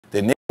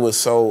the nigga was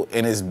so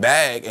in his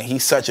bag, and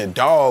he's such a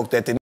dog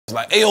that the nigga was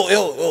like, hey,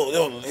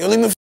 yo, leave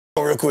me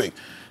real quick.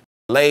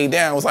 Laid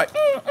down, was like,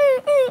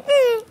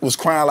 was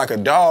crying like a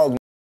dog,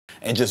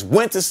 and just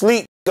went to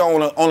sleep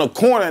on a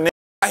corner, nigga,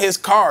 by his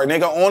car,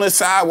 nigga, on the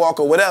sidewalk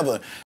or whatever.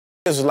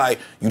 It was like,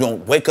 you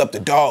don't wake up the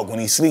dog when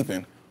he's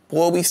sleeping.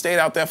 Boy, we stayed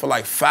out there for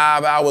like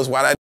 5 hours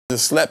while that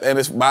just slept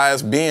by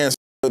us being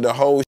the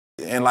whole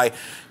shit. And like,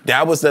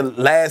 that was the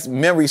last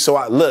memory. So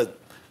I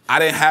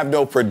didn't have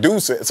no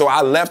producer. So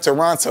I left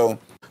Toronto.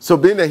 So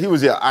being that he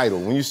was your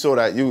idol, when you saw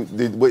that,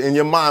 in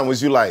your mind,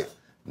 was you like,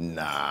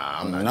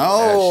 nah, I'm not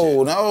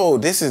doing that shit? No,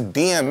 this is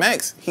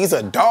DMX. He's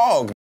a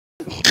dog.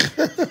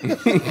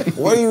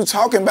 What are you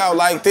talking about?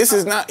 Like, this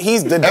is not,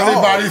 he's the dog.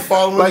 Everybody's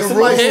following like, the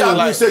rules.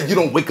 Like, you said you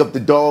don't wake up the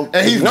dog.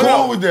 And he's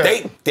cool with that.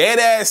 They dead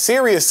ass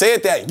serious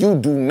said that. You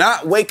do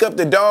not wake up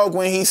the dog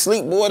when he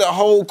sleep, boy. The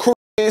whole crew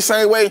the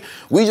same way.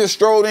 We just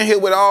strolled in here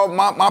with all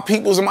my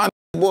peoples and my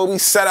boy. We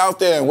sat out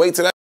there and wait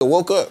till that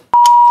woke up.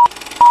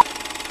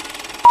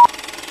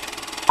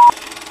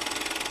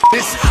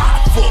 It's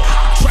hot for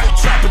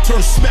trapper turn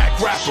smack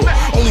rapper.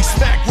 Only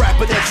smack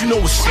rapper that you know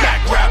is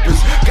smack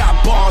rappers. Got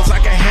bars I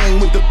can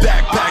hang with the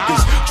backpackers.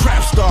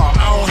 Trap star,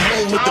 I don't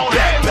hang with the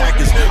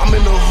backpackers. I'm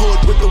in the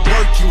hood with the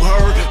work you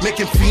heard.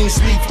 Making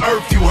fiends leave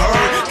earth you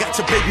heard. Got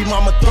your baby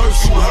mama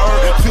thirst you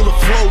heard. Feel the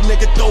flow,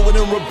 nigga, throw it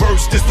in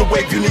reverse. This the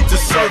wave you need to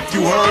surf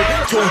you heard.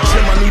 Told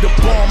Jim I need a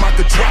bomb I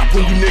could drop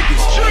on you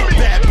niggas.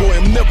 Bad boy,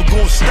 I'm never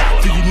gonna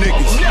stop for you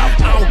niggas.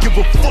 I don't give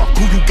a fuck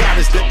who you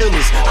got as the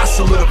illest. I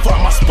solidify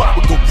my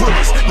spot with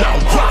gorillas. Now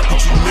I'm rock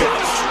with you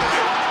niggas.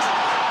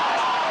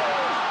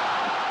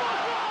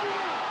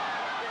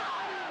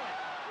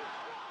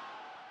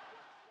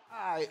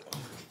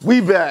 We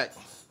back.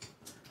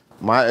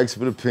 My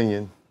expert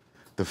opinion,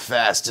 the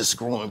fastest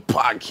growing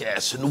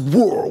podcast in the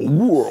world.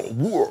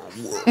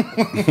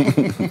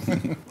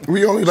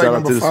 We only like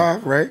number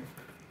 5, right?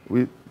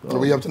 Are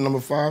we up to number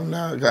 5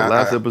 now? The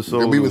last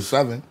episode we was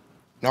 7.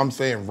 No, I'm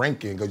saying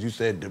ranking, because you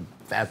said the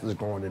fastest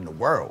growing in the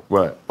world.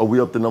 Right. Are we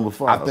up to number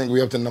 5? I think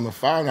we up to number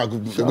 5 now.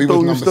 We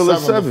was number still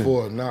 7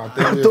 before. No, I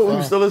thought we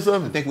were still at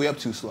 7. I think we up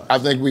 2 slots. I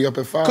think we up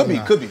at 5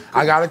 now. Could be.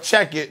 I gotta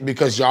check it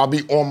because y'all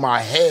be on my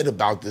head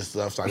about this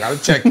stuff, so I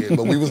gotta check it.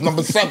 But we was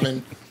number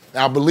 7.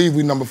 I believe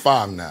we number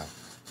 5 now.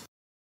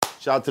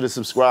 Shout out to the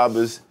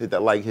subscribers. Hit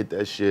that like, hit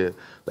that share.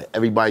 Let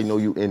everybody know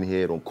you in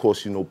here. Don't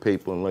cost you no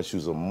paper unless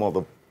you's a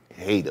mother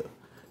hater.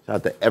 Shout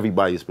out to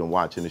everybody that's been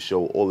watching the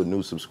show, all the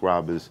new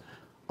subscribers.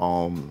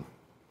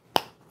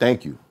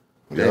 Thank you.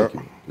 Thank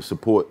you. The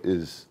support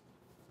is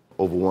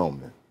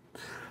overwhelming.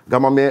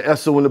 Got my man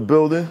ESSO in the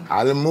building.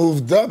 I done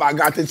moved up. I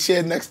got the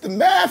chair next to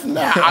Math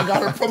now. I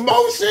got a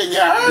promotion, you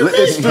heard me?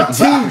 It's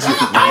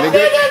strategic, my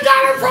nigga. I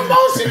got a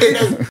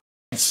promotion.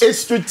 It's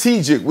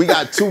strategic. We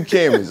got 2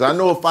 cameras. I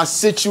know if I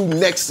sit you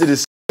next to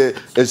this,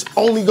 it's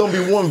only gonna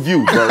be 1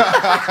 view, bro.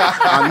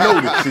 I know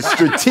this. It's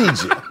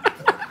strategic.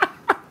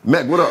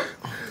 Mac, what up?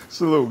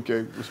 Salute,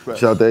 King. Respect.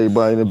 Shout out to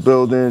everybody in the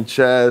building.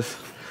 Chaz,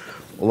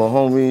 all the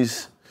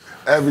homies.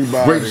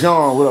 Everybody. Great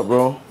John, what up,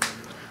 bro?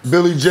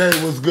 Billy J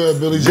was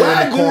good. Billy J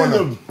in the corner.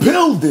 In the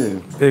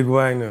building. Big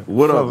Wagner.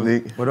 What up,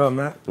 Nick? What up,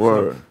 Matt?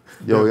 Word.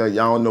 Yo,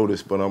 y'all don't know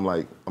this, but I'm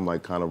like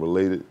kind of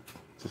related,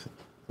 just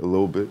a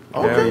little bit.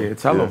 Okay, yeah,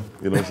 tell him.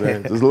 You know what I'm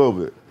saying? Just a little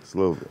bit. Just a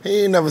little bit.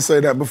 He ain't never say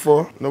that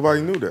before.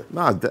 Nobody knew that.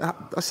 Nah,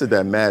 I said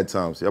that mad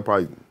times. Y'all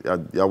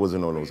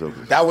wasn't on those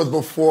episodes. That was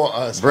before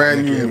us.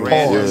 Brand new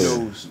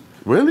news.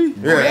 Really?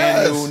 Yeah.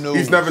 Yes. Brand new news.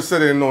 He's never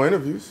said it in no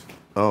interviews.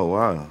 Oh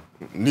wow.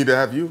 Neither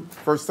have you.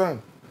 First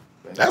time.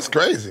 That's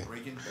crazy.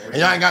 And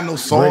y'all ain't got no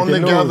song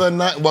together,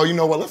 nothing. Well, you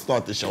know what? Let's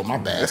start the show. My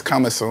bad. It's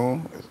coming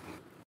soon.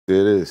 There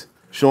it is.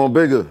 Sean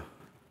Bigger.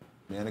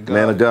 Man of God.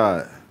 Man of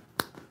God.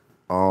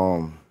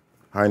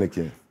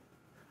 HYNAKEN.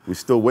 We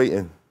still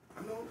waiting.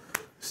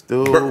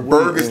 Still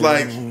Berg is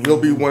like, he'll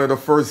be one of the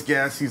first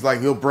guests. He's like,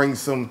 he'll bring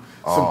some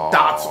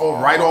dots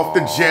right off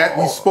the jet.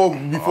 We spoke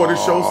before the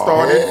show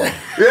started.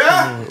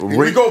 Yeah.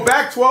 We go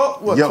back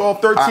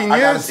 12, 13 I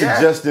years?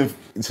 got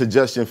a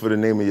suggestion for the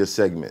name of your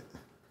segment.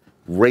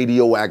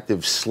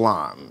 Radioactive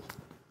slime.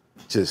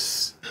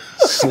 Just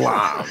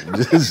slime.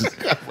 Just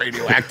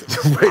radioactive.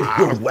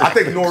 I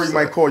think Nori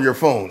might call your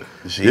phone.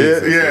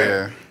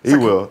 Yeah. He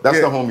will. That's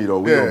the homie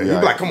though. He'll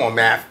be like, come on,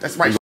 Math. That's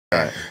my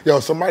Yo,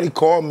 somebody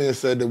called me and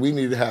said that we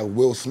need to have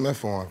Will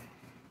Smith on.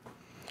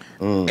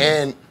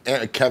 And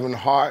Kevin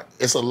Hart.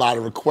 It's a lot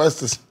of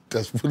requests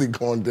that's really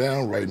going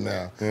down right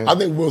now. I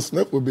think Will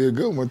Smith would be a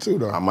good one too,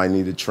 though. I might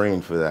need to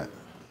train for that.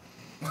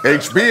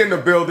 HB in the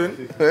building.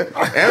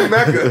 And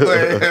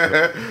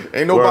MECC.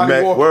 Ain't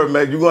nobody more. Word,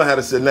 Mac, you gonna have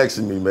to sit next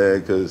to me, man,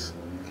 because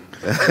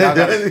Y'all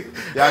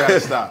gotta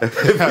stop. if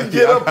you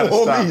get up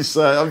on me,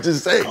 son, I'm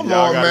just saying. Come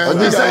on, man.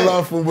 We got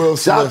love for Will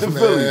Smith, Shout out to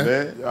Philly,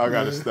 man. Y'all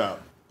gotta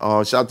stop.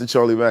 Shout out to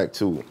Charlie Mack,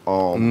 too.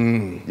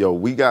 Yo,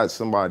 we got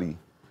somebody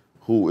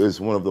who is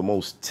one of the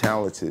most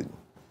talented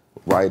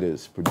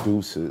writers,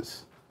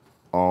 producers,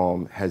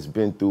 has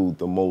been through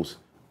the most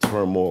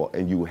turmoil,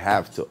 and you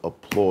have to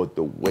applaud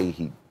the way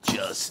he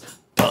just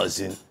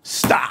doesn't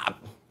stop.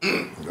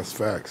 That's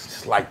facts.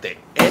 It's like the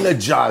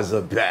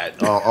Energizer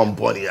bat on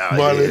Bunny out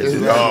here.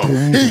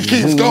 He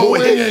keeps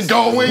going and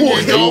going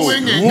and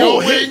going and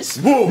More going. hits,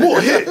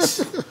 more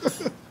hits.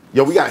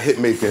 Yo, we got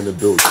Hitmaker in the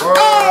building.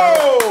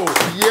 Oh!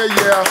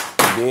 Yeah.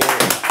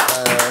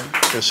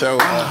 For sure.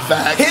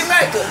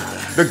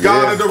 Hitmaker. The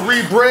god of the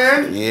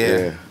rebrand.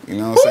 Yeah. You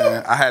know what I'm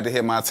saying? I had to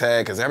hit my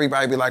tag because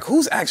everybody be like,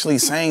 who's actually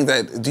saying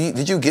that?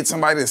 Did you get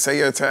somebody to say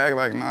your tag?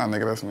 Like, nah,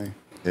 nigga, that's me.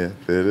 Yeah,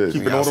 there it is.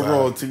 Keeping all the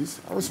royalties.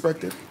 I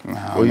respect it.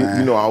 Nah, Well, man.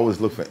 you know, I always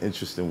look for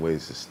interesting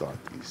ways to start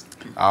these.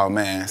 Oh,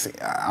 man. See,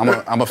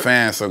 I'm a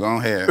fan, so go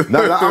ahead.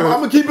 No, I'm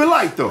gonna keep it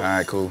light though. All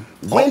right, cool.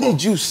 When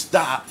did you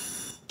stop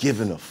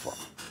giving a fuck?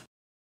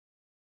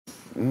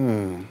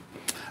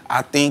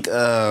 I think,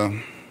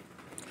 man,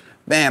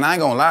 I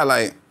ain't gonna lie,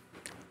 like,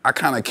 I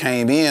kind of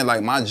came in,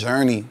 like, my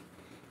journey,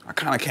 I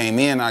kind of came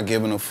in not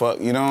giving a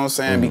fuck, you know what I'm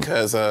saying?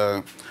 Because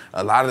a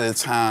lot of the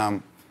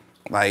time,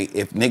 like,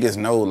 if niggas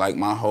know, like,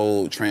 my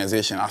whole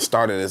transition, I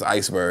started as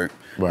Iceberg,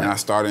 and I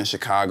started in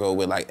Chicago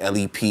with, like,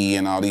 LEP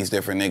and all these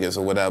different niggas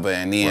or whatever,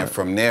 and then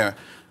from there,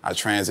 I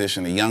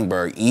transitioned to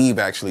Youngberg. Eve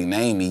actually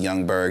named me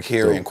Youngberg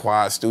here in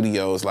Quad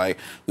Studios. Like,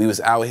 we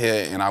was out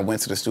here, and I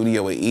went to the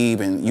studio with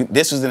Eve, and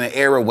this was in an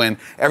era when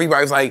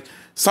everybody was like,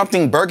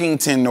 something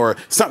Burgington or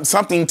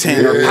something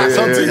Tin or Pop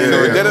something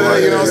or da-da-da,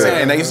 you know what I'm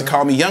saying? And they used to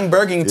call me Young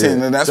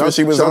Burgington, and that's what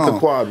she was shout on. Shout out to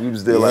Quad, we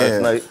was there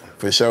last night.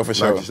 For sure.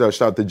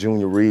 Shout out to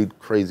Junior Reed,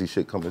 crazy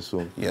shit coming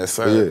soon. Yes,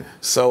 sir. Yeah.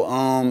 So,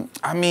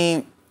 I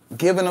mean,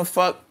 giving a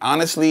fuck,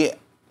 honestly,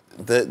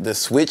 the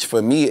switch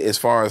for me as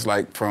far as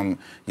like from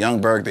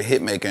Youngberg to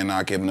Hitmaker and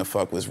not giving a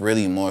fuck was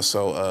really more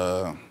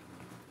so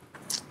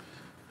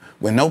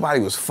when nobody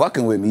was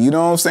fucking with me, you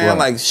know what I'm saying?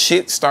 Like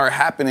shit started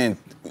happening.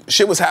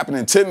 Shit was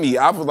happening to me.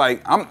 I was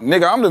like, I'm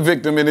the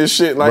victim in this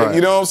shit. Like,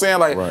 you know what I'm saying?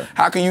 Like,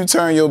 how can you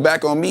turn your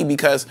back on me?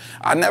 Because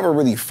I never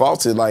really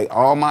faulted. Like,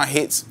 all my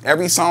hits,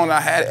 every song I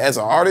had as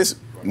an artist,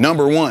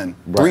 #1.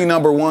 3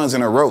 #1s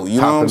in a row. You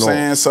know what I'm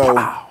saying?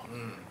 So,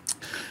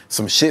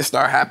 some shit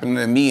started happening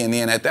to me. And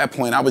then at that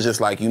point, I was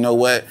just like, you know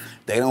what?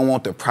 They don't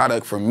want the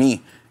product from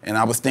me. And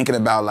I was thinking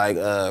about like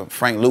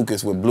Frank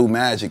Lucas with Blue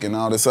Magic and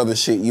all this other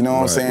shit, you know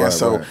what I'm saying?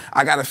 So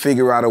I gotta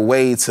figure out a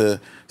way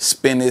to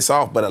spin this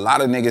off. But a lot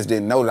of niggas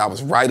didn't know that I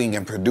was writing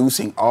and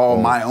producing all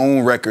my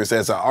own records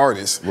as an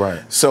artist.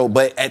 So,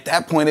 but at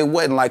that point, it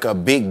wasn't like a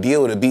big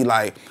deal to be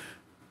like,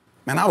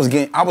 man, I was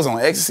on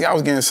ecstasy, I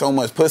was getting so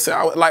much pussy.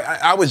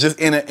 I was just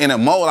in a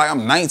mode, like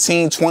I'm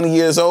 19, 20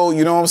 years old,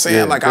 you know what I'm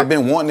saying? Like I've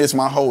been wanting this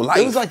my whole life.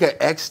 It was like an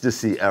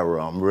ecstasy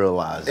era, I'm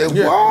realizing. It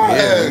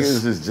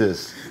was. This is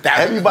just,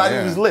 everybody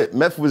was lit.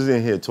 Meth was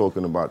in here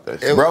talking about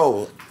that shit.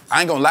 Bro, I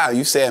ain't gonna lie,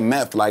 you said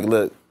meth, like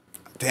look,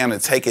 damn, to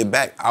take it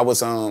back, I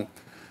was young,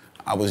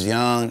 I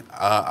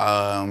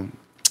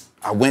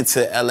went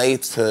to LA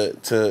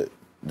to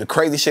the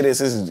crazy shit is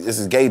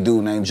this gay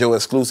dude named Joe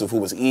Exclusive who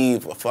was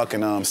Eve, a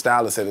fucking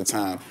stylist at the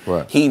time.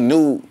 He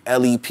knew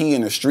LEP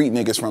and the street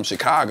niggas from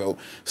Chicago.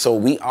 So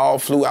we all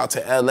flew out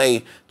to LA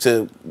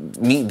to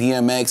meet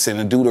DMX and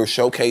to do their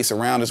showcase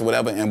around us,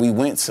 whatever. And we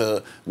went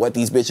to What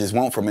These Bitches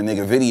Want from a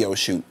nigga video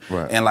shoot.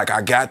 And like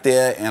I got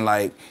there and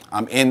like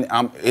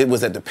it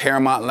was at the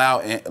Paramount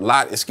lot, in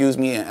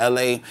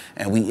LA.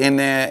 And we in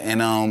there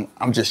and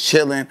I'm just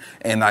chilling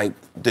and like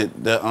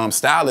the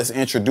stylist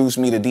introduced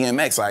me to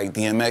DMX, like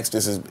DMX,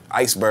 this is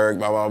Iceberg,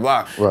 blah, blah,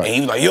 blah. And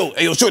he was like,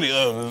 yo, shorty,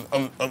 I'm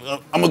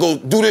gonna go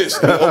do this.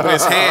 And he opened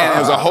his hand, and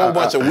there was a whole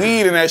bunch of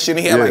weed in that shit.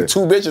 And he had like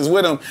 2 bitches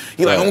with him.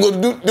 He like, I'm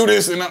gonna do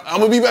this, and I'm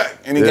gonna be back.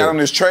 And he got on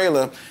this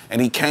trailer,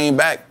 and he came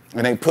back,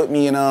 and they put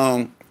me in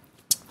a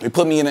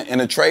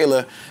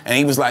trailer, and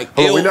he was like,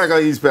 oh, we're not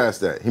gonna ease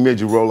past that. He made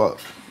you roll up.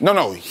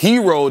 No, he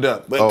rolled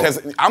up, because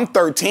I'm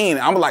 13,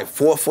 I'm like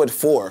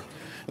 4'4".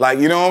 Like,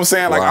 you know what I'm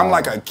saying? Like, I'm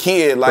like a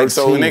kid. Like, 13.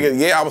 So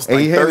nigga, I was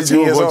like 13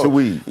 years old. Of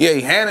weed. Yeah,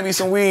 he handed me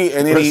some weed,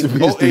 and then he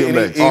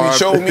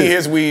showed me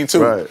his weed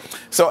too.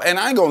 So, and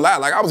I ain't gonna lie,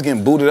 like I was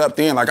getting booted up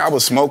then. Like I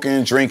was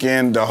smoking,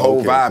 drinking, the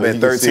whole vibe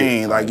at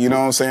 13. Like, you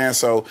know what I'm saying?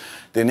 So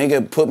the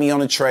nigga put me on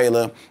the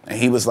trailer, and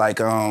he was like,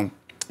 yo,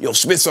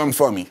 spit something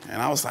for me.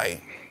 And I was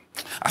like,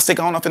 I stick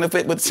on up in the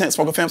fit with the tent,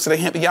 smoking film, so they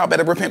hemp, y'all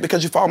better repent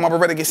because you fall my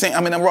beretta get sent. I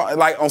mean, I'm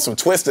like on some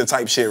Twister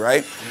type shit,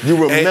 right? You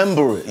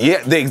remember it?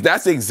 Yeah,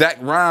 that's the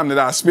exact rhyme that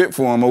I spit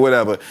for him or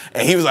whatever.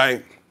 And he was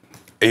like,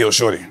 hey, yo,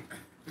 shorty,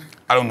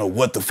 I don't know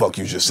what the fuck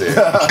you just said.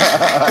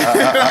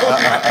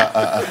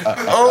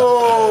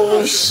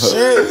 Oh,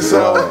 shit.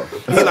 So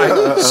he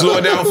like, slow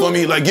it down for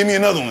me, like, give me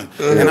another one.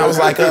 And I was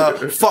like,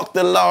 fuck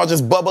the law,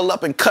 just bubble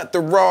up and cut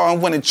the raw.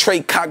 And when a tray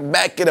cocked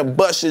back, it'll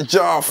bust your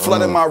jaw,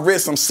 flooding my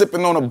wrist. I'm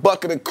sipping on a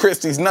bucket of Chris,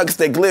 these nuggets,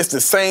 they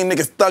glisten. Same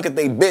niggas stuck at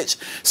they bitch.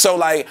 So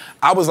like,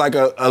 I was like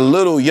a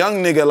little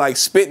young nigga, like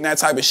spitting that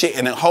type of shit,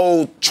 and the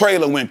whole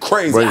trailer went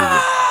crazy.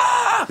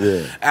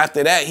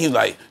 After that, he was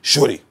like,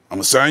 shorty, I'm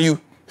gonna sign you.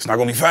 It's not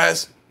gonna be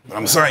fast, but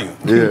I'm gonna sign you.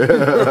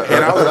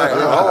 And I was like,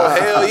 oh,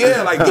 hell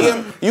yeah. Like,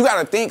 damn, you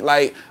gotta think,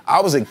 like,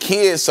 I was a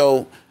kid,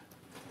 so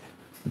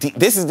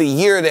this is the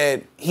year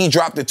that he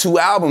dropped the 2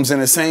 albums in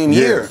the same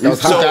year. That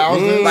was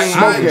 2000? Like,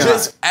 I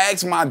just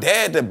asked my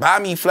dad to buy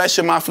me flesh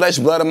of my flesh,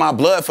 blood of my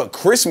blood for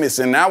Christmas,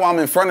 and now I'm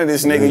in front of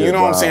this nigga, you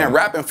know what I'm saying,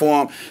 rapping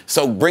for him.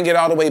 So bring it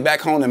all the way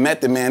back home to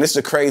Method Man. This is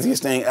the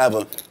craziest thing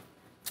ever.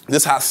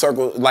 This how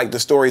the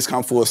stories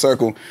come full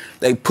circle.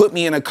 They put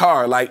me in a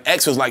car, like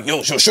X was like,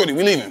 yo, shorty,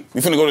 we leaving.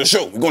 We finna go to the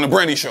show. We going to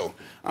Brandy's show.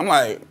 I'm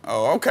like,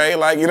 oh, okay,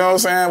 like, you know what I'm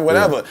saying?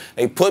 Whatever. Yeah.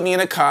 They put me in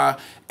a car,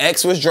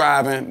 X was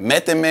driving,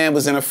 Method Man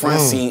was in the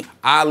front seat,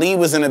 Ali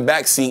was in the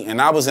back seat,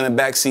 and I was in the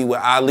back seat with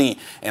Ali.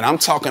 And I'm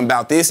talking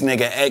about this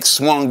nigga X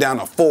swung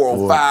down a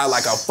 405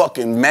 like a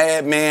fucking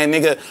madman,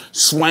 nigga,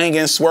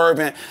 swinging,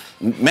 swerving.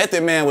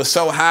 Method Man was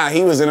so high,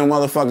 he was in a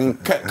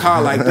motherfucking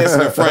car like this in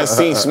the front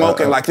seat,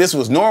 smoking like this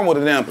was normal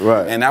to them.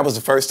 Right. And that was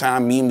the first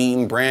time me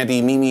meeting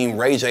Brandy, me meeting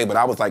Ray J, but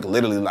I was like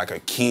literally like a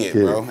kid,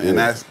 bro. And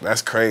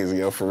that's crazy,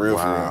 yo, for real,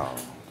 for real.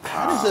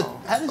 How does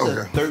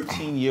a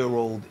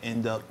 13-year-old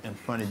end up in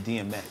front of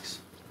DMX?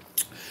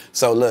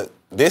 So look,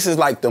 this is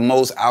like the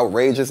most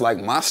outrageous,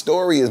 like my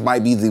story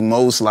might be the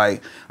most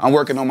like, I'm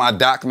working on my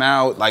doc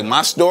now, like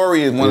my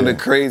story is one of the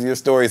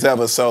craziest stories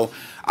ever. So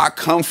I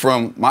come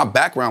from, my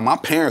background, my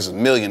parents are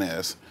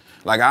millionaires.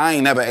 Like I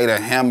ain't never ate a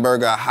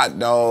hamburger, a hot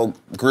dog,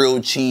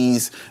 grilled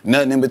cheese,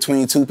 nothing in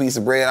between 2 pieces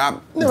of bread.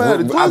 I've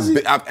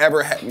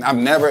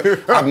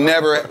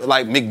never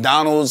like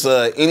McDonald's,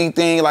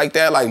 anything like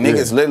that. Like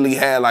niggas literally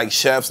had like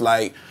chefs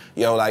like,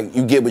 yo, like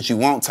you get what you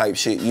want type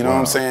shit. You know what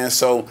I'm saying?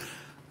 So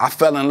I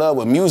fell in love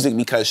with music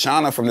because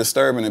Shauna from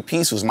Disturbing the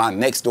Peace was my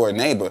next door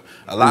neighbor.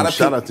 A lot of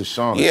shout out to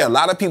Shauna. Yeah, a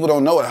lot of people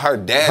don't know it. Her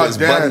dad is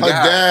Buddy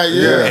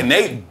Guy. And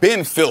they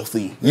been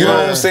filthy. You know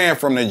what I'm saying?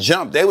 From the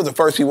jump, they was the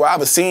first people I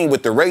ever seen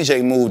with the Ray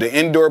J move, the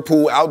indoor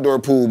pool, outdoor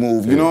pool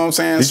move. You know what I'm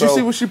saying? Did you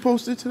see what she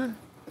posted today?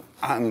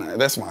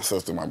 That's my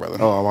sister, my brother.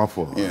 Oh, my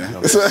fault. Yeah.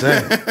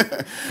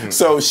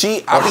 So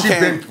she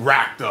been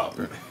racked up.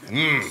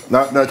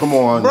 Now, come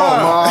on.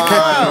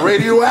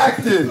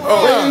 Radioactive.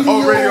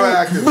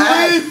 Radioactive.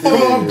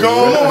 Come on,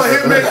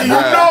 Hitmaka,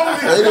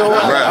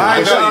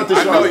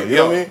 you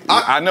know me.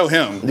 I know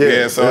him.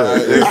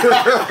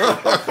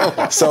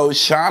 So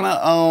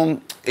Shauna,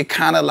 it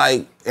kind of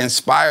like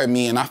inspired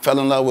me, and I fell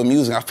in love with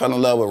music. I fell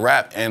in love with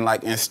rap, and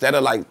like instead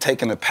of like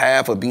taking the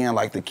path of being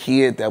like the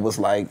kid that was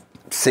like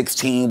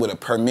 16 with a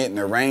permit and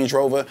a Range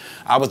Rover,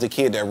 I was the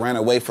kid that ran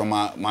away from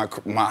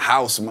my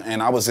house,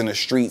 and I was in the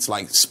streets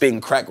like spitting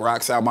crack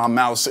rocks out my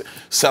mouth,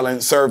 serving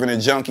the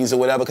junkies or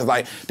whatever, because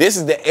like this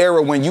is the era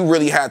when you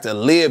really had to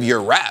live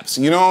your raps,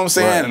 you know what I'm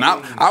saying? And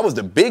I was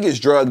the biggest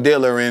drug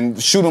dealer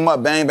and shoot 'em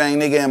up, bang bang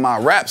nigga in my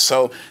raps,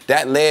 so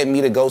that led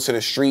me to go to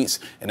the streets,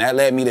 and that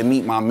led me to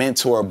meet my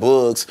mentor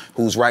Bugs,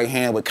 who's right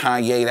hand with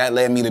Kanye. That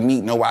led me to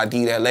meet No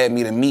ID. That led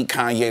me to meet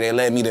Kanye. That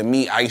led me to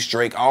meet Ice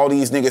Drake. All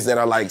these niggas that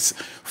are like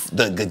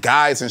the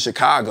guys in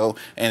Chicago,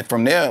 and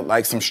from there,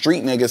 like some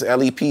street niggas,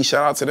 LEP,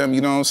 shout out to them, you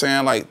know what I'm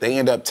saying? Like they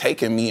end up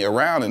taking me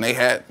around, and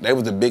they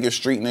was the biggest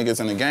street niggas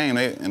in the game,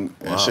 and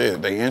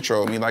shit, they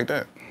introed me like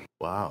that.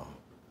 Wow.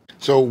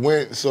 So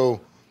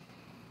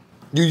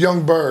you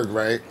Young Berg,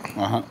 right?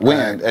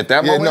 When? At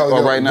that moment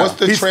or right now? What's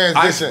the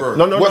transition?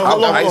 No,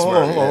 hold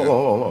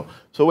on.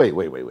 So wait.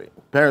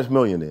 Parents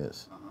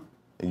millionaires.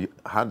 And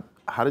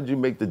how did you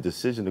make the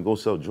decision to go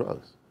sell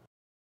drugs?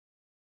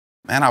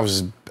 Man, I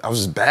was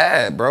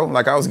bad, bro.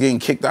 Like I was getting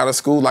kicked out of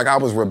school. Like I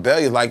was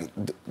rebellious. Like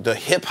the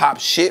hip hop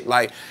shit.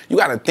 Like you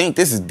got to think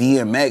this is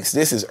DMX.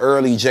 This is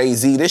early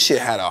Jay-Z. This shit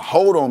had a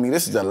hold on me.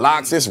 This is the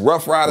Locks. This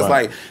Rough Riders.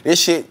 Like this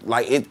shit.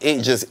 Like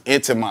it just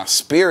entered my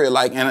spirit.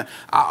 Like, and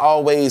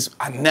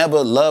I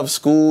never loved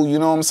school. You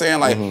know what I'm saying?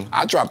 Like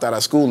I dropped out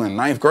of school in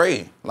 9th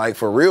grade. Like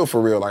for real.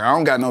 Like I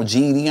don't got no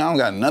GED. I don't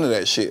got none of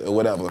that shit or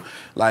whatever.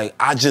 Like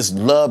I just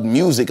love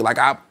music. Like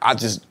I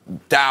just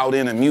dialed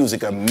into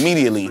music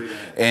immediately,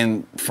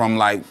 and from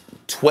like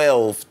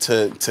 12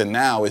 to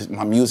now,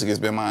 my music has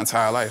been my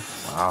entire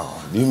life.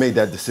 Wow, you made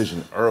that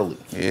decision early.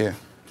 Yeah.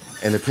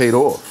 And it paid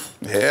off.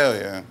 Hell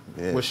yeah.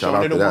 Was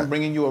Shauna the one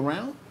bringing you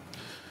around?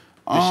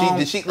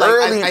 Did she like,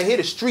 early, I hear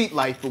the street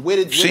life, but where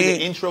did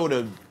the intro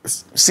to...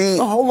 See...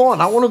 Oh, hold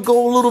on, I want to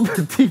go a little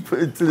bit deeper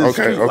into the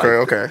street life.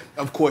 Okay.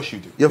 Of course you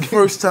do. Your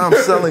first time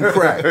selling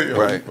crack.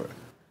 Right.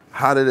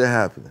 How did it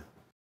happen?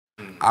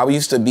 I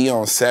used to be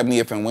on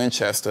 70th and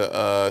Winchester.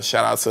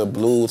 Shout out to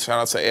Blue. Shout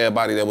out to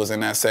everybody that was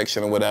in that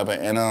section or whatever.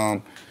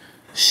 And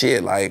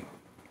shit, like,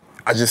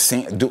 I just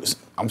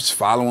I'm just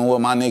following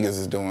what my niggas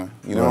is doing.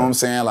 You know what I'm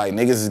saying? Like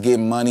niggas is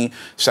getting money.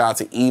 Shout out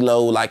to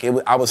Elo. Like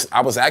I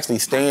was actually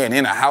staying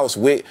in a house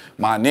with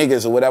my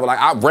niggas or whatever. Like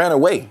I ran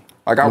away.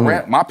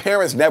 Like my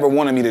parents never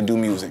wanted me to do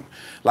music.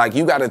 Like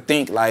you got to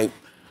think like,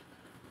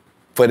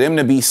 for them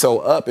to be so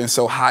up and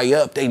so high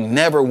up, they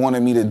never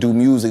wanted me to do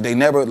music. They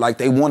never, like,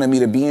 they wanted me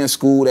to be in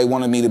school. They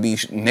wanted me to be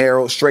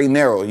straight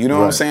narrow. You know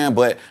what I'm saying?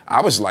 But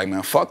I was like,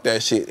 man, fuck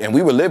that shit. And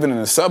we were living in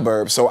the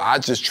suburbs, so I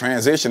just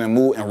transitioned and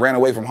moved and ran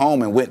away from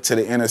home and went to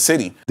the inner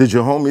city. Did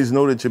your homies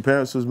know that your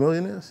parents was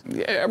millionaires?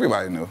 Yeah,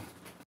 everybody knew.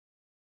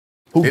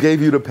 Who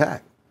gave you the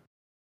pack?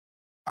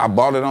 I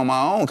bought it on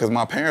my own because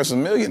my parents were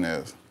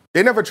millionaires.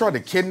 They never tried to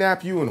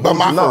kidnap you and But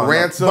hold you for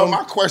ransom. But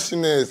my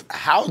question is,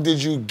 how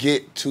did you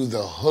get to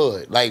the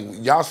hood? Like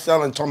y'all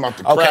selling, talking about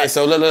the crack. Okay,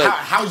 so look.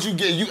 How'd you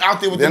get? You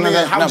out there with the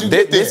man? How'd you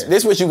get there?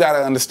 This what you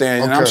gotta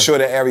understand, and I'm sure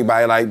that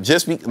everybody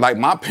like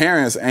my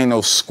parents ain't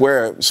no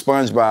square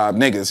SpongeBob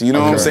niggas. You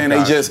know what I'm saying?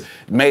 They just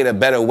made a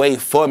better way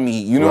for me.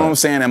 You know what I'm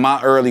saying? In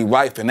my early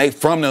life, and they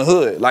from the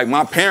hood. Like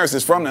my parents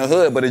is from the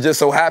hood, but it just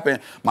so happened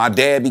my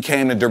dad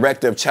became the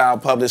director of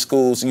child public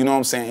schools. You know what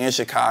I'm saying? In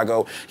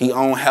Chicago, he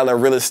owned hella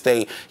real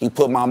estate. He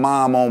put my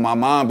mom on. My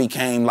mom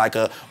became like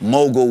a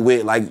mogul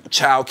with like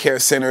child care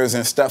centers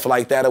and stuff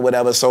like that or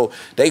whatever. So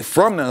they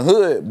from the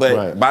hood,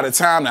 but by the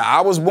time that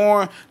I was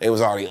born, they was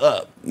already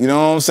up. You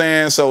know what I'm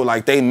saying? So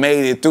like they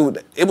made it through.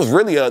 It was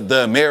really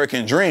the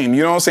American dream.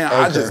 You know what I'm saying?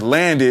 I just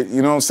landed,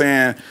 you know what I'm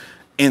saying,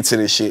 into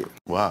this shit.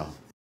 Wow.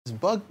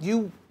 Bug,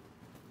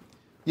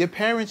 your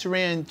parents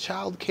ran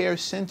child care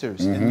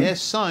centers, and their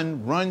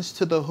son runs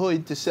to the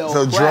hood to sell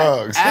crack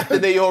drugs after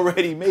they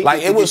already made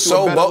like it. It was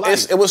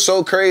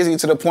so crazy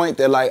to the point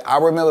that like I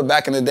remember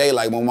back in the day,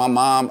 like when my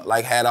mom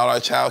like had all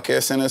our child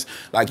care centers,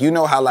 like you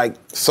know how like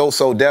So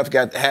Def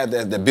had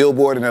the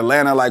billboard in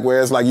Atlanta, like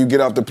where it's like you get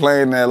off the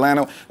plane in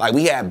Atlanta, like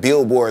we had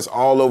billboards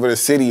all over the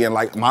city, and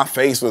like my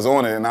face was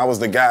on it, and I was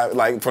the guy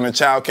like from the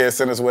child care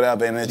centers,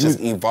 whatever, and it just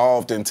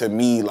evolved into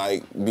me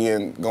like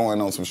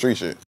going on some street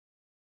shit.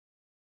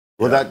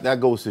 Well, that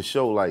goes to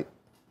show, like,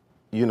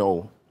 you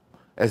know,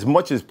 as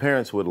much as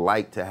parents would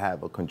like to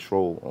have a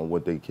control on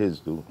what their kids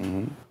do,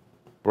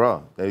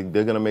 bruh, they're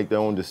going to make their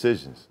own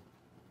decisions.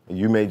 And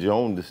you made your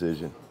own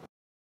decision.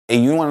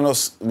 And you want to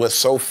know what's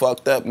so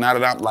fucked up? Now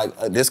that I'm like,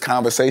 this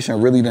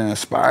conversation really done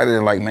inspired it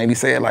and like maybe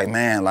say it like,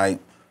 man, like,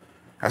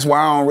 that's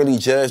why I don't really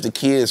judge the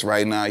kids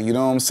right now. You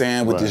know what I'm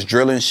saying? With this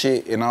drilling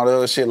shit and all the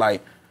other shit.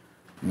 Like,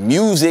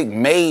 music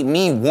made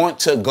me want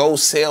to go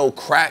sell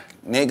crack,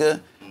 nigga,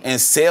 and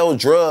sell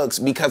drugs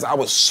because I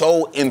was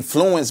so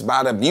influenced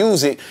by the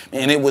music,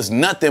 and it was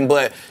nothing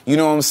but, you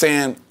know what I'm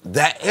saying,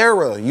 that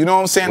era, you know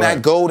what I'm saying,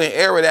 that golden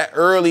era, that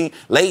late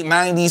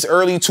 90s,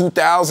 early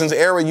 2000s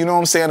era, you know what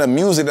I'm saying, the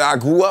music that I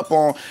grew up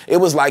on. It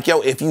was like,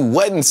 yo, if you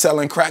wasn't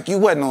selling crack, you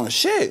wasn't on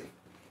shit.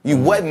 You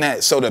wasn't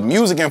that. So the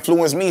music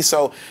influenced me.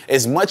 So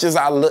as much as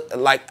I look,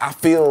 like, I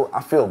feel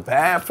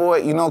bad for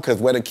it, you know, because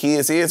where the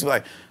kids is,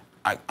 like,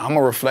 I'm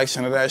a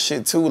reflection of that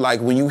shit too.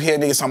 Like when you hear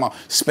niggas talking about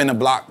spin a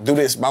block, do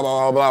this, blah,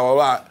 blah, blah, blah, blah,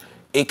 blah,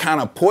 it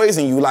kind of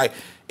poison you. Like,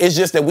 it's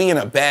just that we in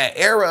a bad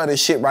era of this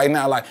shit right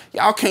now. Like,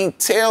 y'all can't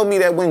tell me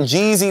that when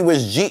Jeezy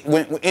was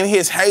in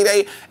his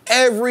heyday,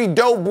 every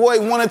dope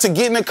boy wanted to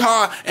get in the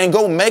car and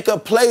go make a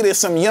play to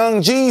some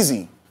young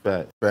Jeezy.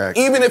 Back.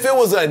 Even if it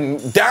was a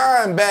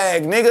dime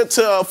bag, nigga,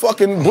 to a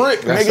fucking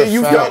brick, nigga,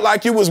 you felt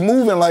like you was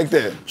moving like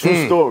that.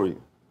 True story.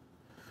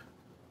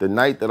 The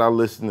night that I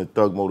listened to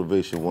Thug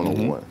Motivation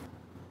 101,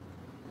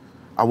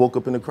 I woke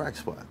up in a crack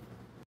spot.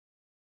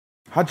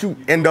 How'd you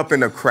end up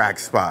in a crack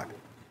spot?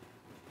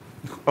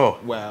 Oh.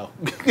 Wow.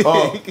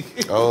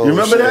 You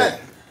remember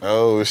that?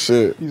 Oh,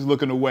 shit. He's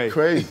looking away.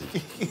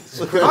 Crazy.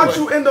 How'd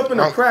you end up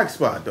in a crack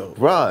spot, though?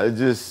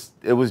 Bruh,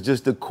 it was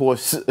just the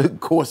course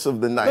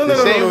of the night. No, The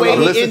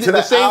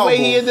same way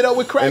he ended up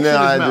with crack in his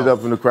mouth. And then I ended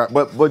up in the crack.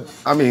 But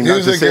I mean,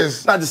 not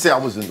to say I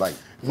wasn't like,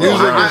 music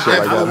is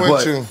shit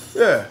like that,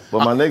 Yeah. but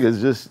my niggas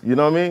just, you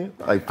know what I mean?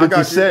 Like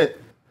 50 Cent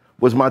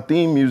was my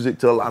theme music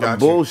to a lot of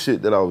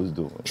bullshit that I was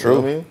doing. True. You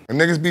know what I mean?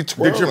 And niggas be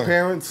twirling. Did your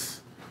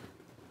parents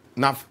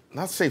not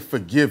say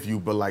forgive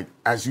you, but like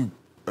as you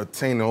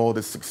attain all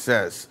this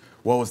success,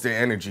 what was their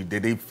energy?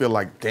 Did they feel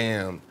like,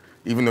 damn,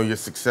 even though you're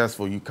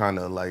successful, you kind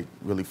of like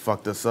really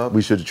fucked us up?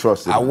 We should have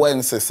trusted I him.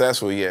 wasn't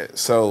successful yet.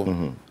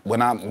 So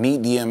when I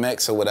meet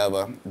DMX or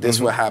whatever, this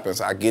what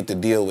happens. I get to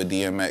deal with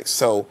DMX.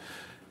 So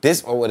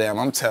this over there,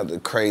 I'm telling the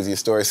craziest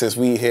story since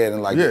we here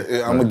and like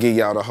I'm gonna give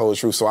y'all the whole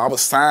truth. So I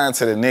was signed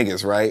to the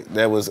niggas, right?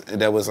 That was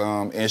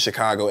in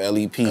Chicago,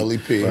 LEP.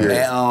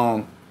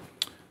 And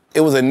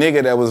it was a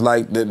nigga that was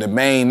like the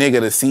main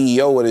nigga, the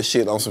CEO of this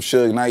shit on some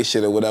Suge Knight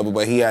shit or whatever,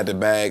 but he had the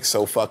bag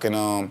so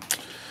fucking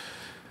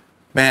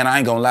man, I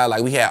ain't gonna lie,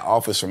 like we had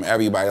offers from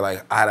everybody.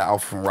 Like I had an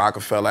offer from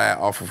Rockefeller, I had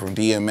an offer from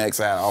DMX,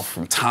 I had an offer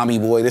from Tommy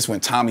Boy. This when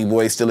Tommy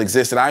Boy still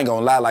existed. I ain't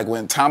gonna lie, like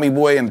when Tommy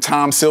Boy and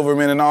Tom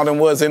Silverman and all them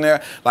was in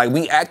there, like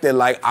we acted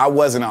like I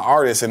wasn't an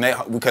artist and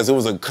because it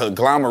was a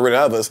conglomerate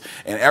of us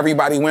and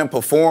everybody went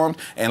performed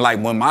and like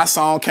when my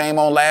song came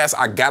on last,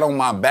 I got on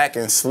my back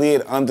and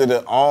slid under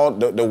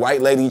the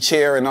white lady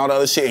chair and all the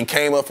other shit and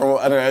came up from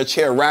under her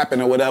chair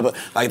rapping or whatever.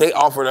 Like they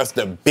offered us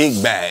the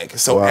big bag.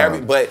 So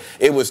but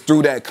it was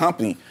through that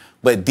company.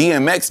 But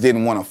DMX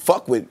didn't want to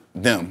fuck with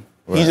them.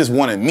 He just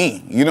wanted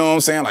me. You know what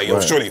I'm saying? Like, yo,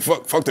 shorty,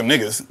 fuck them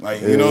niggas.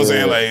 Like, you know what I'm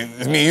saying? Like,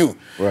 it's me and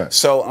you.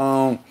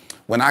 So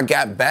when I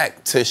got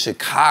back to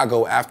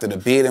Chicago after the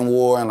bidding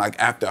war and like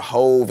after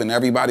Hove and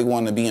everybody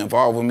wanted to be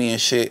involved with me and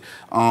shit,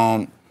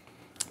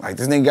 like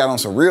this nigga got on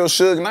some real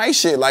Suge Knight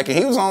shit. Like, and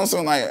he was on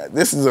some like,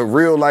 this is a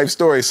real life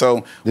story.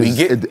 So we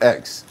get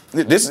X.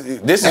 This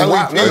is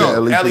why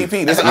LEP.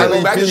 This I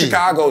go back to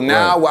Chicago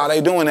now while they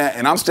doing that,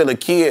 and I'm still a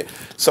kid.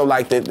 So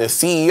like the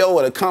CEO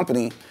of the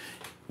company,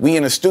 we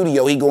in the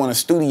studio, he go in the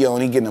studio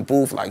and he get in the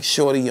booth like,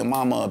 shorty, your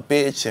mama a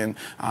bitch, and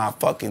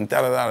fucking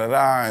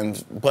da-da-da-da-da,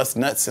 and bust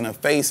nuts in her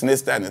face, and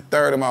this, that, and the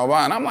third of my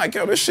mind. I'm like,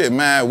 yo, this shit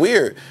mad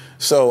weird.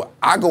 So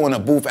I go in the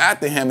booth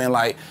after him and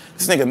like,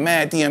 this nigga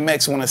mad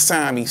DMX wanna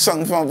sign me,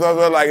 something, blah, blah,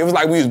 blah. Like, it was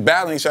like we was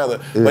battling each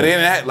other. Yeah. But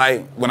then that,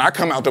 like, when I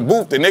come out the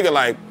booth, the nigga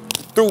like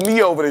threw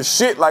me over the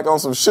shit, like on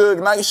some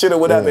Suge Knight shit or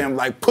whatever, and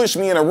like pushed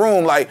me in a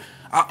room like,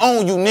 I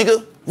own you,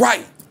 nigga,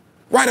 write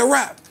a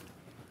rap.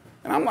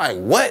 And I'm like,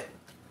 what?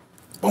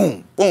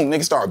 Boom, boom,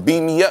 nigga start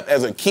beating me up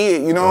as a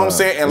kid, you know what I'm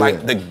saying? And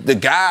like the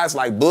guys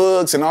like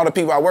Bugs and all the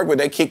people I work with,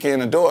 they kick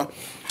in the door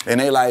and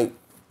they like,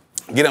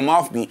 get him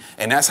off me,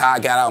 and that's how I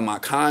got out of my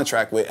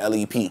contract with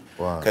LEP.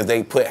 Because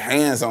they put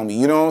hands on me,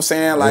 you know what I'm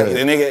saying? Like the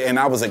nigga, and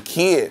I was a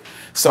kid.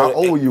 So how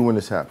old were you when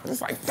this happened?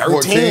 It's like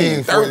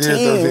 13,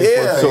 13,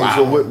 yeah.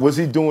 So was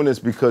he doing this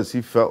because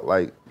he felt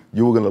like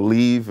you were gonna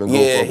leave and go?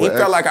 Yeah, he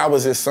felt like I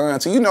was his son.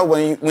 So you know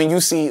when you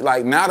see,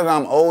 like, now that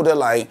I'm older,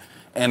 like,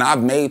 and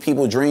I've made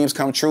people's dreams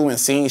come true and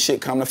seen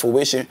shit come to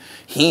fruition,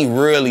 he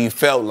really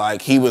felt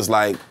like he was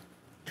like,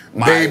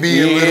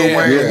 Baby and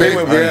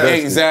Lil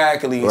Wayne.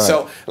 Exactly. Right.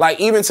 So, like,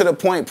 even to the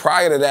point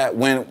prior to that,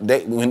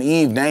 when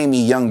Eve named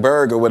me Young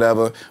Berg or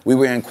whatever, we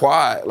were in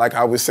quad, like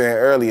I was saying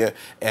earlier,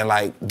 and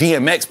like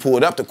DMX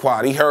pulled up the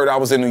quad. He heard I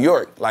was in New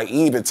York. Like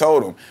Eve had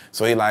told him.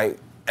 So he like,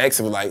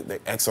 X was like, the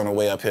X on the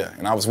way up here.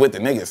 And I was with the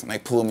niggas, and they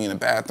pulled me in the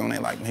bathroom. They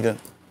like, nigga,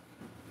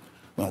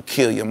 we gonna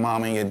kill your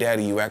mama and your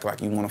daddy. You act like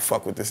you wanna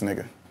fuck with this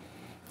nigga.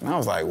 And I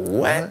was like,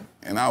 what?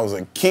 And I was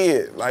a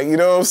kid, like, you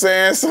know what I'm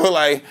saying? So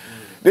like,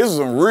 this was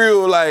some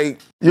real, like...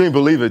 You ain't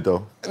believe it,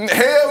 though.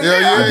 Hell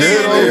yeah, I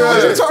did.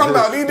 What you talking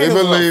about? These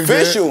niggas was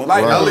official.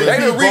 Like, they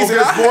the reason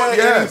I had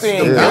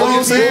anything. You know what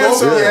I'm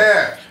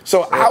saying?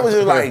 So I was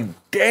just like,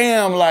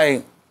 damn,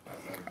 like,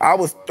 I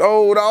was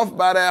thrown off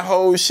by that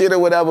whole shit or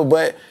whatever,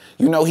 but,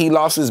 you know, he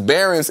lost his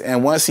bearings,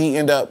 and once he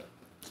ended up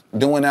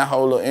doing that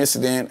whole little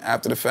incident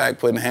after the fact,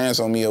 putting hands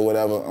on me or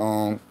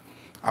whatever,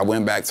 I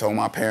went back, told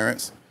my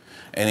parents.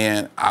 And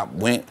then I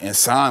went and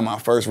signed my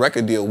first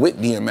record deal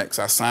with DMX.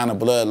 I signed a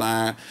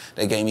Bloodline.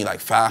 They gave me like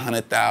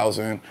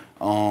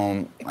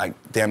 $500,000, like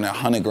damn near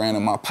 $100,000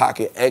 in my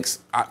pocket. X,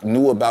 I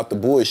knew about the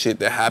bullshit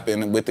that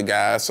happened with the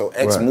guys, so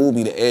X moved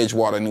me to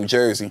Edgewater, New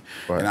Jersey,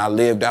 and I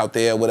lived out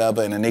there,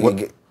 whatever. And the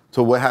nigga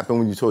So what happened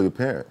when you told your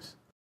parents?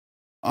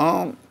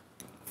 I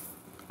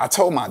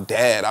told my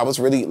dad. I was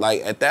really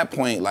like, at that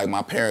point, like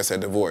my parents had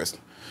divorced.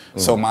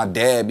 So my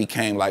dad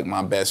became like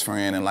my best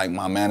friend and like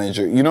my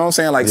manager. You know what I'm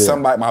saying? Like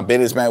somebody, my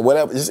business man,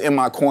 whatever, just in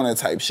my corner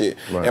type shit.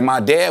 And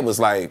my dad was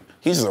like,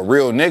 he's just a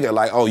real nigga.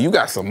 Like, oh, you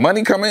got some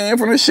money coming in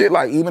from this shit?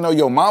 Like, even though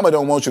your mama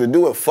don't want you to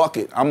do it, fuck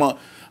it. I'm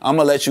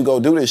gonna let you go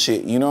do this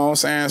shit. You know what I'm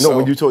saying? No, so,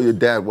 when you told your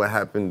dad what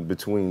happened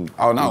between...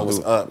 Oh no, it was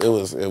up. It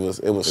was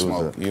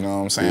smoke. You know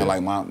what I'm saying?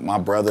 Like my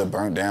brother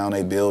burnt down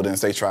their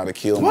buildings. They tried to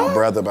kill my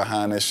brother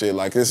behind this shit.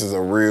 Like, this is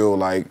a real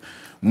like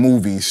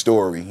movie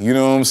story. You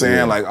know what I'm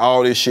saying? Like,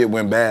 all this shit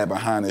went bad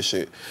behind this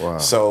shit. Wow.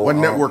 So what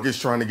network is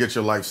trying to get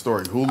your life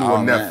story? Hulu or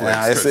Netflix?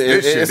 Nah, it's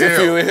a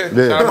few.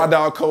 Shout out my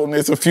dog Colton.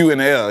 It's a few in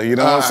the air. You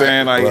know what I'm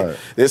saying? Like,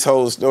 this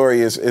whole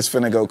story is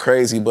finna go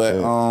crazy.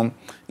 But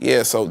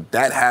yeah, so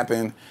that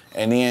happened.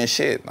 And then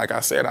shit, like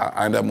I said,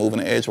 I ended up moving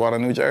to Edgewater,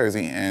 New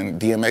Jersey,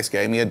 and DMX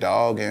gave me a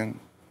dog, and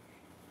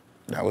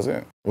that was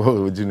it. What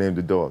would you name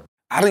the dog?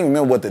 I don't even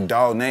remember what the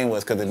dog name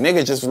was, because the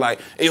nigga just was like,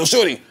 hey, yo,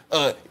 shorty,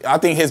 I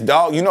think his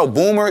dog, you know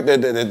Boomer, the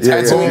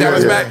tattoo he got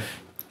his back?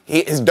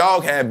 His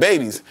dog had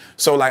babies.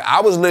 So like, I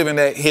was living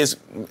at his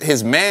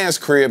man's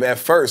crib at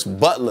first,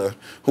 Butler,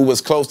 who was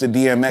close to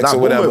DMX or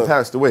whatever. Boomer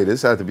passed away.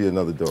 This had to be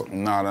another dog.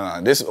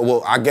 No. This,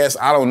 well, I guess,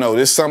 I don't know.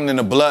 There's something in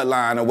the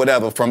bloodline or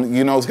whatever from,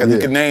 you know, because you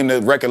can name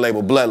the record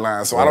label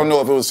Bloodline. So I don't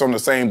know if it was from the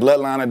same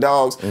bloodline of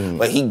dogs,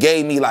 but he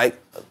gave me like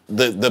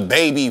the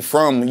baby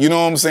from, you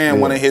know what I'm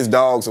saying, one of his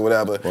dogs or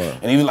whatever.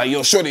 And he was like,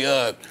 yo, shorty,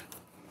 I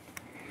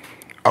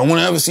want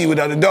to ever see you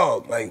without a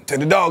dog. Like,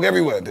 take the dog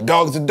everywhere. The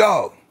dog's a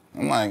dog.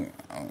 I'm like,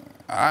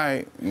 all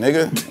right,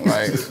 nigga.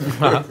 Like,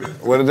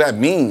 what does that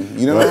mean?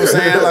 You know what I'm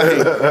saying?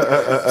 Like,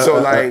 so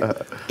like,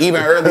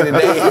 even early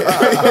today,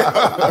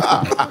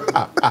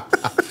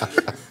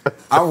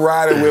 I'm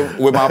riding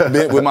with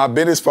my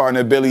business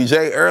partner Billy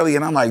J early,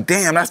 and I'm like,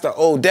 damn, that's the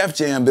old Def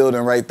Jam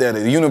building right there,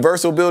 the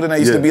Universal building that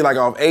used to be like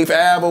off 8th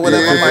Ave or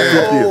whatever. I'm like,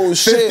 oh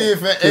shit,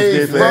 50th and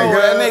 8th, bro.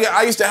 That nigga,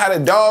 I used to have a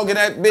dog in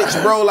that bitch,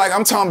 bro. Like,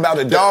 I'm talking about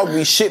the dog be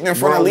shitting in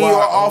front of Leo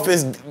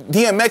office.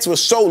 DMX was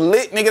so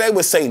lit, nigga. They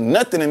would say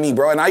nothing to me,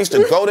 bro. And I used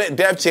to go to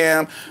Def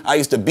Jam. I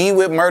used to be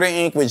with Murder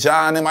Inc. with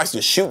Ja and them. I used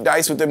to shoot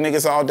dice with them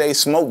niggas all day,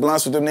 smoke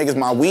blunts with them niggas.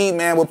 My weed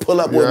man would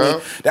pull up with me.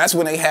 That's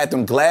when they had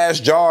them glass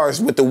jars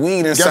with the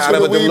weed inside of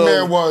it. The weed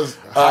man was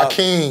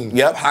Hakeem.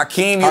 Yep,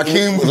 Hakeem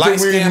was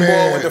light-skinned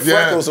boy with the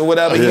freckles or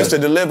whatever. He used to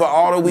deliver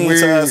all the weed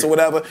to us or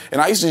whatever.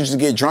 And I used to just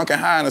get drunk and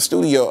high in the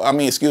studio,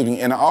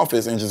 in the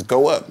office and just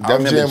go up. I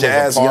remember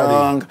Jazz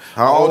Young,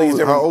 all these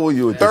different... How old were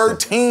you at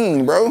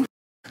 13, bro.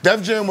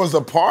 Def Jam was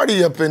a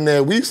party up in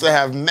there. We used to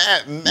have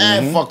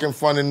mad fucking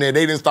fun in there.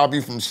 They didn't stop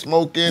you from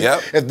smoking.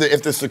 Yep.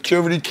 If the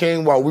security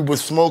came while we were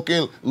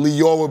smoking,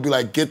 Leo would be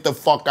like, get the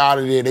fuck out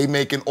of there. They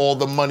making all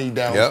the money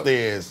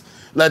downstairs.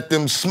 Let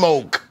them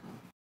smoke.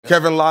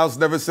 Kevin Lyles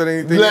never said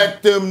anything?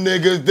 Let them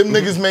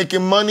niggas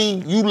making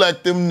money, you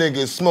let them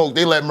niggas smoke.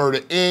 They let Murder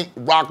Inc.,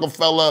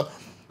 Rockefeller,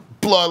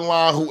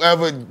 Bloodline,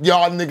 whoever,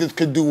 y'all niggas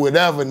could do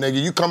whatever,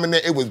 nigga. You come in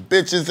there, it was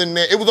bitches in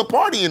there. It was a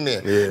party in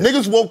there. Yeah.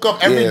 Niggas woke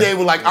up every day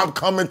with like, I'm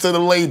coming to the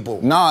label.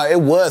 Nah,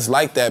 it was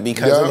like that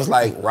because it was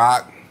like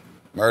Rock,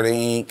 Murder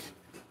Inc.,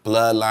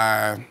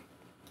 Bloodline,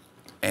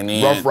 and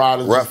then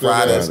Rough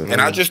Riders. And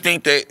I just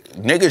think that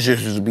niggas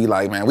just used to be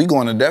like, man, we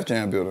going to Def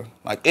Jam building.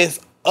 Like, it's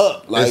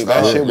up. Like, It's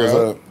that up, shit was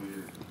yo. up.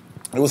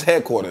 It was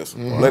headquarters,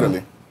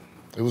 literally.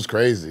 It was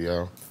crazy,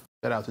 yo.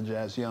 Shout out to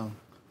Jazz Young.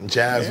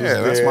 Jazz was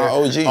Yeah, that's there. my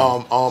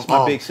OG.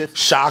 my big sister.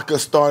 Shaka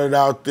started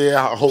out there.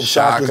 I hope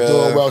Shaka's Shaka.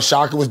 doing well.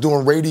 Shaka was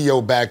doing radio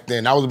back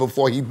then. That was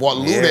before he brought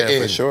Luda Yeah,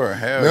 in. for sure.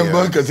 Hell Remember?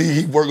 yeah. Because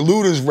he worked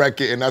Luda's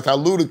record, and that's how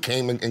Luda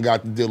came and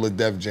got the deal with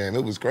Def Jam.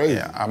 It was crazy.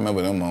 Yeah, I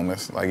remember them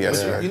moments, like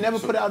yesterday. You never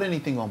put out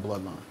anything on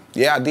Bloodline.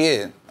 Yeah, I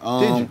did.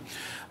 Did you?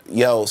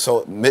 Yo,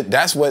 so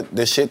that's what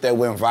the shit that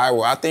went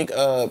viral. I think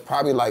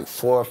probably like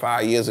 4 or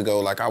 5 years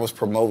ago, like I was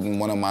promoting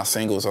one of my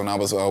singles when I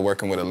was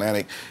working with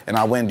Atlantic, and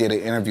I went and did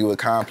an interview with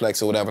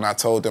Complex or whatever, and I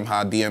told them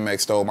how DMX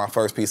stole my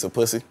first piece of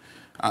pussy.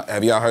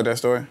 Have y'all heard that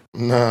story?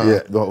 Nah.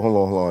 Yeah,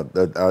 hold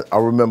on. I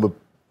remember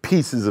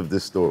pieces of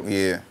this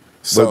story. Yeah.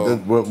 So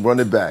But run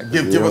it back.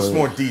 Give us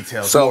more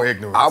details, So more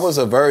ignorance. I was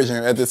a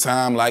virgin at the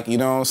time, like, you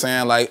know what I'm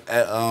saying? Like,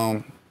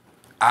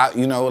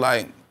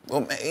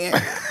 well, man.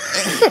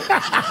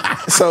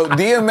 So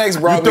DMX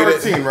brought You're me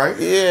 13, right?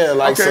 Yeah,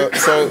 like, Okay.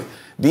 so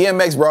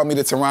DMX brought me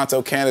to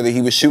Toronto, Canada.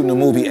 He was shooting the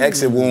movie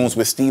Exit Wounds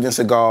with Steven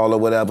Seagal or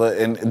whatever,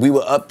 and we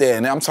were up there,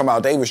 and I'm talking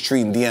about they was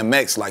treating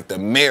DMX like the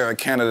mayor of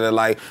Canada.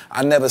 Like,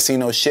 I never seen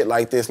no shit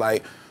like this.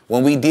 Like,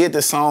 when we did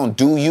the song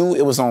Do You,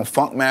 it was on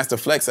Funk Master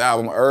Flex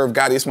album. Irv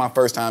Gotti, it's my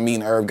first time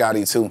meeting Irv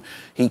Gotti too.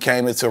 He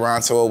came to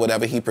Toronto or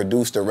whatever, he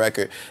produced the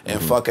record,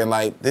 and fucking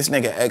like, this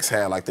nigga X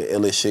had like the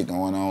illest shit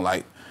going on.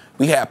 Like,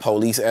 we had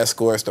police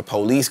escorts. The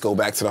police go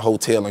back to the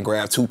hotel and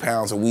grab 2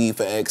 pounds of weed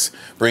for X,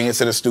 bring it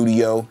to the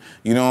studio.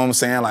 You know what I'm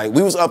saying? Like,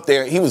 we was up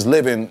there, he was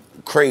living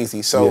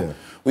crazy. So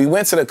we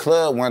went to the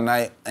club one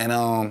night,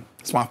 and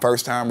it's my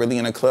first time really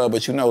in a club,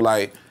 but you know,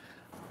 like,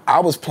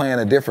 I was playing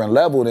a different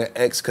level than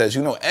X, because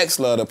you know X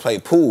loved to play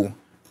pool.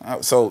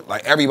 So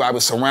like everybody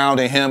was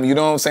surrounding him, you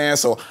know what I'm saying?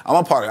 So I'm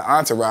a part of the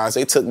entourage.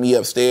 They took me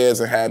upstairs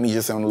and had me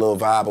just on a little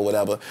vibe or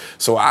whatever.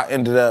 So I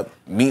ended up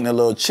meeting a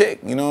little chick,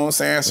 you know what I'm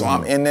saying? So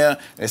I'm in there,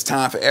 it's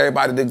time for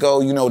everybody to go.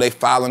 You know, they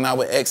filing out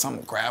with X. I'm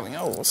grabbing,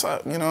 yo, what's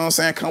up? You know what I'm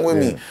saying? Come with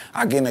me.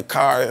 I get in the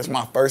car, it's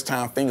my first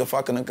time finger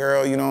fucking a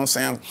girl, you know what I'm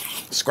saying?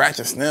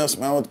 Scratching sniff,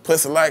 smell what the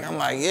pussy like. I'm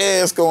like,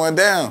 yeah, it's going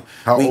down.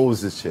 How old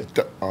was this chick?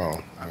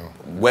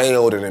 Way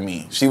older than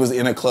me. She was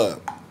in a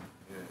club.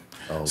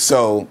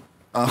 So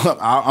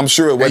I'm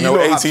sure it wasn't no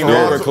 18 or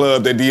older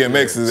club that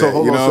DMX is at.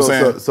 You know what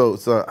I'm saying?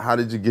 So how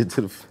did you get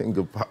to the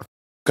finger pop?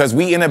 Because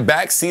we in the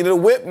back seat of the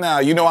whip now.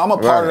 You know, I'm a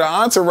part of the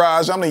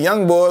entourage. I'm the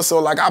young boy, so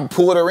like I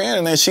pulled her in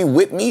and then she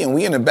with me and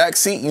we in the back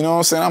seat, you know what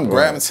I'm saying? I'm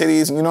grabbing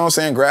titties, you know what I'm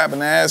saying?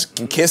 Grabbing ass,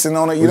 kissing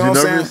on it, you know what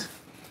I'm saying?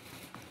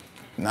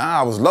 Nah,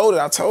 I was loaded.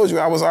 I told you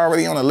I was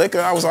already on the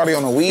liquor. I was already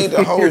on the weed,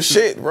 the whole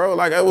shit, bro.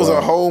 Like it was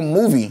a whole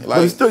movie. Like,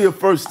 But it's still your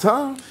first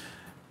time?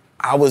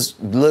 I was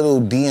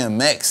little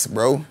DMX,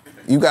 bro.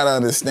 You gotta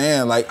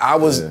understand, like I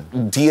was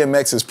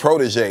DMX's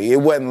protege. It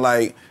wasn't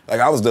like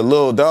I was the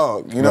little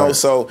dog, you know?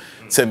 So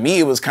to me,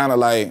 it was kind of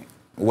like,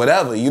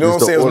 whatever, you know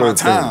what I'm saying? It was my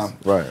time.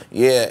 Right.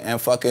 Yeah, and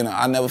fucking,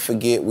 I'll never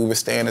forget, we were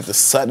staying at the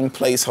Sutton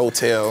Place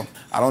Hotel.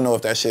 I don't know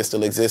if that shit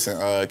still exists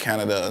in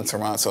Canada and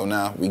Toronto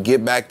now. We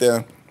get back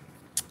there,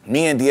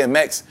 me and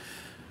DMX,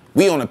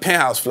 we on the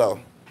penthouse floor.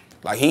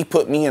 Like, he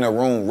put me in a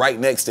room right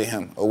next to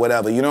him or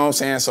whatever, you know what I'm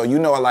saying? So you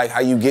know, like, how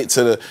you get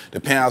to the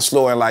penthouse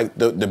floor and, like,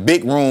 the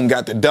big room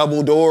got the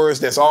double doors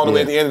that's all the way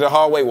at the end of the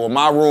hallway. Well,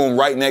 my room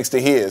right next to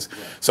his.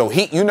 So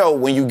he, you know,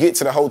 when you get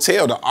to the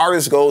hotel, the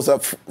artist goes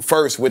up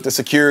first with the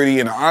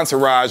security and the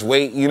entourage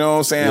wait, you know what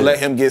I'm saying? Let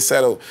him get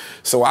settled.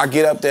 So I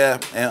get up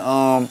there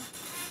and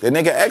the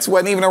nigga X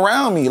wasn't even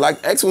around me. Like,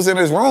 X was in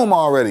his room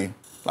already.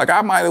 Like,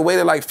 I might have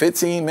waited like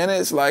 15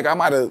 minutes. Like, I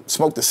might have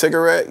smoked a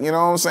cigarette, you know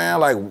what I'm saying?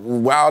 Like,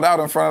 wild out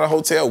in front of the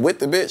hotel with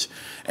the bitch.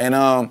 And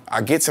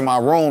I get to my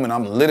room, and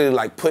I'm literally,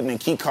 like, putting a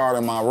key card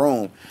in my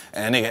room.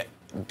 And a nigga,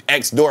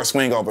 X door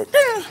swing over.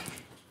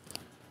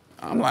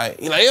 I'm like,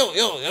 he like,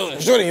 yo,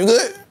 Shorty, you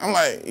good? I'm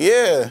like,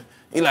 yeah.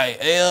 He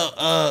like,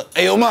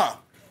 hey, Ma,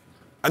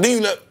 I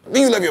think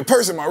you left your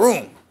purse in my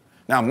room.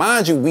 Now,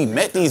 mind you, we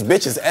met these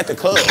bitches at the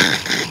club.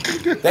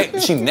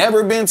 She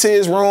never been to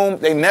his room.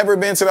 They never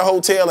been to the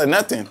hotel or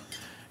nothing.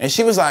 And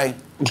she was like,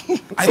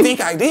 I think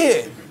I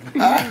did.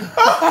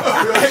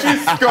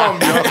 She's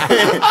scum, yo.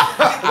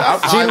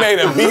 She made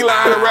a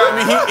beeline around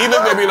me. He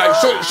looked at me like,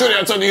 Shorty,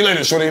 I'll talk to you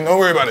later, Shorty. Don't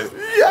worry about it.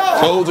 Yeah.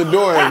 Closed the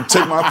door and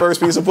took my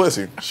first piece of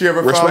pussy. She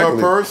ever found her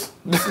purse?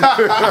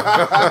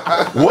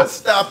 What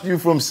stopped you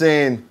from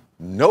saying,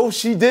 No,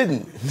 she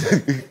didn't.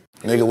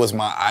 Nigga was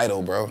my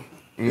idol, bro.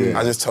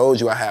 I just told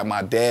you I had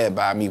my dad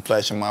buy me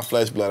flesh and my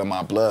flesh, blood and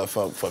my blood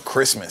for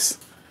Christmas.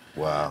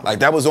 Wow. Like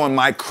that was on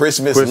my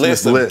Christmas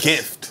list of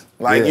gift.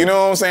 Like, you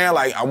know what I'm saying?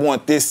 Like, I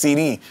want this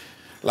CD.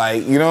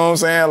 Like, you know what I'm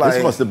saying? Like,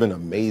 this must have been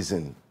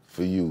amazing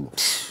for you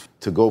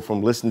to go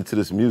from listening to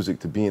this music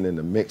to being in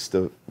the mix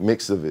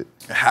of it.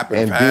 It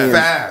happened and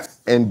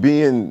fast. And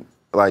being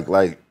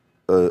like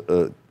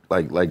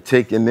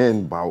taken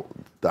in by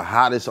the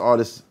hottest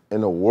artists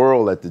in the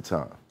world at the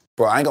time.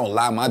 Bro, I ain't gonna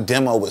lie, my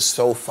demo was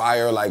so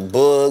fire. Like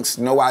Bugs,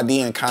 No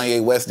ID, and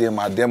Kanye West did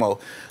my demo.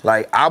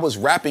 Like I was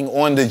rapping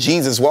on the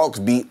Jesus Walks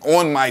beat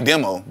on my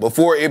demo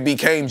before it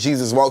became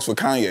Jesus Walks for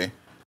Kanye.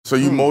 So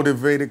you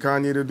motivated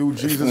Kanye to do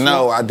Jesus?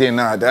 No, I did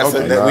not. That's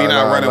Okay. we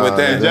not running with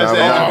that. Just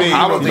add the beat.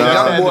 I was a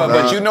young boy,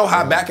 but you know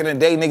how back in the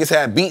day niggas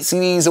had beat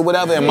CDs or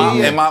whatever,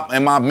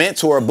 and my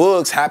mentor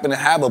Bugs happened to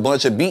have a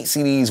bunch of beat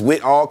CDs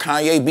with all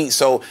Kanye beats.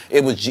 So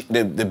it was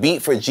the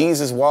beat for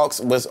Jesus Walks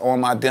was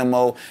on my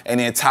demo, and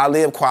then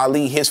Talib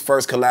Kweli, his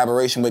first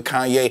collaboration with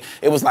Kanye,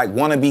 it was like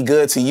Wanna Be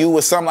Good to You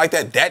or something like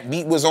that. That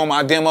beat was on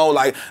my demo.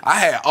 Like I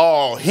had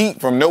all heat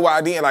from No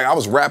ID. Like I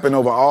was rapping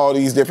over all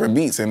these different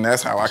beats, and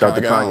that's how I Shout out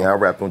to got Kanye. on. I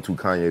rapped on 2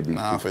 Kanye beats.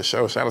 Nah, for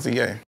sure. Shout out to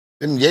Ye.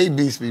 Them Ye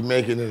beats be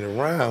making it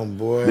around,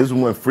 boy. This is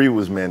when Free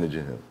was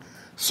managing him.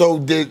 So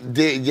did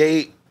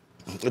Ye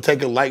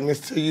take a likeness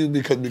to you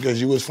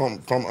because you was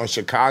from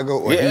Chicago,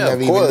 or he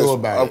never even knew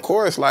about it? Of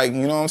course, like,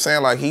 you know what I'm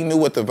saying? Like, he knew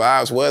what the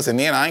vibes was. And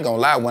then, I ain't gonna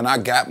lie, when I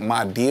got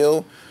my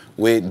deal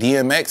with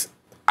DMX,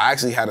 I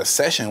actually had a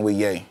session with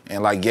Ye.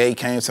 And, like, Ye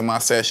came to my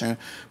session,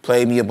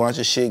 played me a bunch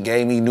of shit,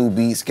 gave me new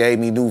beats, gave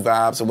me new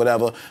vibes or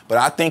whatever. But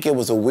I think it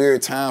was a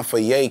weird time for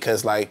Ye,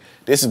 because, like,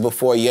 this is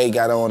before Ye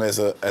got on as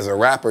a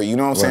rapper, you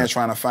know what I'm saying?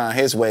 Trying to find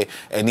his way.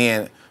 And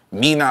then,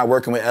 me not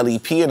working with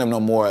LEP and them no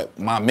more,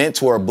 my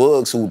mentor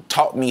Bugs, who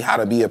taught me how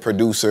to be a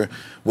producer,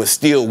 was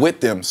still with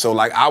them. So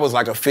like I was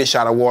like a fish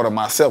out of water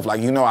myself.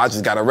 Like, you know, I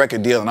just got a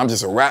record deal and I'm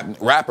just a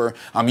rapper.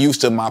 I'm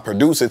used to my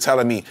producer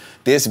telling me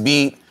this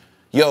beat,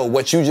 yo,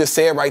 what you just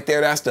said right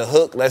there, that's the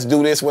hook. Let's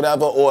do this,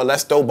 whatever, or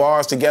let's throw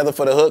bars together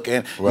for the hook.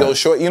 And yo,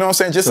 short, you know what I'm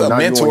saying? Just So a now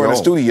you mentor on in the your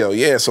own. studio.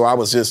 Yeah, so I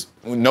was just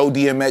no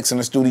DMX in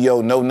the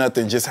studio, no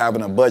nothing, just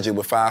having a budget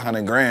with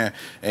 500 grand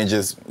and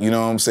just, you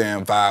know what I'm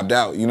saying, vibed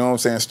out. You know what I'm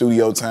saying?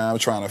 Studio time,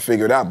 trying to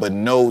figure it out, but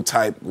no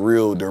type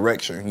real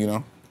direction, you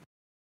know?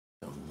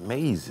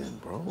 Amazing,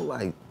 bro.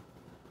 Like,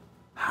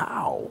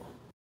 how?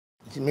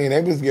 I mean,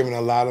 they was giving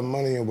a lot of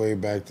money away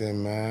back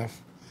then, man.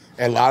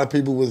 And a lot of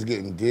people was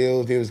getting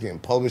deals. They was getting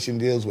publishing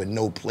deals with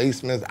no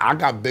placements. I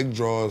got big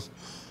draws,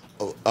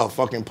 a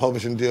fucking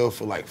publishing deal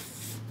for like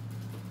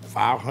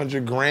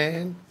 500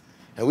 grand.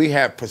 And we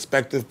had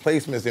prospective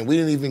placements, and we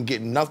didn't even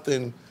get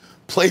nothing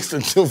placed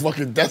until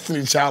fucking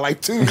Destiny Child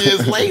like 2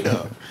 years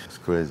later. It's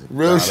crazy.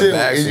 Real shit.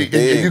 bags And was you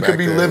big could back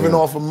be then, living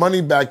man. off of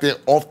money back then,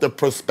 off the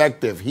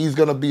perspective. He's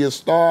gonna be a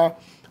star.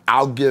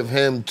 I'll give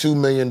him $2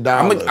 million.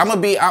 I'm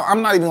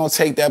not even gonna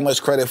take that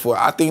much credit for it.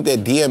 I think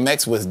that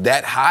DMX was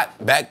that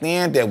hot back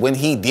then that when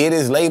he did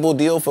his label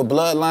deal for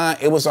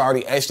Bloodline, it was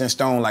already etched in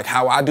stone. Like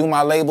how I do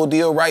my label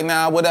deal right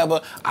now,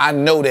 whatever, I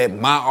know that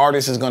my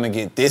artist is gonna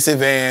get this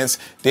advance.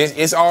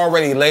 It's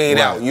already laid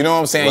out. You know what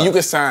I'm saying? You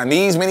can sign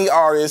these many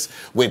artists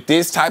with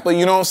this type of,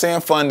 you know what I'm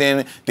saying,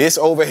 funding, this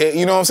overhead,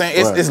 you know what I'm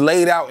saying? It's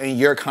laid out in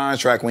your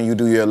contract when you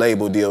do your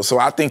label deal. So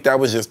I think that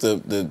was just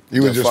the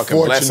just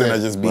fucking blessing fortunate.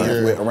 of just being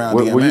around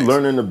Were DMX. you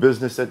learning the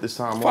business at this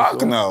time? Fuck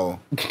also? no.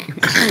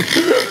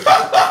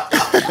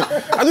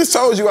 I just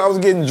told you I was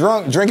getting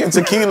drunk, drinking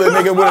tequila,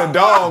 nigga, with a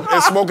dog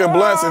and smoking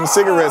blunts and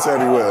cigarettes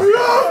everywhere.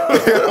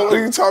 What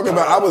are you talking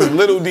about? I was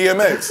little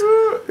DMX.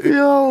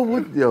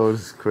 Yo,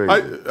 this is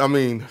crazy. I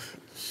mean,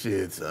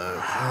 shit.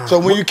 So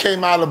when you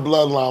came out of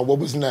Bloodline, what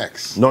was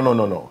next?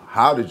 No.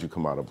 How did you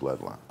come out of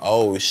Bloodline?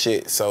 Oh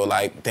shit. So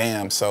like,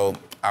 damn. So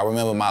I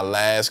remember my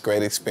last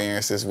great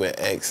experiences with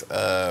X.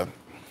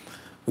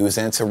 We was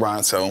in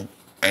Toronto,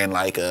 and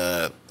like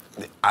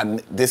I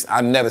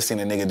never seen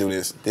a nigga do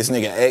this. This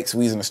nigga X,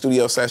 we was in a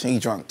studio session. He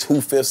drunk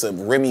 2/5 of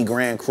Remy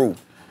Grand Cru,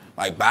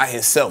 like by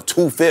himself,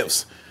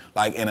 2/5,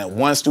 like in a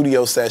one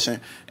studio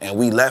session. And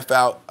we left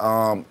out.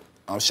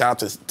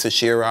 Shout out to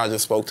Shira. I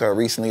just spoke to her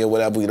recently or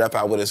whatever. We left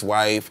out with his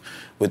wife,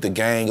 with the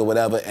gang or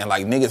whatever, and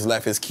like niggas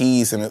left his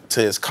keys to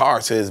his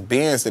car, to his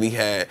Benz that he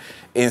had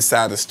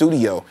inside the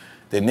studio.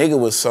 The nigga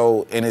was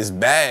so in his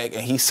bag,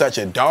 and he's such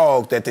a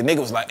dog that the nigga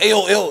was like, hey,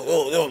 yo,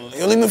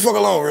 leave me the fuck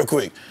alone real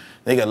quick.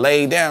 Nigga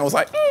laid down, was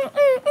like,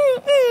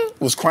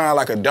 was crying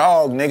like a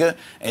dog, nigga,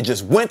 and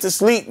just went to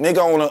sleep, nigga,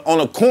 on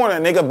a corner,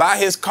 nigga, by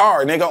his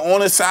car, nigga, on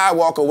the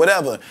sidewalk or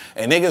whatever.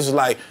 And niggas was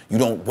like, you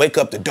don't wake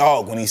up the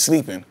dog when he's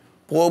sleeping.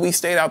 Boy, we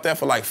stayed out there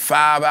for like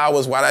 5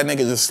 hours while that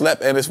nigga just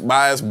slept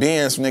by his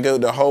Benz, nigga,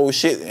 the whole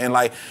shit. And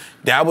like,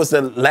 that was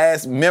the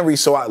last memory.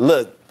 So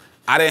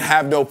I didn't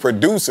have no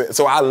producer,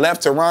 so I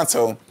left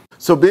Toronto.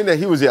 So being that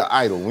he was your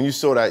idol, when you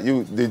saw that,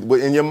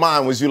 in your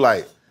mind, was you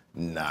like,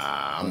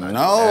 Nah, I'm not doing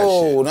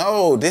that shit.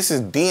 No, this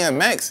is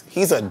DMX.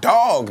 He's a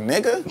dog,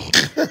 nigga.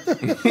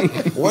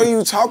 What are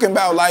you talking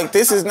about? Like,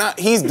 this is not,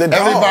 he's the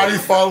dog.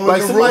 Everybody's following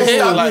Like the somebody rules.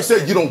 stopped you and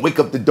said you don't wake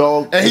up the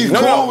dog. And he's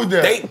cool with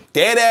that. They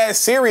dead ass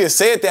serious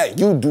said that.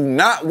 You do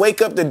not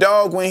wake up the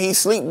dog when he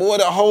sleep, boy.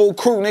 The whole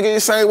crew, nigga, the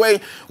same way.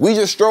 We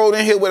just strolled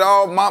in here with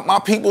all my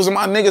peoples and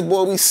my niggas,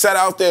 boy. We sat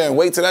out there and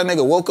wait till that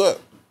nigga woke up.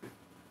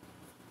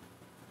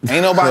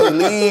 Ain't nobody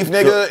leave,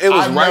 nigga. It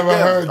was I've right never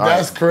there. heard.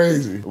 That's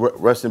crazy.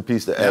 Rest in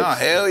peace to X. Nah,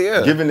 hell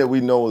yeah. Given that we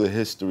know the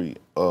history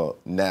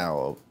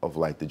now of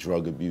like the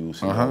drug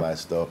abuse and all that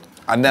stuff,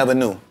 I never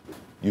knew.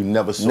 you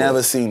never saw Never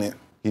it. seen it.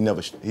 He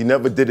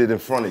never did it in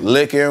front of you.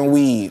 Liquor and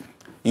weed.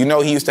 You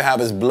know he used to have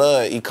his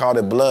blood. He called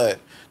it blood.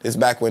 This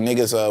back when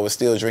niggas was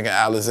still drinking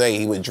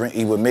Alizé.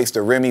 He would mix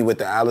the Remy with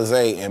the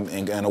Alizé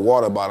and a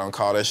water bottle and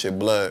call that shit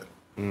blood.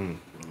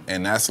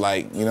 And that's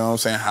like, you know what I'm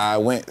saying, how I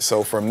went.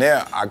 So from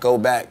there, I go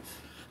back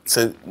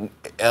to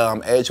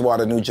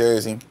Edgewater, New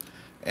Jersey,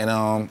 and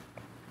I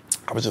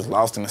was just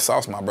lost in the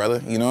sauce, my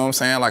brother. You know what I'm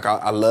saying? Like,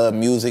 I love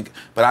music,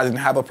 but I didn't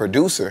have a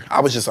producer.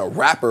 I was just a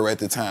rapper at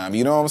the time.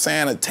 You know what I'm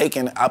saying? And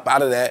taking up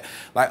out of that,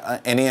 like,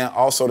 and then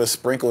also to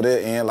sprinkle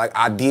it in. Like,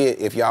 I did,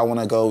 if y'all want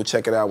to go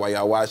check it out while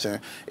y'all watching,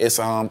 it's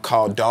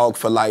called Dog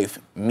for Life,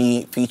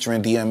 me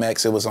featuring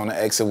DMX. It was on the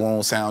Exit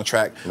Wound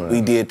soundtrack. Right. We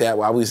did that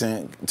while we was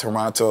in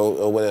Toronto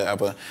or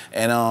whatever.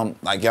 And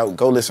like, yo,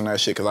 go listen to that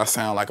shit, because I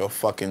sound like a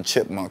fucking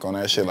chipmunk on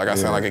that shit. Like, I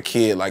sound like a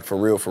kid, like, for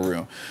real, for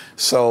real.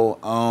 So,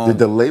 did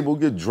the label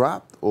get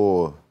dropped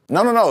or?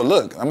 No.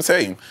 Look, I'm gonna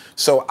tell you.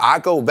 So I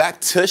go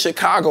back to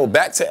Chicago,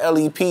 back to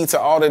LEP, to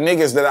all the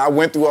niggas that I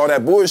went through all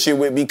that bullshit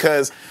with,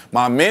 because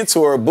my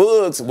mentor,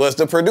 Bugs, was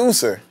the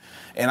producer.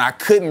 And I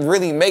couldn't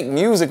really make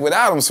music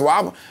without him. So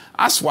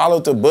I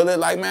swallowed the bullet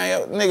like,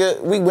 man, yo,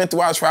 nigga, we went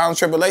through our trial and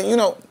tribulation. You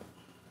know,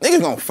 niggas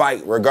gonna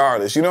fight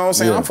regardless. You know what I'm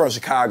saying? Yeah. I'm from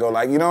Chicago.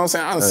 Like, you know what I'm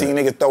saying? I done seen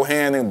niggas throw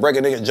hand and break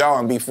a nigga's jaw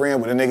and be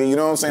friend with a nigga, you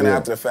know what I'm saying,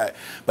 after the fact.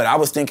 But I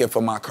was thinking for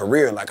my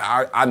career, like,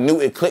 I knew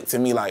it clicked to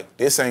me, like,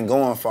 this ain't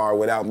going far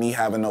without me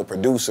having no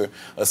producer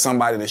or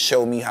somebody to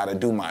show me how to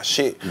do my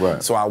shit.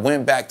 Right. So I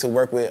went back to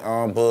work with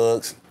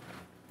Bugs.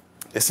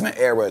 It's in the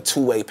era of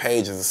two-way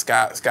pages.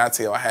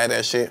 Skytail, I had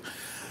that shit.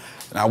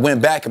 And I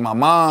went back, and my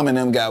mom and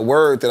them got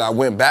word that I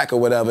went back or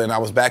whatever, and I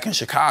was back in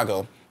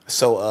Chicago.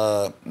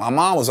 So my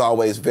mom was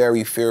always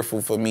very fearful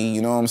for me,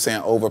 you know what I'm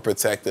saying,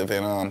 overprotective.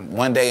 And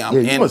one day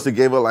you must have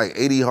gave her like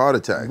 80 heart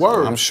attacks.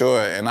 Word. I'm sure,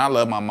 and I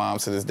love my mom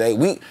to this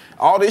day.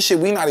 All this shit,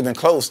 we not even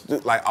close.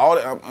 Like, all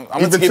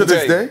I'm even to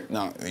this day?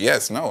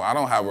 No, I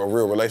don't have a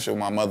real relationship with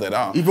my mother at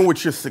all. Even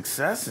with your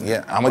success?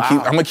 Yeah, I'm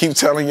gonna keep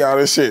telling y'all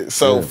this shit.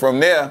 So from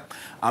there,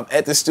 I'm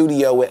at the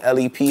studio with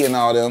LEP and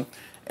all them,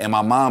 and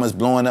my mom is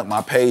blowing up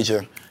my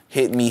pager.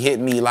 Hit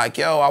me like,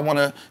 yo, I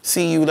wanna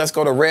see you, let's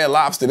go to Red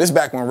Lobster. This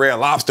back when Red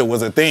Lobster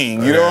was a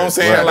thing, you know what I'm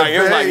saying? Right. Like, it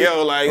was like,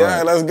 yo, like, all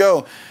right, let's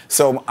go.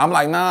 So I'm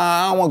like, nah,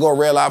 I don't wanna go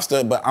to Red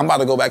Lobster, but I'm about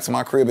to go back to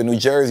my crib in New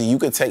Jersey. You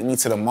could take me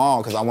to the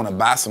mall, because I wanna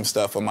buy some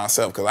stuff for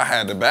myself, because I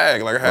had the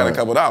bag, like I had a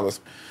couple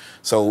dollars.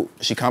 So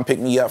she come pick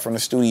me up from the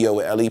studio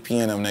with LEP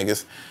and them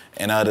niggas.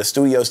 And the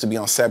studio used to be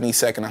on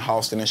 72nd and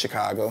Halston in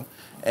Chicago.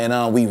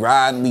 And we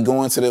riding, we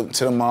going to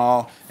the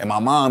mall, and my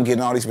mom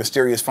getting all these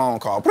mysterious phone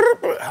calls.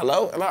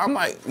 Hello? I'm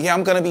like, yeah,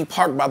 I'm gonna be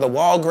parked by the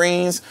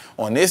Walgreens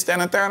on this, that,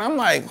 and the third. I'm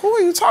like, who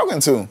are you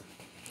talking to?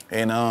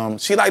 And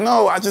she like,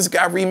 no, I just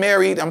got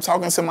remarried. I'm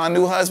talking to my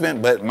new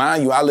husband. But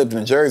mind you, I lived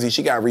in Jersey.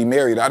 She got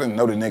remarried. I didn't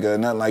know the nigga or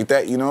nothing like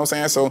that, you know what I'm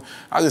saying? So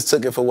I just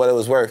took it for what it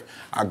was worth.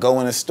 I go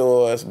in the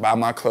stores, buy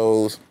my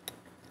clothes.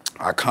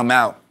 I come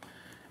out.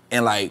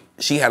 And like,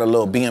 she had a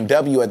little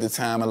BMW at the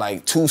time, and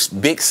like 2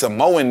 big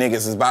Samoan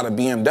niggas is about a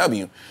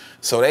BMW.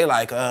 So they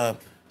like,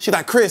 she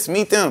like, Chris,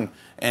 meet them.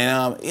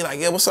 And he like,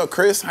 yeah, what's up,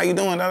 Chris? How you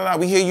doing? Da, da, da.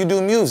 We hear you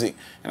do music.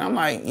 And I'm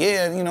like,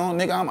 yeah, you know,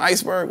 nigga, I'm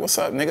Iceberg. What's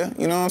up, nigga?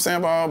 You know what I'm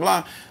saying? Blah,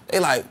 blah, blah. They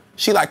like,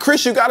 she like,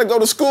 Chris, you gotta go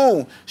to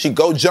school. She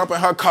go jump in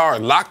her car,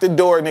 lock the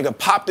door, nigga,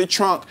 pop the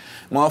trunk.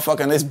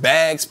 Motherfucking, this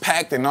bag's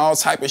packed and all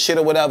type of shit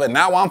or whatever.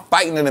 Now I'm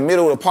fighting in the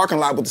middle of the parking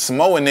lot with the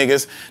Samoan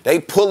niggas. They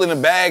pulling the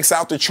bags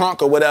out the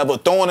trunk or whatever,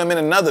 throwing them in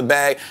another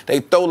bag. They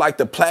throw like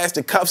the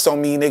plastic cuffs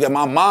on me, nigga.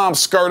 My mom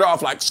skirt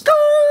off like, skirt.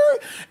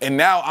 And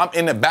now I'm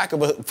in the back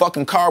of a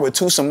fucking car with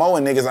 2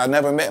 Samoan niggas I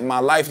never met in my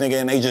life, nigga,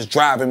 and they just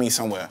driving me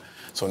somewhere.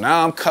 So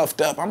now I'm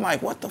cuffed up. I'm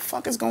like, what the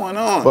fuck is going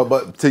on?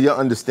 But to your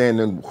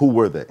understanding, who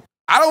were they?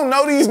 I don't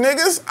know these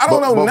niggas. I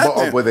don't know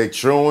nothing. Were they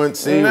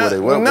truancy? No, Were they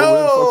what? No,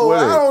 what the fuck were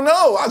they? I don't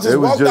know. I just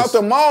walked out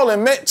the mall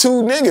and met 2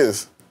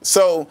 niggas.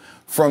 So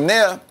from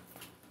there,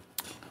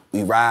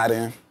 we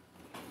riding.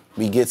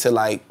 We get to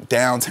like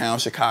downtown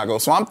Chicago.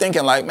 So I'm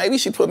thinking like, maybe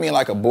she put me in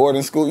like a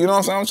boarding school. You know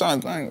what I'm saying?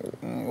 I'm trying to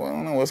think, I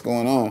don't know what's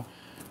going on.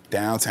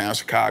 Downtown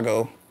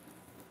Chicago.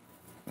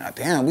 Now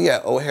damn, we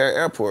at O'Hare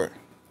Airport.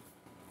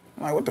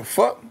 I'm like, what the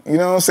fuck? You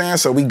know what I'm saying?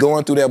 So we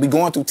going through that. We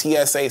going through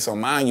TSA. So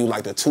mind you,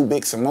 like the 2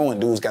 big Samoan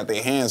dudes got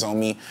their hands on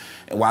me.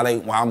 And while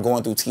I'm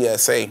going through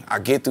TSA, I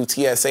get through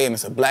TSA and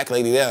it's a black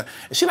lady there.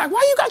 And she like,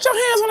 why you got your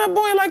hands on that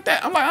boy like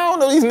that? I'm like, I don't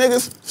know these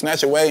niggas.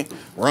 Snatch away,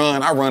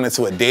 run. I run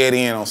into a dead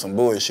end on some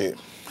bullshit.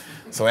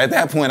 So at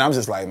that point, I'm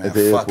just like, man, At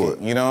the fuck airport.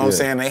 it. You know what I'm Yeah.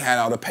 saying? They had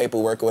all the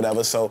paperwork or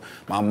whatever. So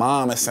my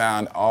mom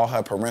assigned all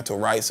her parental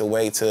rights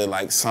away to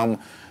like some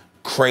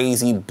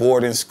crazy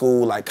boarding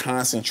school, like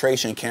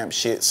concentration camp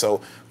shit.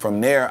 So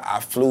from there, I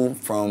flew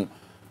from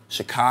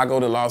Chicago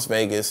to Las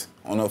Vegas.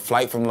 On a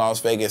flight from Las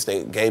Vegas,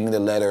 they gave me the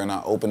letter and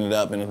I opened it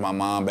up and it's my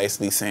mom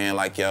basically saying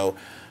like, yo,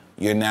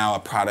 you're now a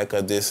product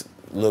of this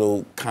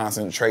little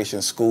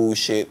concentration school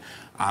shit.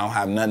 I don't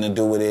have nothing to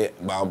do with it,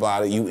 blah,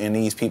 blah, you in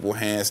these people's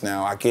hands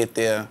now. I get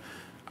there,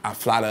 I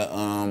fly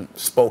to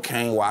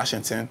Spokane,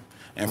 Washington,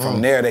 and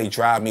from there they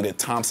drive me to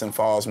Thompson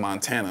Falls,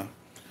 Montana.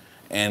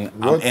 And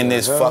I'm in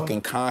this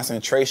fucking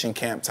concentration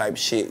camp type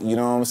shit, you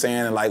know what I'm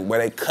saying? And like where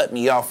they cut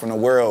me off from the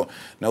world.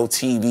 No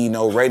TV,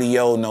 no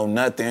radio, no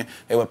nothing.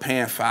 They were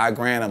paying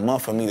 $5,000 a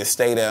month for me to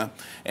stay there.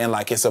 And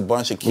like it's a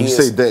bunch of kids. When you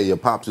say that, your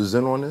pops was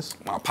in on this?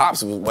 My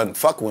pops wasn't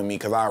fucking with me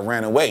because I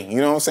ran away, you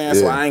know what I'm saying?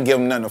 So Yeah. I ain't give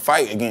him nothing to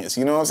fight against,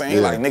 you know what I'm saying?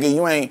 Yeah. Like, nigga,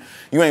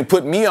 you ain't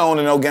put me on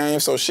in no game,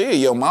 so shit,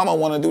 your mama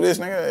wanna do this,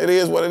 nigga, it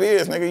is what it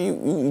is, nigga,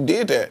 you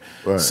did that.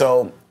 Right.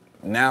 So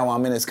now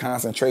I'm in this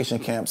concentration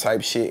camp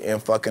type shit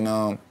and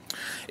fucking,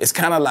 it's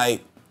kind of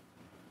like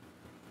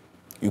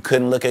you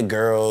couldn't look at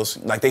girls.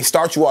 Like they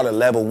start you out at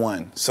level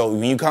 1. So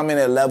when you come in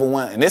at level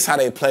 1, and this how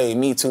they played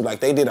me too. Like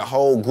they did a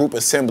whole group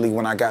assembly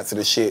when I got to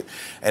the shit.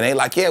 And they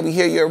like, yeah, we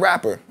hear you're a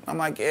rapper. I'm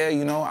like, yeah,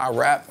 you know, I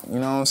rap, you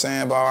know what I'm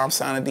saying? But I'm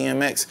signing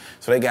DMX.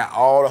 So they got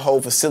all the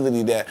whole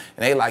facility there.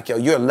 And they like, yo,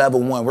 you're a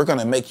level 1. We're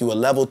gonna make you a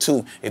level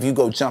 2 if you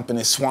go jump in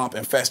this swamp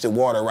infested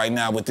water right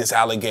now with this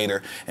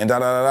alligator. And da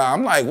da da da.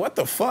 I'm like, what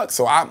the fuck?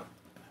 So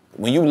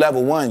when you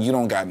level 1, you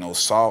don't got no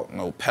salt,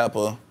 no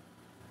pepper.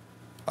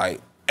 Like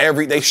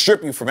they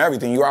strip you from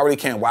everything. You already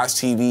can't watch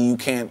TV. You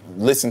can't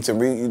listen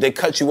to. They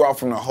cut you off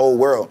from the whole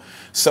world.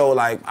 So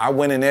like I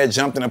went in there,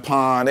 jumped in the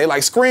pond. They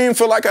like screamed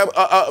for like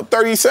a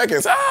 30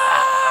 seconds.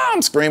 Ah!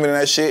 I'm screaming in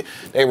that shit.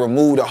 They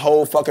removed the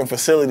whole fucking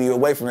facility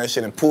away from that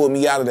shit and pulled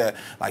me out of that.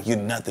 Like you're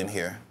nothing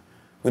here.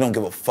 We don't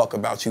give a fuck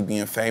about you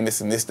being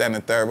famous and this, that, and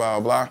the third, blah,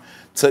 blah, blah.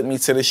 Took me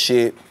to the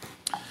shit.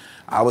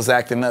 I was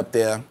acting up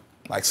there.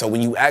 Like, so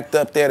when you act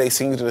up there, they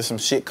send you to some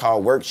shit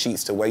called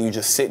worksheets to where you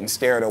just sit and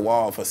stare at a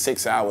wall for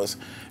 6 hours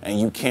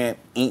and you can't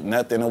eat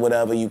nothing or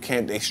whatever.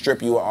 They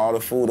strip you of all the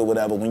food or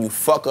whatever. When you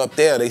fuck up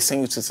there, they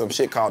send you to some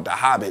shit called the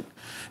Hobbit.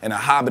 And the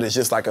Hobbit is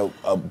just like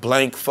a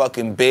blank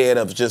fucking bed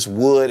of just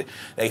wood.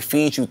 They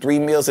feed you 3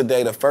 meals a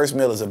day. The first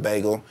meal is a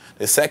bagel.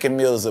 The second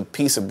meal is a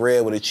piece of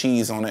bread with a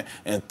cheese on it.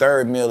 And the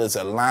third meal is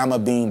a lima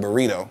bean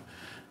burrito.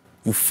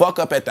 You fuck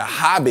up at the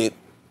Hobbit,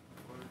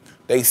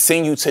 they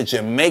send you to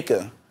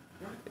Jamaica.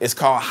 It's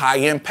called High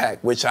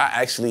Impact, which I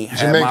actually had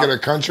Jamaica, the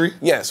country?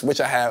 Yes, which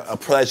I had a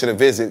pleasure to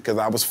visit because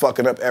I was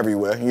fucking up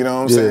everywhere, you know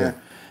what I'm saying?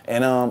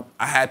 And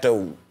I had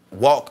to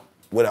walk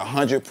with a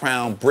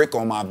 100-pound brick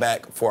on my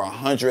back for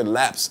 100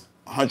 laps,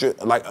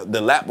 like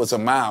the lap was a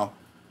mile,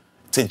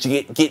 to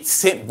get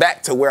sent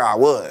back to where I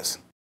was.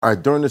 All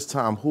right, during this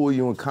time, who are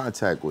you in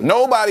contact with?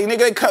 Nobody, nigga.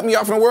 They cut me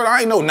off from the world. I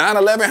ain't know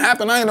 9/11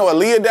 happened. I ain't know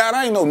Aaliyah died.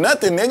 I ain't know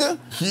nothing, nigga.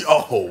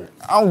 Yo.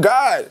 Oh,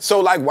 God.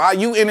 So, like, while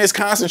you in this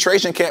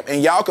concentration camp,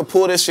 and y'all could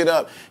pull this shit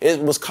up, it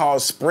was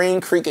called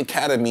Spring Creek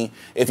Academy.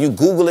 If you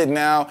Google it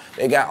now,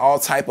 they got all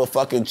type of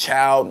fucking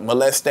child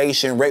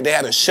molestation. They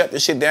had to shut the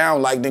shit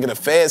down. Like, nigga, the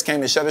feds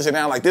came to shut this shit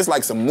down. Like, this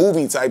like some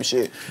movie type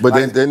shit. But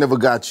like, they never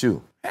got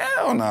you.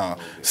 Hell no.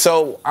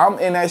 So I'm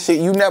in that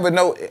shit. You never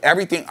know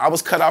everything. I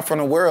was cut off from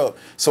the world.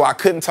 So I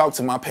couldn't talk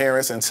to my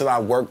parents until I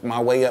worked my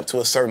way up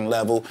to a certain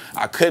level.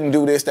 I couldn't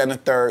do this, that, and the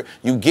third.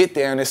 You get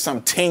there and there's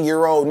some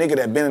 10-year-old nigga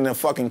that been in the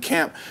fucking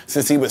camp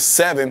since he was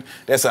 7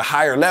 that's a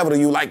higher level than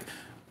you. Like,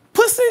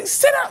 pussy,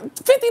 sit up,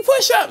 50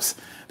 push-ups.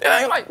 Then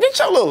I like, get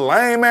your little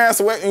lame ass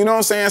away. You know what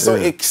I'm saying? So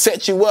it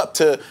sets you up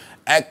to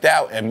act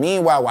out, and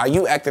meanwhile, while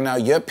you acting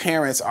out, your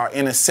parents are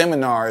in a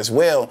seminar as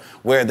well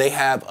where they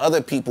have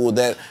other people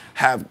that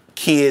have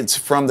kids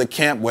from the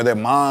camp where their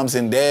moms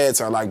and dads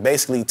are like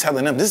basically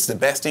telling them this is the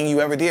best thing you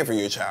ever did for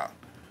your child.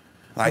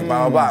 Like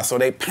blah, blah, blah. So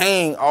they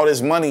paying all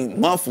this money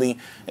monthly.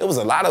 It was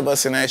a lot of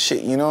us in that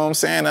shit, you know what I'm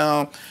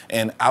saying?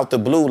 And out the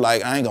blue,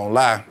 like, I ain't gonna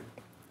lie,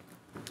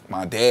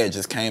 my dad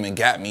just came and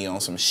got me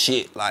on some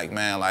shit. Like,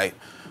 man, like,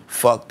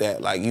 fuck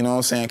that. Like, you know what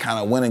I'm saying? Kind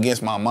of went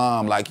against my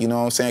mom, like, you know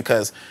what I'm saying?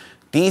 Because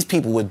these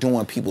people were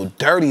doing people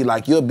dirty.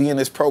 Like, you'll be in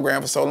this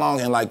program for so long,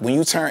 and like when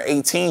you turn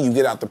 18, you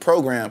get out the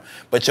program,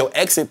 but your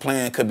exit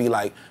plan could be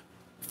like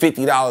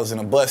 $50 in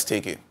a bus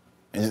ticket.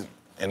 And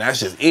that's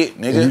just it,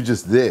 nigga. And you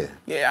just there.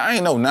 Yeah, I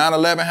ain't know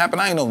 9/11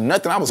 happened. I ain't know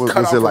nothing. I was cut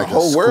off it from like the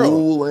whole a world.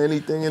 school or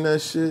anything in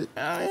that shit?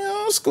 You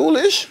know,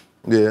 schoolish.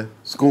 Yeah,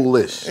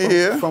 schoolish.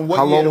 Yeah. From what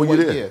How year long to were you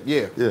what there?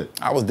 year? Yeah.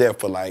 I was there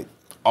for like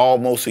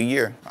almost a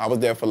year. I was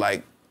there for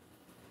like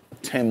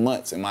 10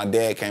 months, and my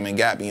dad came and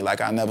got me.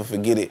 Like, I'll never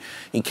forget it.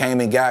 He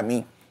came and got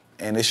me,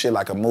 and this shit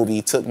like a movie.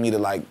 He took me to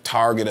like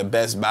Target or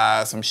Best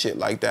Buy, some shit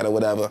like that or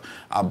whatever.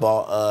 I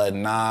bought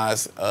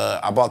Nas,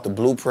 I bought the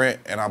Blueprint,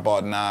 and I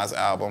bought Nas'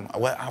 album.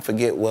 I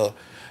forget, well,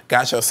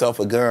 Got Yourself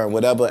a Gun,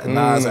 whatever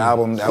Nas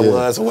album that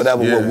was, or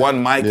whatever, with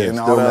one mic and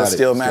all that,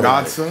 Still Matter.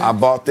 I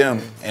bought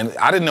them. And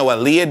I didn't know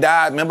Aaliyah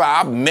died. Remember,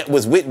 I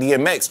was with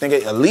DMX.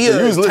 Nigga,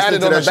 Aaliyah was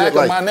tatted on the back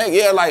of my neck.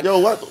 Yeah, like, yo,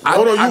 what?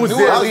 Hold on, you was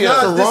there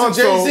in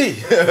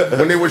Toronto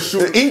when they were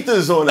shooting.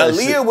 Ethers on that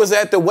shit. Aaliyah was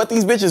at the What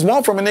These Bitches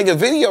Want from a Nigga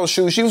video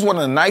shoot. She was one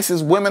of the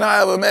nicest women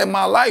I ever met in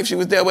my life. She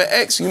was there with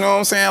X, you know what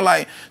I'm saying?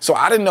 Like, so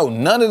I didn't know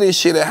none of this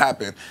shit had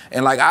happened.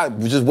 And like, I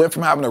just went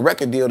from having a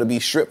record deal to be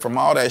stripped from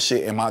all that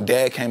shit, and my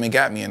dad came and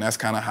got me, and that's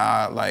kind of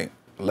how I like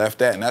left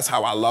that, and that's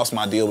how I lost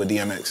my deal with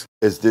DMX.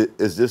 Is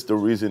this the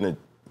reason that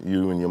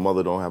you and your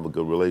mother don't have a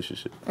good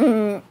relationship?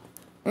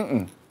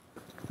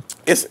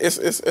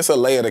 It's a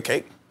layer of the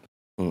cake.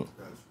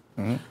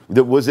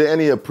 Was there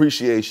any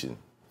appreciation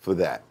for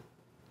that?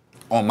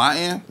 On my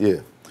end? Yeah.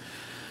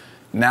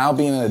 Now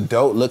being an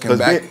adult, looking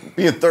back.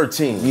 Being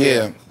 13.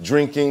 Yeah.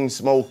 Drinking,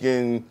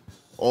 smoking,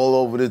 all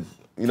over the,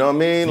 you know what I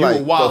mean? You like,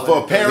 were wild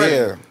for a parent,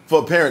 Yeah. for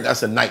a parent,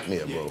 that's a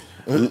nightmare, bro.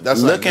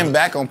 That's looking like,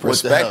 back on what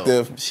the hell?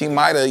 perspective, she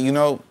might have, you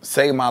know,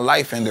 saved my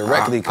life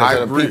indirectly because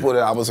of the agree. people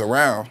that I was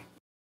around.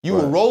 You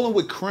were rolling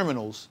with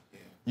criminals.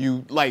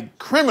 You like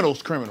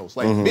criminals,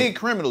 like big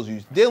criminals.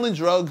 You dealing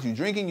drugs, you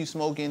drinking, you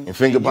smoking. And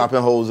finger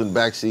popping holes in the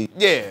backseat.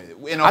 Yeah,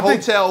 in a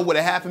hotel with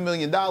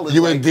 $500,000.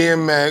 You like, and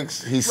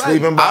DMX, he's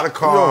sleeping by the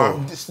car,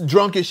 just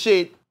drunk as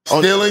shit.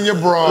 stealing your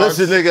bra.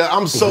 Listen, nigga,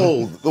 I'm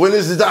sold. When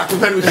is the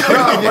documentary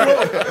coming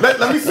out?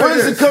 Let me say When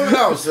is this. it coming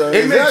out, son?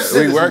 It makes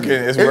We working.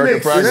 It's work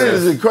in progress. It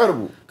is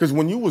incredible. Because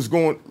when you was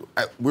going,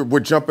 we're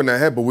jumping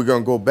ahead, but we're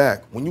gonna go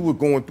back. When you were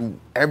going through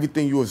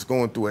everything you was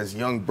going through as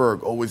young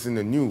Berg, always in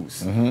the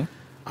news,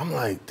 I'm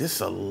like, this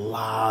is a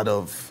lot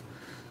of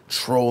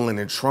trolling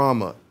and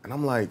trauma. And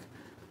I'm like,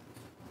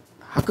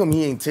 how come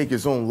he ain't take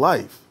his own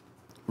life?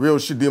 Real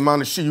shit, the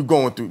amount of shit you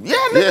going through. Yeah,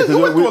 nigga, you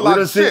went through a lot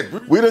of shit.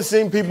 We done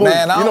seen people,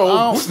 Man, you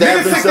know, stab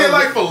Niggas take their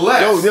life themselves. for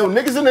less. Yo,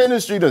 niggas in the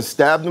industry done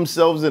stabbed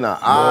themselves in the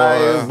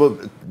eyes, but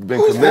been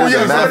committed Oh, yeah,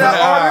 to remember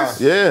that artist?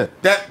 Yeah.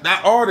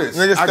 That artist.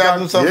 Nigga stabbed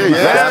himself in the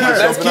yeah. back.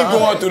 Let's keep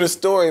going through the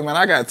story, man.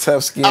 I got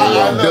tough skin. I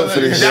know, built for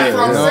this that's shit.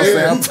 what I'm You know what I'm saying.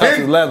 saying? I'm tough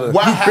as leather.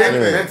 You've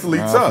been mentally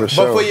tough. for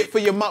sure. But for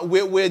your mom,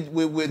 we're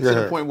to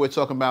the point we're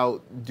talking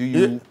about.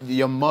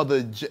 Your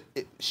mother?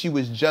 She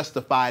was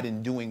justified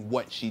in doing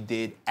what she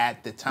did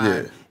at the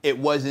time. Yeah. It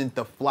wasn't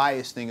the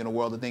flyest thing in the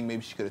world. I think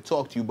maybe she could have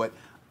talked to you, but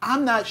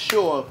I'm not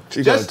sure.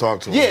 She couldn't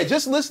talk to him. Yeah,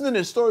 just listening to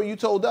the story you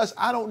told us,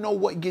 I don't know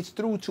what gets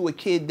through to a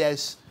kid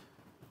that's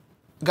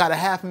got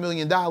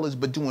 $500,000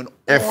 but doing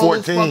At all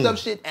this 14. fucked up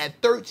shit at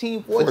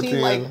 13,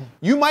 14. Like,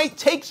 you might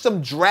take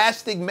some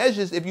drastic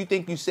measures if you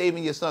think you're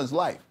saving your son's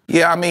life.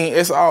 Yeah, I mean,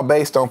 it's all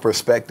based on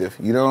perspective.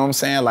 You know what I'm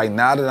saying? Like,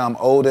 now that I'm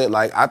older,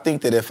 like, I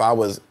think that if I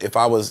was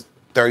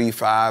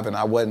 35 and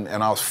I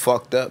was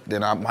fucked up,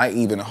 then I might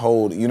even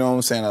hold, you know what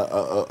I'm saying,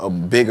 a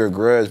bigger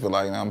grudge, but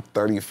like, I'm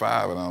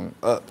 35 and I'm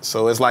up.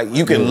 So it's like,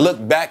 you can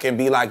look back and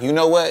be like, you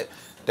know what?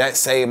 That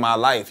saved my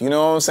life. You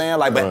know what I'm saying?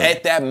 Like, but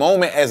at that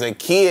moment, as a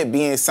kid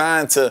being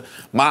signed to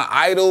my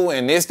idol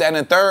and this, that, and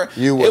the third,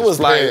 it was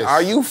like, pissed.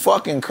 are you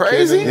fucking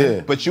crazy? Yeah.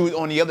 But you,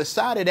 on the other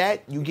side of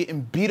that, you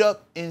getting beat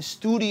up in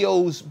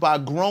studios by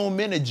grown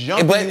men and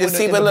jumping But you in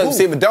see, the but look, booth.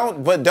 see, but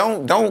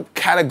don't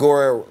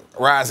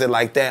categorize it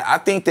like that. I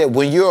think that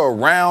when you're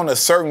around a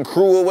certain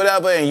crew or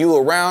whatever, and you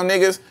around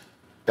niggas,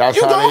 That's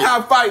you how gonna they-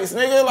 have fights,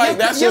 nigga. Like,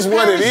 that's Your just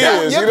what it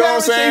parents- is. Your You know what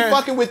I'm parents ain't saying?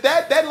 fucking with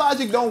that. That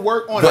logic don't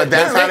work on But a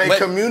that's how parent. they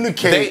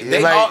communicate.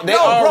 They Like,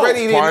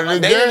 already part of the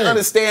didn't, they didn't game.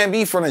 understand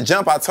me from the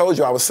jump. I told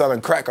you I was selling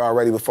crack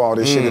already before all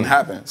this shit didn't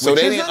happen. So Which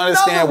they is didn't another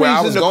understand where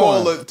I was reason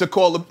going. to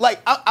call it. Like,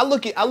 I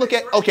look at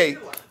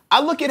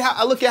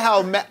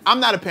how I'm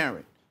not a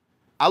parent.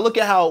 I look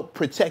at how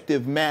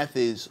protective Math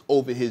is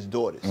over his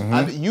daughters.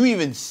 You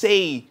even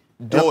say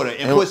daughter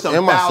and put some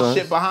and my foul sons.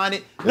 shit behind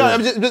it. No,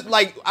 I'm just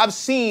like, I've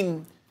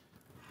seen.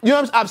 You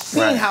know what I'm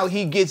saying? I've seen how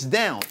he gets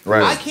down.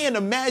 Right. I can't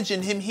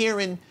imagine him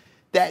hearing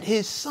that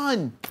his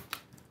son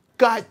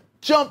got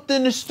jumped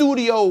in the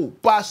studio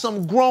by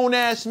some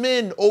grown-ass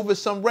men over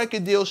some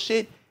record deal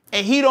shit,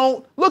 and he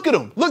don't look at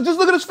him. Just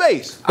look at his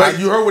face. But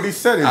you heard what he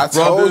said. His I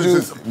told brothers, you,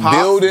 his pops,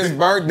 buildings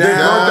burnt They burnt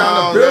down.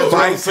 down the building.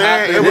 Fights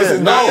happened. It was This is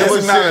not- not- it this was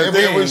is not shit. a It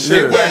thing. was Shit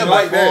shit. wasn't Yeah,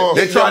 like that.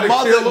 They tried to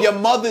kill him. Your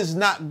mother's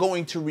not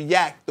going to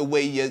react the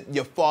way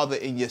your father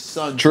and your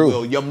son True.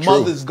 will. Your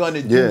mother's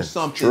gonna do Yeah.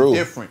 something True.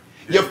 different.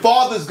 Your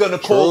father's gonna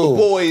call True. the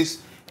boys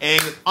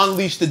and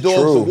unleash the dogs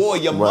True. of war.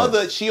 Your Right.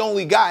 mother, she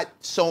only got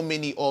so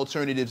many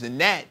alternatives, and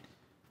that,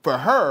 for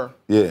her,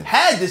 Yeah.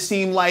 had to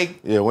seem like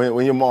Yeah,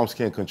 when your moms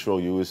can't control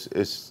you,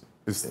 it's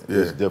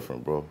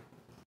different, bro.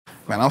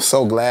 Man, I'm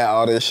so glad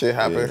all this shit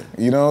happened.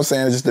 You know what I'm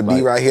saying? Just to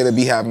be right here to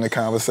be having a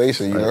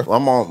conversation, you know?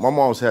 My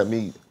mom's had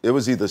me, it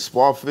was either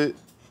spar fit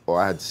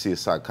or I had to see a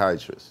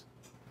psychiatrist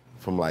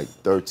from like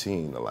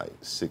 13 to like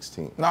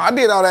 16. No, I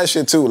did all that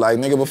shit too. Like,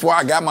 nigga, before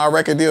I got my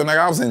record deal, nigga,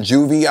 I was in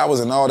juvie, I was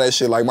in all that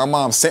shit. Like, my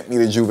mom sent me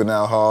to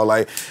juvenile hall.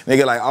 Like,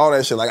 nigga, like, all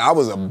that shit. Like, I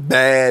was a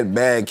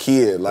bad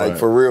kid. Like, Right.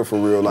 for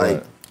real. Like,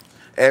 Right.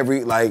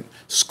 every, like,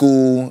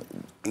 school,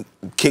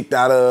 kicked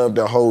out of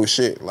the whole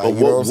shit. Like, But you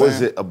know what what I'm was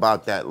saying? it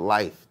about that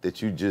life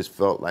that you just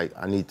felt like,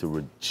 I need to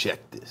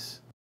reject this?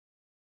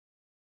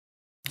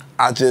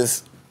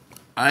 Because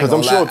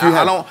I'm sure if you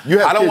have, I don't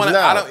kids want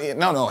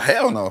now. no,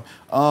 hell no.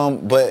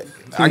 But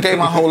I gave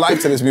my whole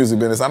life to this music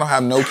business. I don't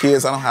have no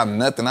kids. I don't have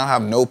nothing. I don't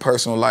have no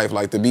personal life.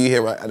 Like to be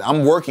here,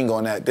 I'm working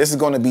on that. This is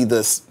going to be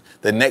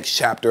the next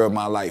chapter of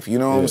my life. You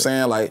know what I'm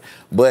saying? Like,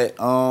 but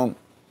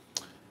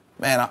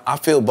man, I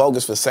feel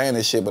bogus for saying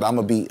this shit, but I'm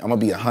gonna be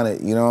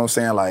 100. You know what I'm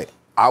saying? Like,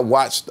 I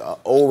watched an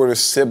older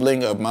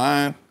sibling of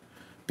mine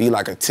be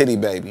like a titty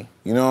baby.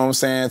 You know what I'm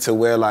saying? To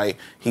where like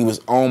he was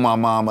on my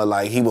mama,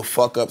 like he would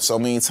fuck up so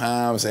many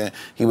times and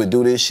he would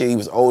do this shit. He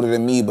was older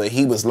than me, but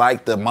he was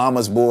like the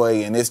mama's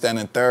boy and this, that, and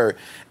the third.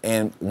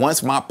 And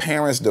once my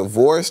parents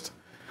divorced,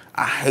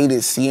 I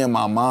hated seeing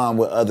my mom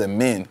with other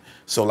men.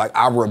 So like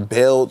I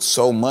rebelled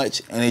so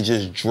much and it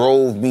just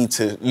drove me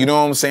to, you know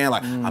what I'm saying?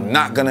 Like I'm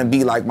not gonna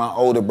be like my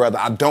older brother.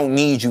 I don't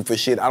need you for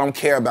shit. I don't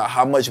care about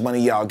how much money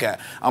y'all got.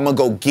 I'm gonna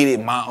go get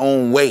it my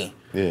own way.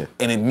 Yeah.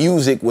 And the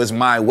music was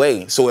my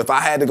way. So if I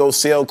had to go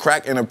sell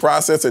crack in the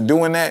process of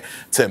doing that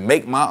to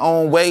make my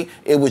own way,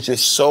 it was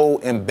just so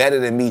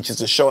embedded in me just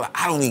to show that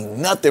I don't need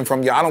nothing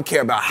from y'all. I don't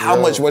care about how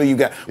much money you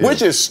got,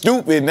 which is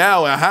stupid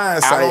now in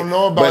hindsight. I don't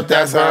know about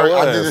that, Barry.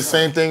 I did the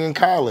same thing in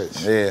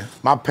college. Yeah.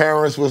 My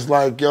parents was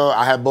like, yo,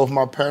 I had both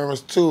my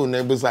parents too, and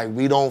they was like,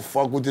 we don't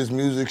fuck with this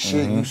music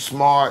shit. You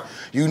smart.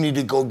 You need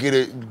to go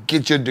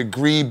get your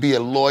degree, be a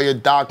lawyer,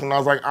 doctor. And I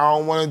was like, I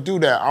don't want to do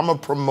that. I'm gonna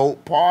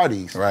promote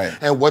parties. Right.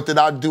 And what did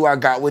I do? I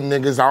got with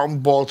niggas out in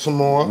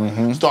Baltimore,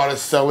 started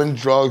selling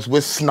drugs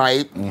with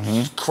Snipe,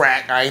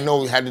 crack. I ain't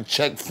know we had to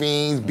check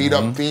fiends, beat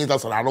up fiends. I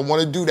said, I don't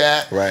want to do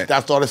that. Right.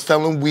 I started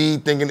selling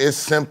weed, thinking it's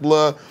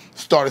simpler.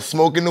 Started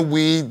smoking the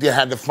weed. They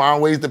had to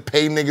find ways to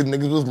pay niggas.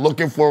 Niggas was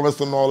looking for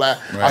us and all that.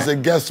 Right. I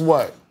said, guess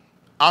what?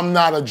 I'm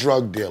not a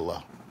drug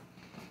dealer.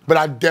 But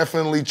I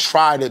definitely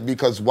tried it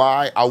because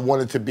why? I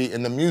wanted to be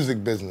in the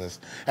music business.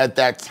 At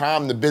that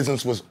time, the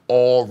business was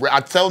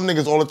I tell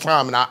niggas all the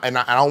time, and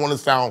I don't want to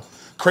sound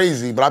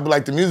crazy, but I'd be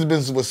like, the music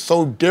business was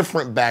so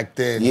different back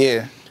then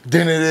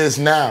than it is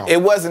now.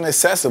 It wasn't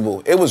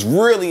accessible. It was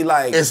really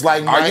like, it's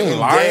like are you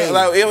lying?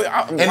 Like,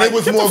 it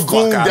was more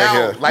gooned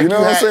out. Like, you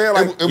know what I'm saying?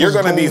 Like, you're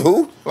gonna be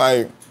who?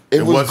 Like,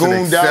 it was wasn't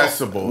gooned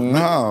accessible.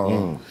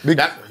 No.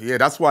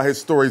 That's why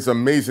his story's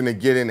amazing to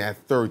get in at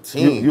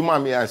 13. You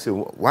mind me asking,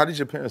 why did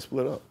your parents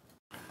split up?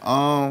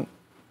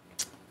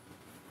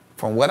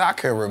 From what I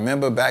can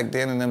remember back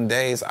then in them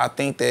days, I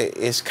think that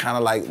it's kind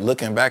of like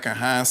looking back in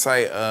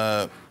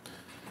hindsight,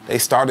 they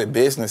started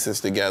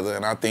businesses together,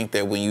 and I think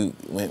that when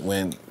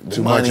the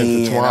Too much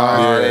money and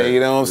all that, you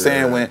know what I'm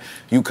saying? When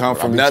you come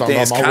from nothing,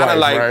 it's kind of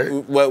like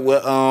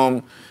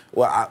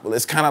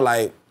it's kind of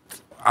like,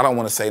 I don't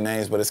want to say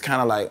names, but it's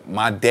kind of like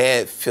my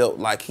dad felt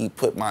like he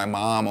put my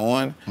mom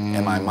on,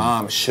 and my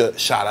mom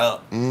shot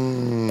up,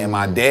 and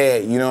my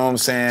dad, you know what I'm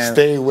saying?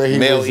 Stayed where he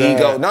male was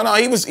ego. at. No,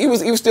 he was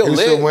still lit.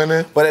 Still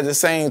winning? But at the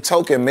same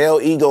token,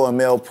 male ego and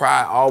male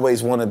pride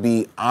always want to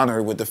be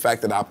honored with the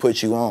fact that I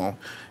put you on.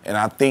 And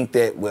I think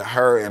that with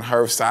her and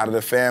her side of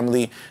the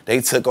family,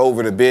 they took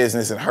over the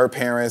business, and her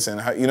parents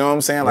and her, you know what I'm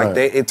saying? Like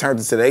it turned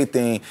into their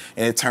thing,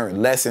 and it turned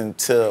less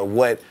into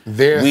what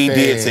we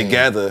did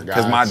together.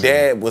 Because my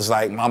dad was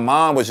like, my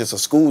mom was just a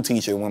school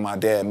teacher when my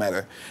dad met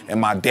her.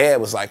 And my dad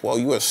was like, well,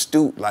 you're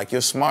astute, like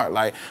you're smart.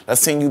 Like,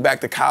 let's send you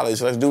back to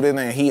college. Let's do this.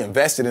 And he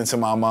invested into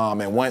my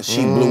mom. And once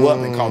she blew up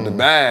and caught the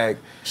bag,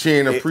 she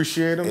didn't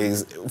appreciate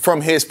him?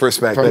 From his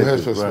perspective. From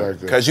his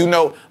perspective. Because you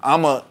know,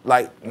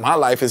 my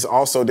life is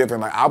also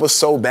different. Like, I was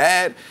so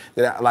bad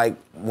that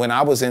when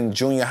I was in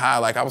junior high,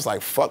 like I was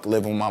like, fuck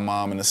living with my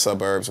mom in the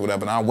suburbs or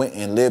whatever. And I went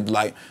and lived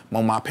like,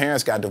 when my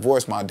parents got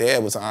divorced, my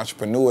dad was an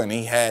entrepreneur and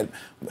he had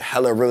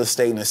hella real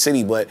estate in the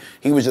city, but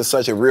he was just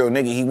such a real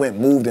nigga. He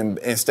moved and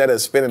instead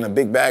of spending a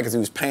big bag because he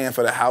was paying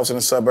for the house in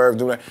the suburbs,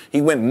 doing that,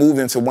 he moved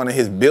into one of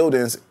his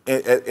buildings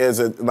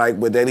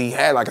that he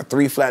had like a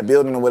 3-flat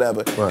building or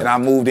whatever. Right. And I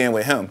moved in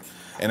with him.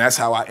 And that's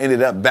how I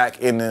ended up back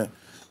in the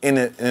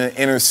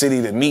inner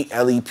city to meet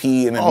LEP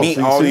and to meet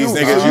all these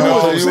niggas, you know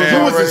what I'm saying?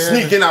 You wasn't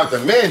sneaking out the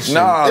mansion.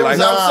 Nah, it was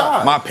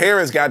outside. My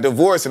parents got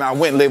divorced and I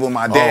went and lived with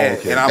my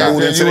dad and I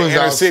moved into the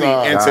inner city,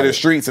 into the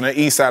streets in the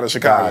east side of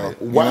Chicago.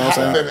 What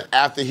happened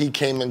after he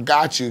came and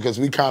got you? Because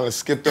we kind of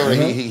skipped over.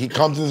 He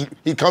comes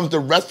to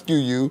rescue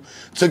you,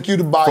 took you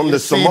to buy your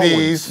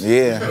CDs.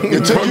 Yeah. He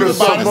took you to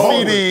buy the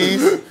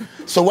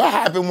CDs. So what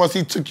happened once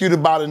he took you to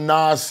buy the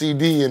Nas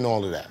CD and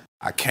all of that?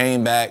 I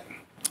came back.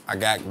 I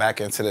got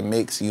back into the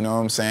mix, you know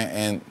what I'm saying?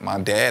 And my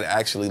dad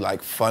actually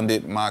like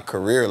funded my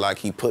career. Like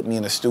he put me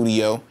in the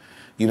studio,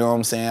 you know what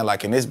I'm saying?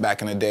 Like, and this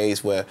back in the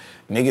days where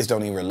niggas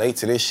don't even relate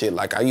to this shit.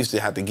 Like I used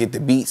to have to get the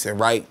beats and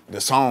write the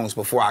songs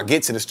before I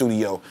get to the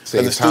studio.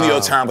 Because the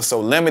studio time was so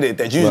limited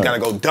that you just gotta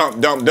go dump.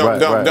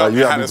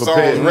 You had the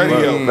songs ready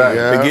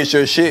to get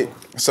your shit.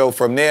 So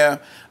from there,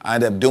 I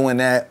ended up doing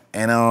that,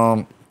 and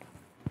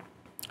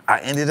I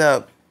ended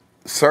up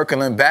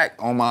circling back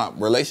on my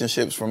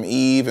relationships from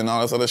Eve and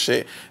all this other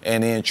shit.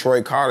 And then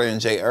Troy Carter and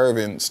Jay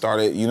Irvin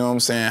started, you know what I'm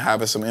saying,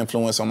 having some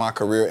influence on my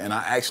career. And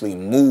I actually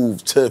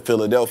moved to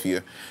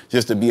Philadelphia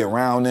just to be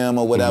around them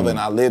or whatever. And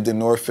I lived in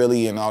North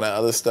Philly and all that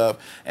other stuff.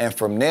 And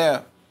from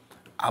there,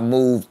 I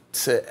moved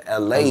to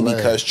LA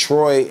because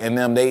Troy and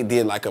them, they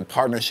did like a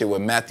partnership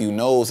with Matthew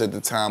Knowles at the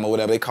time or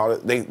whatever they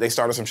called it. They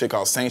started some shit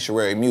called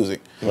Sanctuary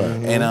Music.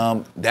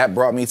 And that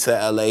brought me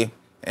to LA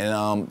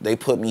and they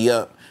put me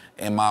up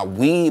and my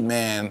weed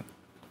man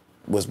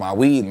was my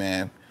weed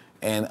man.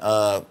 And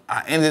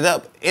I ended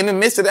up, in the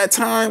midst of that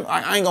time,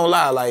 I ain't gonna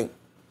lie, like,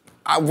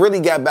 I really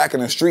got back in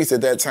the streets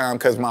at that time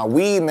because my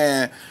weed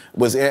man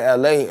was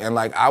in LA and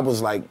like I was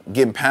like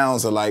getting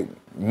pounds of like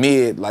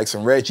mid, like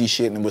some Reggie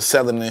shit and was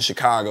selling it in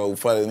Chicago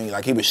for me.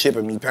 Like he was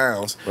shipping me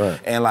pounds.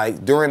 And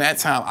like during that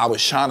time, I was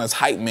Shauna's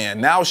hype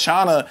man. Now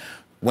Shauna,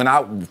 when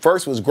I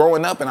first was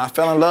growing up and I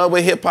fell in love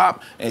with hip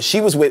hop, and she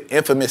was with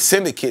Infamous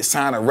Syndicate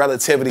signing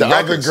Relativity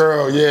Records. The other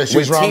girl, yeah, she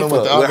was running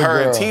with the other girl. With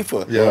her and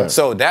Tifa. Yeah.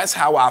 So that's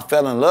how I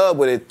fell in love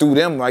with it, through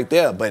them right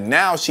there. But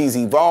now she's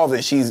evolved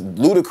and she's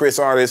Ludacris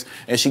artist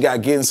and she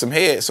got Getting Some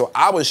Head. So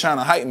I was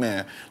Shauna hype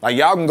man. Like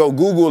y'all can go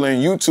Google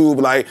and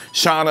YouTube like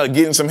Shauna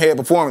Getting Some Head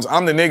performance.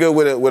 I'm the nigga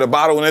with a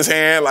bottle in his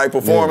hand, like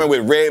performing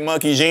with red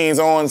monkey jeans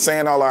on,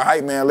 saying all our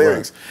hype man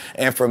lyrics.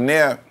 And from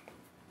there,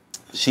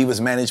 she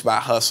was managed by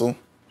Hustle,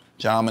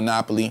 John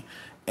Monopoly,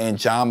 and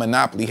John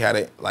Monopoly had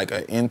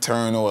an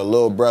intern or a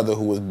little brother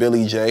who was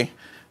Billy J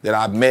that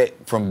I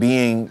met from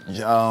being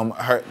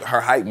her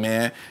hype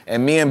man.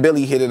 And me and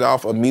Billy hit it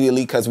off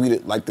immediately because we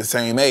like the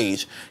same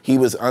age. He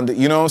was under,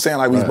 you know what I'm saying?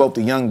 Like we was both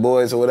the young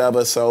boys or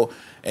whatever. So,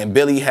 and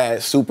Billy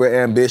had super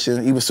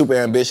ambition. He was super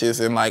ambitious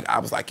and like, I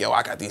was like, yo,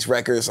 I got these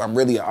records. I'm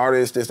really an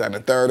artist, this, that, and the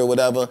third or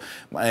whatever.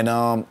 And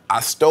I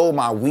stole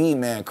my weed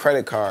man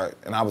credit card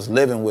and I was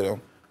living with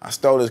him. I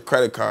stole his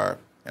credit card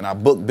and I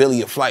booked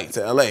Billy a flight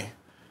to LA.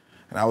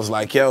 And I was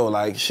like, yo,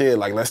 like, shit,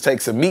 like, let's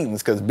take some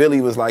meetings. Because Billy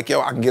was like, yo,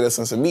 I can get us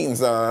in some meetings,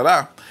 da, da,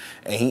 da.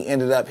 And he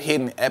ended up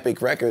hitting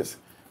Epic Records.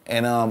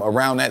 And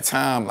around that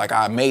time, like,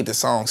 I made the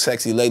song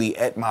Sexy Lady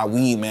at my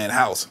weed man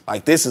house.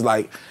 Like, this is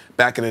like,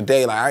 back in the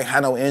day, like, I ain't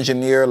had no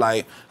engineer.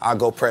 Like, I'll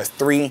go press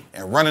 3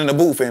 and run in the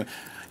booth and,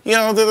 you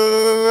know,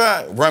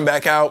 run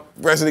back out,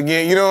 press it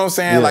again, you know what I'm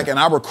saying? Yeah. Like, and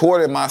I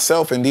recorded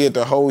myself and did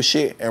the whole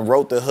shit and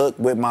wrote the hook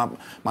with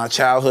my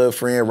childhood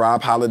friend,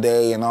 Rob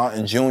Holiday,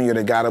 and Junior,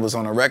 the guy that was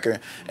on the record.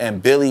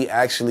 And Billy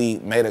actually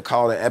made a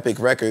call to Epic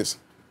Records.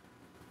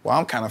 Well,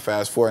 I'm kind of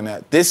fast forwarding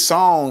that. This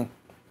song,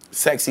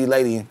 Sexy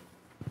Lady,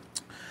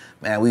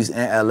 man, we was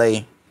in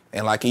LA,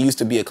 and like, it used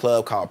to be a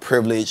club called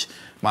Privilege.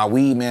 My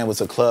weed man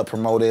was a club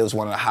promoter. It was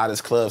one of the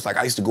hottest clubs. Like,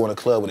 I used to go in a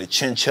club with a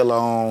chinchilla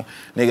on,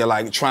 nigga,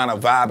 like, trying to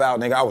vibe out.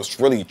 Nigga, I was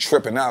really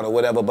tripping out or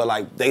whatever, but,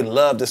 like, they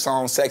loved the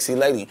song Sexy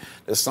Lady.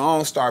 The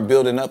song started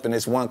building up in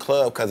this one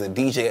club because of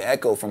DJ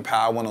Echo from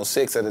Power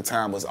 106 at the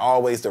time was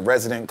always the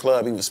resident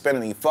club. He was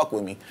spinning, he fucked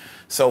with me.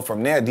 So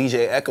from there,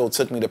 DJ Echo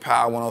took me to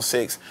Power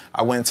 106.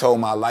 I went and told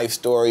my life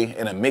story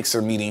in a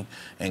mixer meeting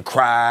and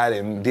cried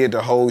and did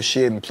the whole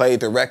shit and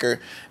played the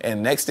record.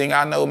 And next thing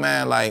I know,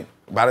 man, like,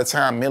 by the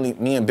time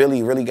me and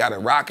Billy really got it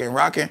rocking,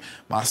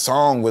 my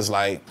song was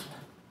like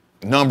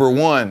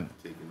 #1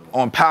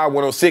 on Power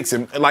 106.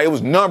 And like, it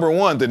was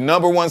 #1, the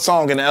 #1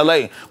 song in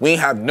LA. We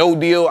ain't have no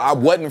deal. I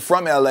wasn't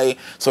from LA.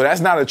 So that's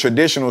not a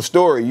traditional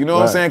story. You know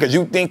what I'm saying? Because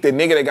you think the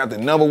nigga that got the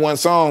 #1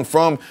 song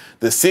from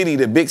the city,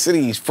 the big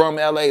city, he's from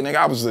LA. Nigga,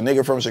 I was a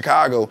nigga from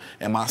Chicago.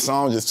 And my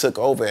song just took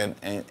over.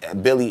 And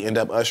Billy ended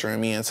up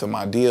ushering me into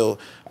my deal,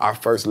 our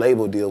first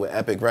label deal with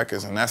Epic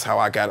Records. And that's how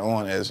I got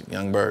on as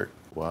Young Bird.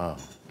 Wow.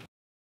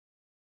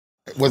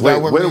 Wait,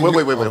 hold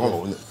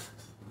on.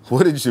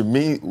 What did your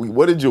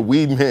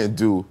weed man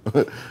do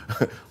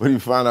when he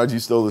found out you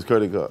stole his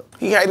credit card?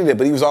 He hated it,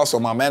 but he was also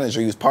my manager.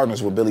 He was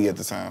partners with Billy at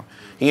the time.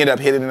 He ended up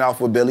hitting it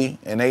off with Billy,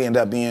 and they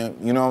ended up being,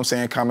 you know what I'm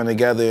saying, coming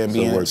together and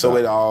being, so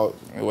it all,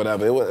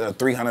 whatever. It was a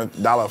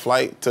 $300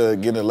 flight to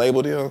get a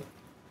label deal.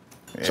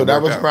 So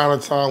that was around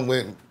the time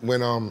when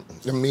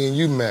me and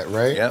you met,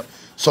 right? Yep.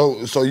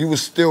 So you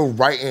was still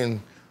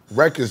writing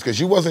records, because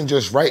you wasn't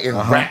just writing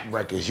rap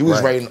records. You was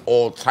writing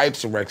all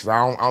types of records.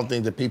 I don't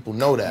think that people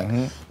know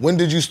that. When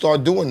did you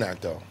start doing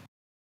that, though?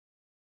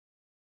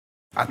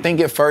 I think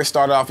it first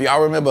started off,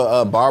 y'all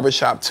remember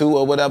Barbershop 2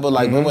 or whatever?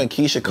 Like, remember when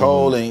Keisha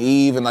Cole and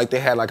Eve, and like they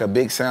had like a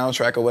big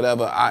soundtrack or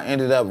whatever? I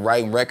ended up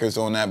writing records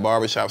on that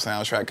Barbershop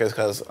soundtrack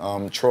because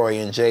Troy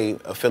and Jay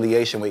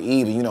affiliation with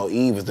Eve, and you know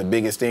Eve was the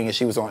biggest thing, and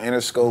she was on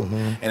Interscope,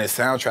 and the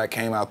soundtrack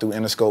came out through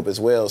Interscope as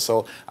well.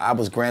 So I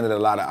was granted a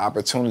lot of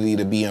opportunity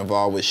to be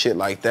involved with shit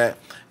like that.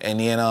 And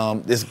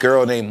then this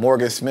girl named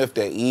Morgan Smith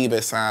that Eve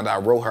had signed, I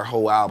wrote her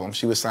whole album.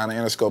 She was signed to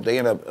Interscope. They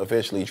ended up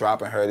eventually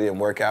dropping her. It didn't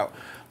work out.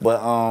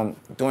 But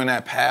during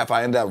that path,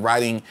 I ended up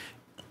writing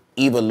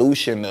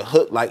Evolution, the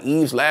hook. Like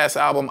Eve's last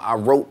album, I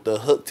wrote the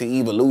hook to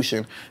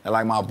Evolution, and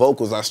like my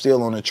vocals are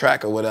still on the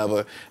track or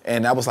whatever.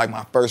 And that was like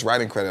my first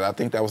writing credit. I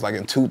think that was like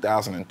in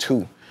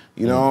 2002.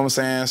 You know what I'm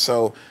saying?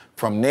 So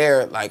from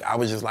there, like I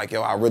was just like,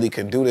 yo, I really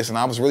can do this. And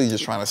I was really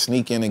just trying to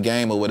sneak in the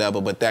game or whatever,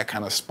 but that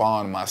kind of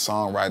spawned my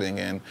songwriting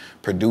and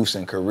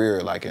producing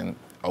career like in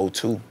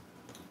 2002.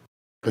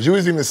 Because you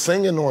was even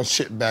singing on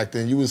shit back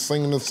then. You was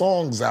singing the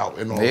songs out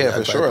and all that. Yeah,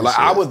 for sure. Like,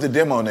 I was the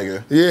demo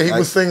nigga. Yeah, he like,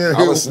 was singing.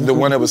 I was the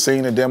one that was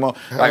singing the demo.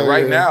 Like,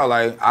 right now,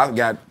 like, I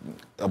got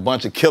a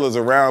bunch of killers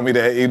around me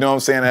that, you know what I'm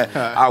saying, that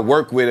I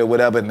work with or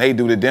whatever, and they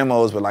do the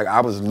demos, but like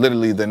I was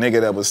literally the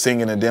nigga that was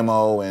singing the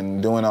demo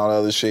and doing all the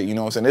other shit, you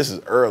know what I'm saying? This is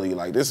early,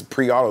 like this is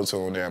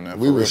pre-auto-tune damn near.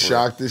 We were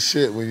shocked as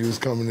shit when you was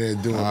coming there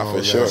doing all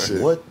that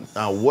shit.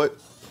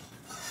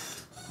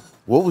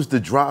 What was the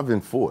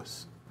driving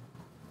force?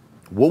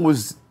 What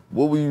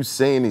were you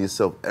saying to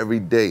yourself every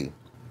day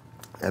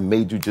and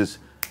made you just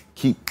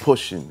keep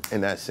pushing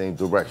in that same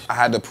direction? I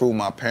had to prove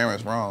my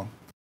parents wrong.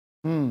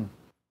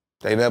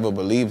 They never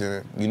believed in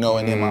it, you know.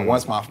 And then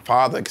once my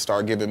father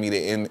started giving me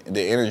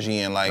the energy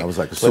and like, that was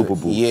like a super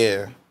boost.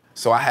 Yeah.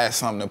 So I had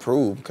something to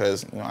prove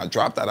because you know I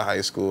dropped out of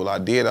high school. I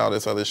did all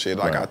this other shit.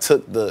 Like I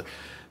took the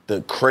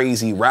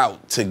crazy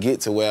route to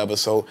get to wherever.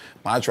 So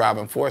my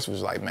driving force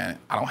was like, man,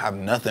 I don't have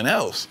nothing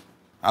else.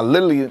 I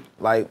literally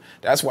like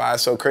that's why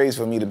it's so crazy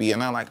for me to be.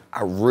 And I'm like,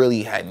 I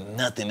really had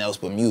nothing else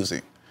but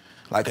music.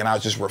 Like, and I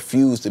just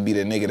refused to be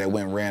the nigga that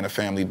went and ran a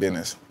family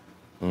business.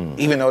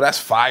 Even though that's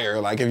fire,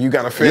 like if you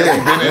got a family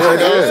business, you know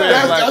what I'm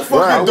saying? Like,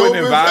 I wouldn't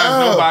advise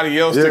nobody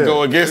else to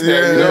go against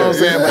that, you know what I'm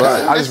saying?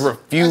 But I just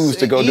refuse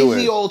to go do it.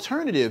 Easy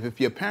alternative. If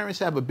your parents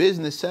have a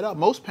business set up,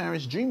 most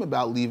parents dream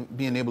about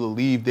being able to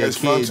leave their kids.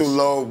 Frontal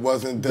lobe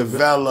wasn't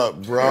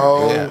developed,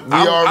 bro. Yeah.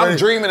 I'm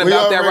dreaming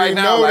about that right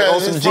now, like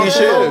on some G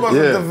shit.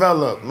 Wasn't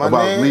developed, my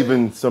about man.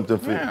 leaving something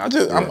for I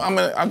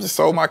just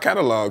sold my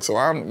catalog, so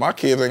my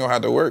kids ain't gonna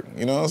have to work,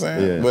 you know what I'm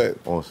saying? But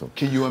awesome.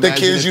 Can you imagine the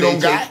kids you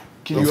don't got?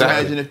 Can you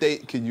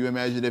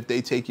imagine if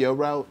they take your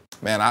route?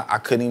 Man, I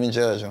couldn't even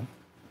judge them.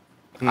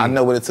 I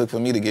know what it took for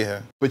me to get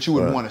here. But you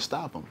would want to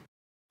stop them.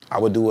 I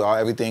would do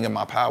everything in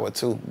my power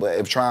too. But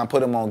if trying to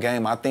put them on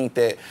game, I think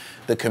that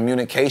the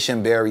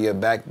communication barrier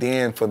back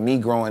then for me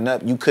growing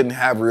up, you couldn't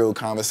have real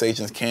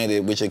conversations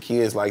candid with your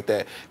kids like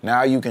that.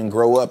 Now you can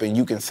grow up and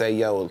you can say,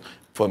 yo,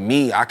 for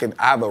me, I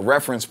have a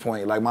reference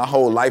point. Like my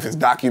whole life is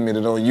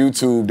documented on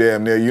YouTube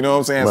damn near, you know what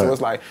I'm saying? So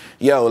it's like,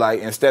 yo,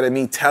 like instead of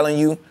me telling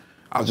you,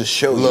 I'll just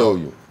show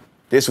you.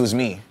 This was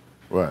me.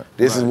 Right.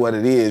 This is what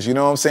it is. You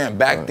know what I'm saying?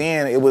 Back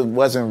then, it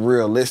wasn't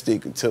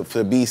realistic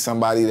to be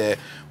somebody that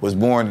was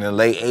born in the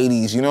late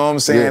 80s. You know what I'm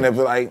saying? If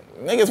like,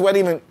 niggas wasn't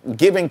even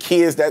giving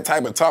kids that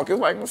type of talk. It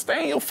was like,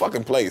 stay in your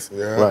fucking place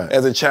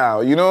as a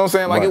child. You know what I'm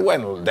saying? Like, it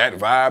wasn't that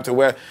vibe to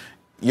where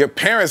your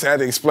parents had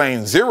to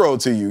explain zero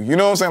to you. You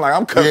know what I'm saying? Like,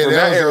 I'm coming from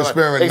that era.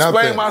 Like,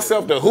 explain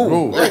myself to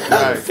who? Get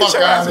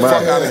your ass the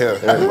fuck out of here.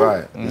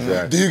 Right.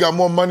 Exactly. Do you got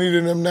more money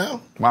than them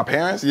now? My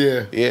parents?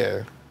 Yeah.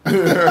 Yeah.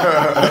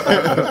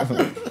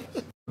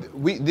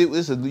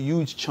 This is a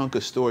huge chunk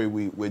of story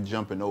we're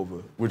jumping over.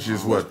 Which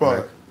is what?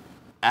 part?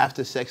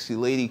 After Sexy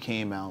Lady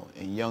came out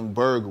and Young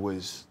Berg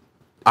was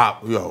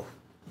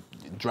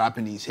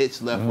dropping these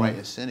hits left, right,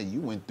 and center, you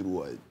went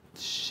through a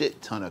shit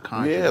ton of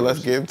controversy. Yeah, let's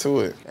get into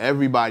it.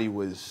 Everybody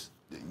was,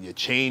 your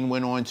chain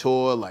went on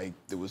tour, like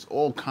there was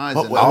all kinds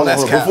of all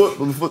that's cap.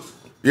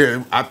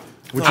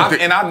 I'm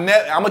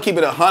gonna keep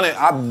it 100.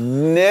 I've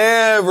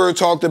never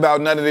talked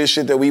about none of this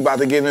shit that we about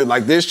to get into.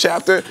 Like this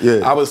chapter,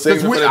 I was saying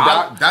for the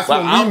doc. That's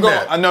what I'm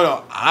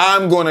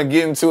I'm gonna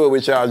get into it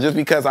with y'all just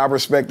because I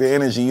respect the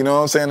energy. You know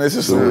what I'm saying? This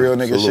is some real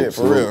nigga shit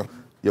for real.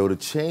 Yo, the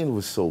chain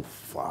was so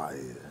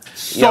fire.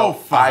 So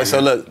fire. All right, so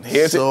look,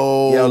 here's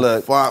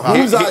look.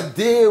 Whose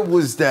idea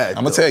was that?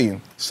 I'm gonna tell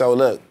you. So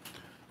look,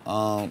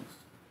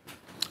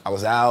 I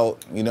was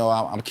out, you know,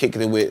 I'm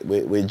kicking it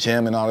with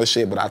Jim and all this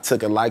shit, but I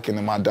took a liking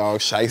to my dog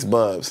Shice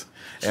Bubs.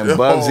 And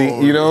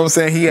Bubsy, you know what I'm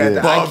saying? He had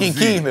the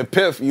Ikiki and the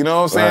Piff, you know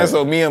what I'm saying?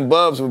 So me and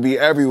Bubs would be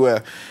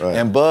everywhere.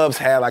 And Bubs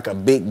had like a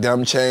big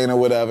dumb chain or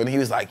whatever, and he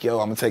was like, yo,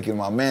 I'm gonna take you to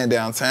my man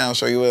downtown,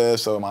 show you where.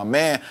 So my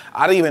man,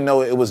 I didn't even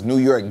know it was New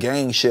York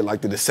gang shit, like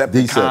the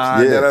Decepticons,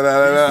 I didn't know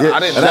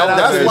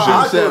that's why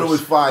I thought it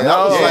was fire.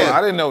 No, I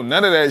didn't know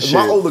none of that shit.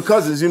 My older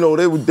cousins, you know,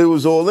 they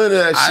was all into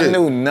that shit. I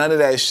knew none of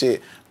that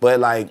shit, but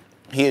like,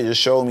 he had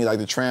just showed me like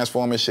the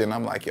Transformer shit, and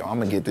I'm like, yo, I'm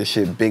gonna get this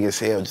shit big as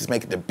hell, just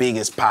make it the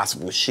biggest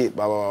possible shit,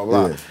 blah, blah,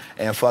 blah, blah.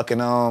 And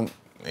fucking,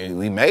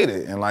 we made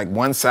it. And like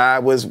one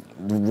side was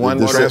one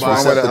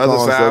Transformer, the other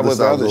side was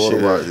the other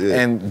shit.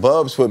 And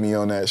Bubs put me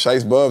on that.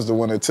 Shice Bubs the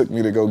one that took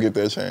me to go get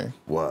that chain.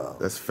 Wow.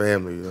 That's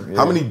family. Yeah.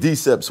 How many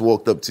Deceps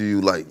walked up to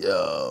you like,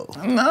 yo?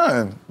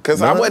 None.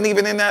 Because I wasn't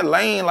even in that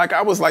lane. Like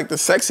I was like the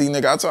sexy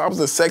nigga. I was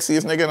the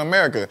sexiest nigga in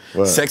America.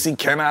 Sexy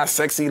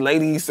sexy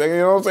ladies. You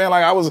know what I'm saying?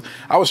 Like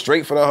I was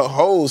straight for the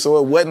hoes, so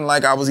it wasn't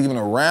like I was even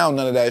around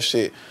none of that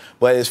shit.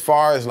 But as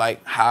far as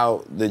like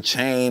how the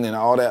chain and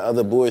all that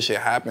other bullshit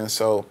happened,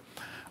 so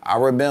I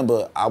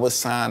remember I was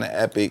signed to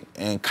Epic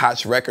and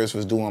Koch Records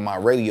was doing my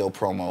radio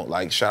promo.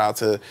 Like shout out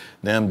to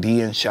them,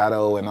 D and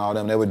Shadow and all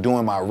them. They were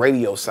doing my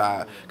radio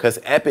side because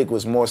Epic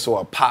was more so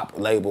a pop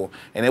label.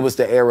 And it was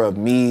the era of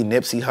me,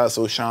 Nipsey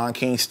Hussle, Sean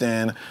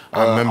Kingston,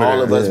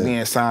 all of us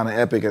being signed to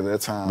Epic at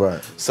that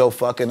time. So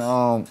fucking,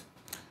 I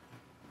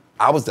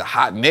was the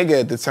hot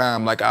nigga at the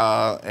time. Like,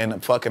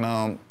 and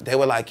fucking, they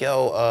were like,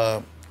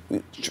 yo,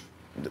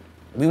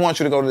 we want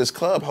you to go to this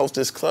club, host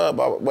this club.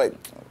 Wait.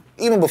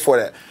 even before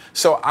that.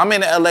 So I'm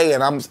in LA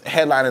and I'm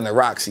headlining the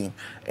Roxy.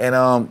 And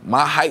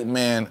my hype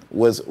man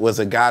was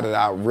a guy that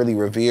I really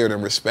revered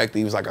and respected.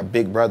 He was like a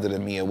big brother to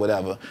me or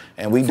whatever.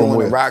 And we doing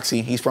the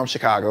Roxy. He's from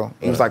Chicago.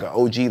 He was like an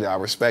OG that I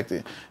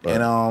respected.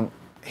 And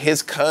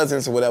his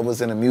cousins or whatever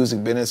was in the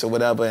music business or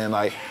whatever. And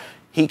like,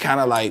 he kind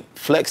of like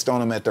flexed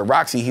on him at the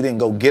Roxy. He didn't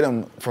go get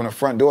him from the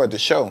front door at the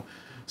show.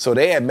 So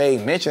they had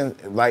made mention,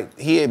 like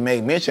he had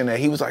made mention that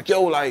he was like,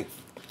 yo, like,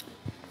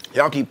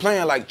 y'all keep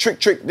playing like trick,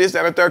 this,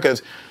 that, and third,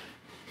 because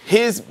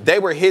they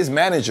were his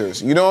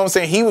managers. You know what I'm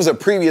saying? He was a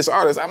previous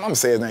artist. I'm gonna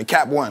say his name,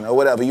 Cap One or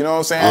whatever. You know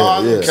what I'm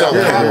saying? So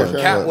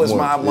Cap was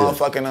my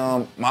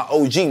motherfucking my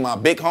OG, my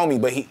big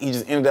homie, but he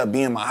just ended up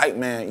being my hype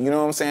man. You know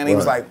what I'm saying? He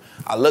was like,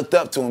 I looked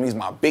up to him. He's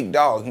my big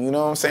dog. You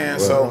know what I'm saying?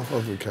 So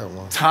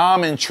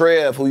Tom and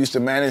Trev, who used to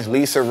manage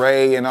Lisa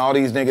Ray and all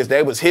these niggas,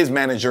 they was his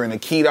manager in the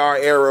Kedar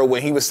era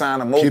when he was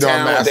signning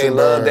Motown. They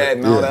loved that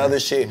and all the other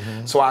shit.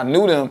 So I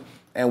knew them,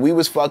 and we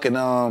was fucking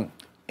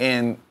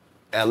in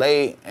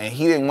LA, and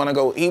he didn't want to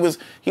go. He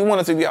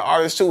wanted to be an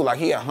artist too. Like,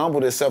 he had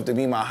humbled himself to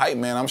be my hype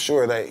man. I'm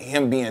sure that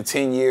him being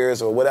 10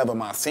 years or whatever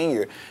my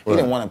senior, he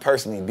didn't want to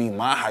personally be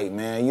my hype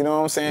man. You know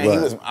what I'm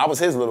saying? I was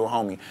his little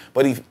homie,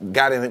 but he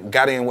got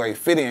in where he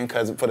fit in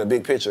for the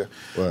big picture.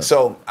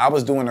 So I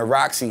was doing the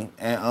Roxy,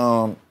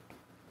 and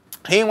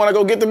he didn't want to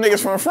go get them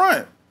niggas from the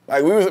front.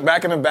 Like, we was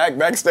back in the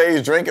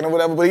backstage drinking or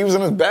whatever, but he was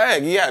in his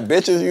bag. He had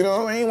bitches, you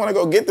know? He didn't want to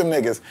go get them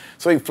niggas.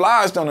 So he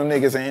flodged on them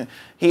niggas, and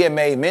he had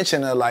made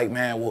mention of like,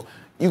 man, well,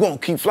 you gonna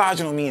keep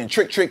flogging on me and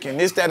Trick and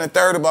this, that, and the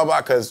third, blah,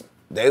 blah, because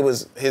they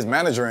was his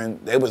manager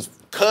and they was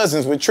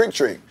cousins with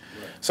Trick.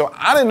 So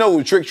I didn't know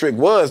who Trick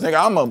was,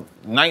 nigga. I'm a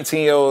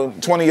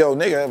 19-year-old, 20-year-old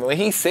nigga. When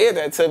he said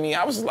that to me,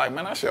 I was just like,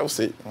 man, I should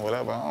sit or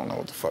whatever. I don't know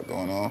what the fuck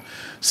going on.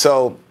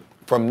 So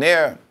from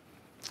there,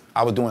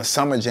 I was doing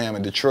Summer Jam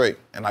in Detroit,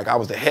 and like I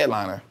was the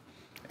headliner.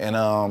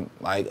 And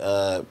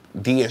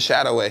D and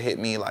Shadow had hit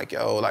me like,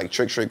 yo, like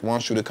Trick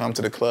wants you to come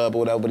to the club or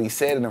whatever. But he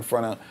said it in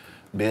front of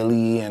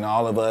Billy and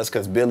all of us,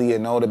 because Billy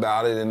had known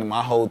about it and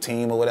my whole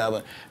team or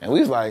whatever. And we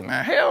was like,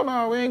 man, hell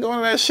no, we ain't going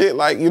to that shit.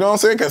 Like, you know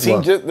what I'm saying?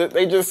 Because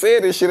they just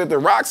said this shit at the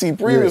Roxy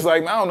previous.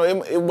 Like, I don't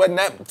know, it wasn't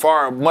that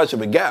far much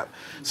of a gap.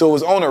 So it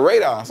was on the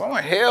radar. So I'm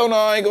like, hell no,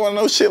 I ain't going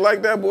to no shit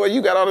like that, boy.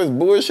 You got all this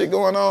bullshit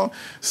going on.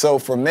 So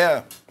from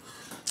there,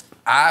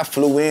 I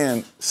flew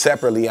in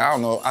separately. I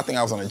don't know, I think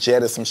I was on a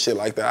jet or some shit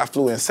like that. I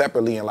flew in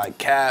separately, and like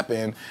Cap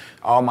and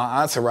all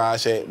my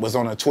entourage was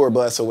on a tour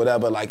bus or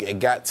whatever. Like, it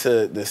got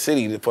to the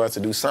city for us to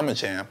do Summer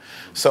Jam.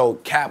 So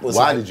Cap was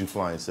Why did you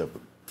fly in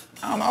separate?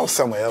 I don't know, I was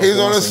somewhere else. He's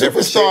on a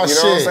superstar shit.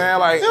 You know what I'm saying?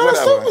 Like,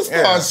 whatever.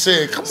 Superstar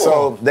shit, come on.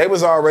 So they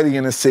was already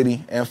in the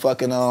city, and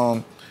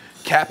fucking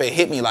Cap had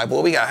hit me like,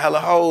 boy, we got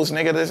hella hoes,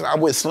 nigga. I'm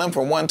with Slim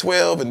from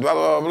 112 and blah,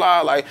 blah, blah, blah.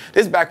 Like,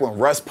 this back when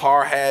Russ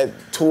Parr had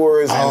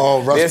tours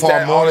and Russ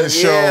Parr morning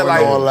show and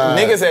like, all that.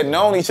 Niggas had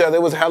known each other.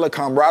 It was hella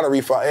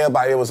camaraderie for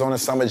everybody that was on the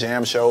Summer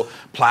Jam show.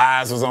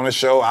 Plies was on the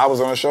show. I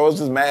was on the show. It was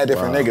just mad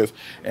different niggas.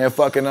 And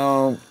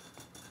fucking,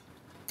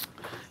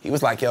 he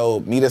was like, yo,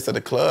 meet us at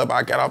the club.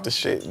 I got off the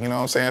shit, you know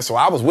what I'm saying? So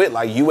I was with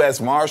like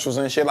U.S. Marshals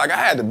and shit. Like, I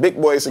had the big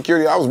boy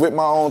security. I was with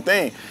my own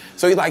thing.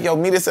 So he's like, yo,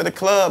 meet us at the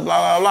club,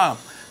 blah, blah, blah.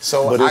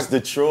 So but it's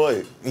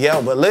Detroit. Yeah,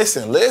 but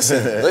listen.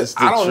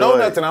 I don't know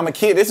nothing. I'm a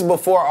kid. This is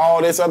before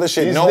all this other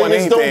shit. These Knowing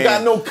niggas anything. don't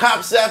got no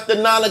cops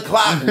after 9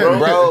 o'clock, bro.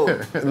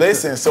 Bro,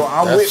 listen. So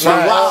I'm with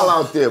my wild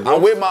out there, bro.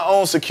 I'm with my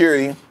own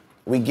security.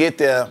 We get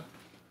there,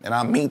 and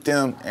I meet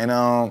them, and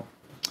I'm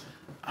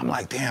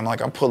like, damn, like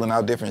I'm pulling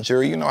out different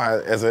jewelry. You know how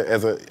as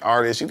a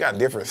artist, you got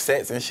different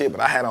sets and shit, but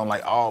I had on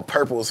like all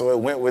purple, so it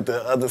went with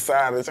the other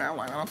side of the town. I'm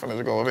like, I'm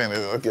finna go over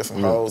there and get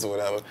some hoes or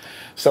whatever.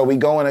 So we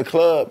go in the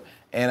club,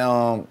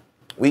 and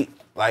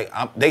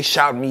they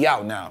shouting me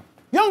out now.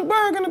 Young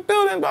Berg in the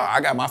building, blah.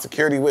 I got my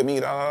security with me,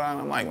 blah, blah, blah. And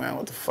I'm like, man,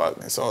 what the fuck?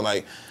 And so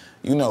like,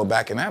 you know,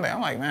 back in that day,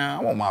 I'm like, man,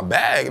 I want my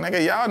bag.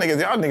 Nigga, y'all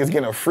niggas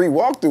getting a free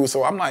walkthrough.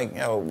 So I'm like,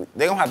 yo,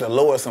 they gonna have to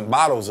lower some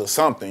bottles or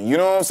something. You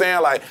know what I'm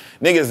saying? Like,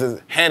 niggas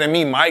is handing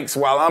me mics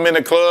while I'm in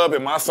the club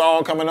and my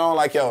song coming on.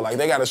 Like, yo, like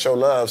they gotta show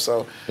love.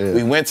 So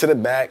we went to the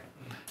back,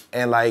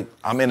 and like,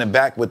 I'm in the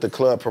back with the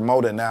club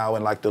promoter now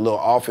in like the little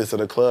office of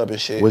the club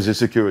and shit. Where's your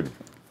security?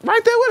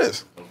 Right there with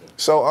us.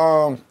 So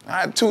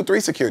I had 2,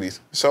 3 securities.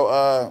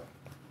 So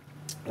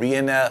we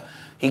in there,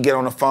 he get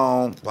on the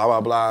phone, blah,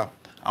 blah, blah.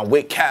 I'm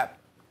with Cap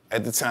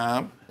at the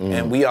time,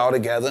 and we all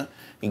together.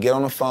 He get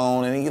on the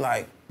phone, and he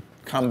like,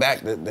 come back.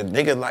 The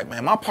nigga like,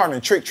 man, my partner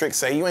Trick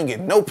say you ain't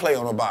getting no play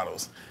on the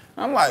bottles.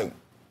 I'm like,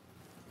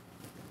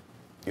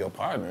 your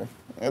partner?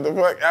 What the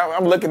fuck?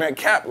 I'm looking at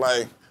Cap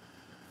like,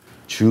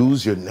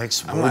 choose your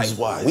next words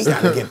wise. We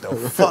gotta get the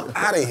fuck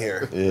out of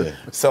here. Yeah.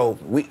 So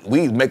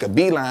we make a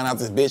beeline out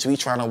this bitch. We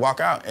trying to walk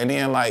out, and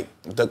then like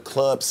the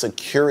club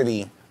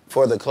security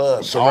for the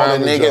club, all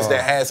the niggas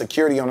that had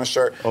security on the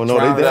shirt. Oh no,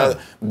 they down.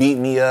 Beat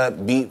me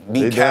up, beat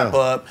Cap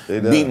up,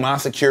 beat my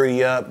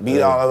security up,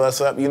 beat all of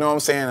us up. You know what I'm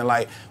saying? And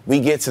like we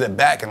get to the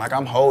back, and like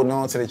I'm holding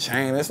on to the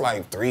chain. It's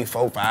like 3,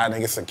 4, 5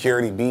 niggas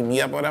security beat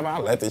me up, whatever. I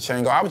let the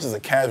chain go. I was just a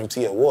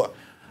casualty of war.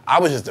 I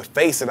was just the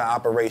face of the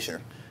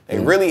operation. They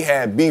really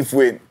had beef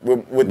with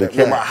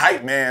my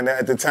hype man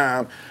at the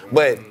time.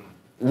 But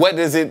what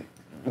does it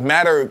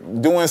matter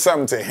doing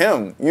something to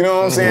him? You know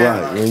what I'm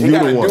saying? Right. He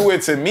gotta do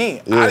it to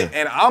me.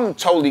 And I'm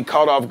totally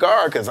caught off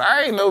guard because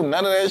I ain't know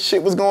none of that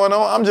shit was going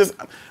on. I'm just,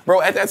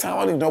 bro, at that time,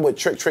 I didn't know what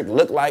Trick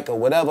looked like or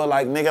whatever.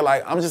 Like, nigga,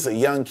 like, I'm just a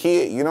young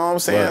kid, you know what I'm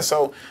saying? Right.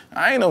 So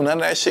I ain't know none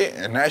of that shit.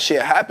 And that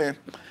shit happened.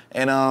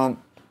 And,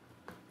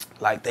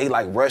 like, they,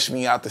 like, rushed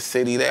me out the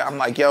city. I'm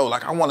like, yo,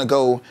 like, I want to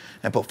go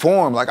and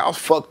perform. Like, I was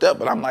fucked up,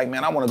 but I'm like,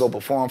 man, I want to go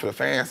perform for the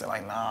fans. They're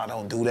like, nah,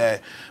 don't do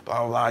that.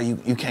 Blah, blah, blah.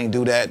 You can't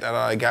do that.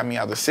 It got me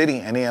out the city.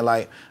 And then,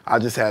 like, I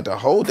just had to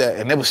hold that.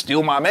 And it was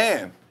still my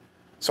man.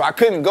 So I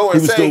couldn't go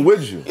and say. He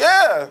was still with you?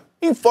 Yeah.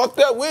 He fucked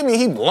up with me.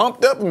 He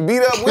lumped up and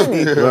beat up with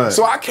me. Right.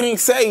 So I can't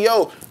say,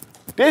 yo,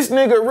 this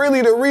nigga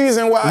really the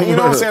reason why, you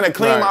know what I'm saying, to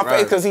clean my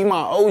face because he my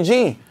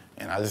OG.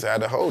 And I just had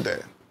to hold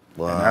that.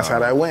 Wow. And that's how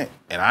that went.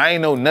 And I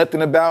ain't know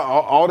nothing about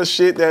all the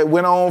shit that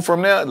went on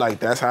from there. Like,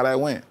 that's how that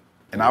went.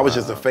 And I was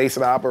just the face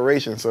of the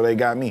operation, so they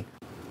got me.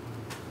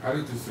 How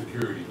did the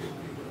security get beat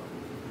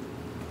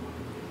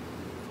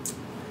up?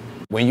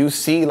 When you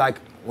see like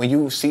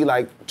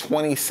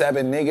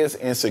 27 niggas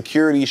in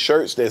security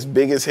shirts that's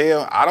big as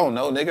hell, I don't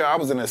know, nigga.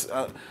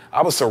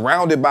 I was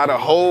surrounded by the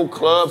whole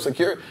club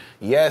security.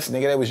 Yes,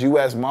 nigga, that was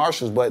U.S.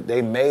 Marshals, but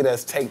they made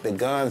us take the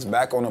guns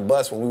back on the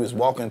bus when we was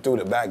walking through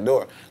the back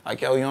door.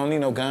 Like, yo, you don't need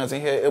no guns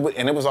in here.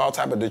 And it was all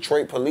type of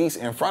Detroit police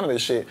in front of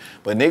this shit.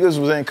 But niggas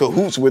was in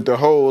cahoots with the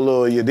whole,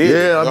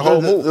 the whole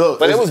move. Look,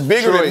 but it was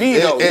bigger than me,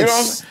 though. You know what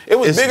I'm saying? It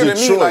was bigger than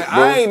me. Like,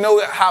 bro. I ain't know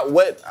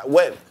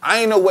I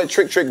ain't know what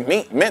Trick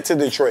meant to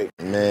Detroit.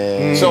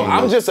 Man. So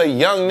I'm just a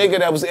young nigga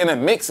that was in a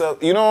mix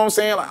of, you know what I'm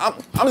saying? Like,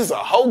 I'm just a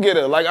hoe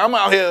getter. Like, I'm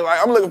out here, like,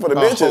 I'm looking for the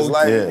bitches.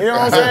 Like, you know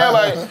what I'm saying?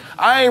 Like,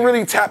 I ain't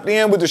really tapped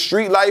in with the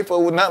street life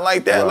or with nothing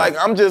like that. Right. Like,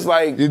 I'm just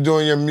like, you're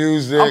doing your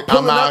music. I'm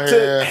pulling out up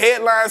here to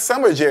headline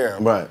Summer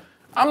Jam. Right.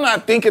 I'm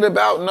not thinking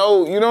about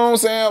no, you know what I'm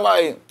saying?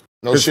 Like,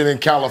 no shit in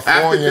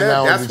California after that,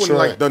 now. That's in when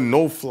Detroit. like the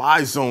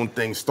no-fly zone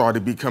thing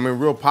started becoming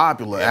real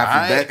popular.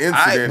 After that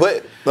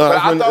incident,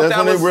 that's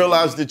when they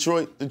realized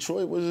Detroit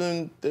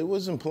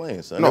wasn't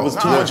playing, son. There was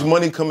too much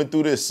money coming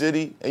through their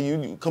city, and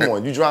you come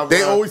on, you drive.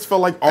 They always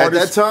felt like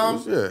artists. At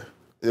that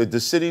time, the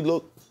city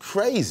looked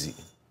crazy.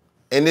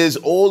 And there's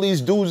all these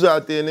dudes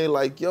out there, and they're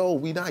like, yo,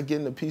 we not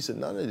getting a piece of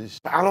none of this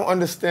shit. I don't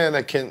understand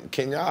that.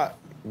 Can y'all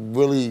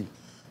really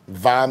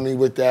vibe me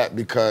with that?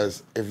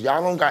 Because if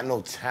y'all don't got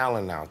no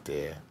talent out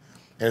there,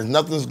 and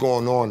nothing's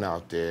going on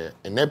out there,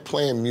 and they're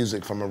playing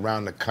music from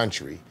around the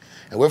country,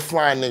 and we're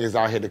flying niggas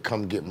out here to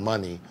come get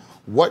money,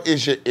 what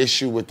is your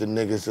issue with the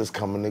niggas that's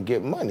coming to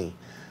get money?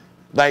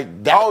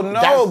 Like that, oh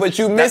no, but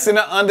you missing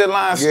the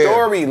underlying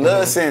story.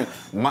 Listen,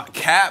 my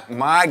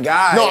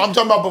guy. No, I'm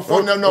talking about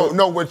before.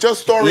 No. With your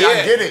story,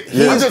 I get it.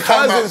 Yeah. His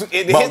cousins,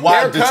 it hit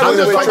their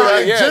cousins with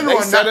Detroit. In general,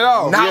 they set it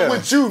off. Not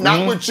with you,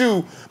 not with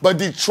you. But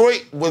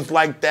Detroit was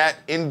like that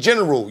in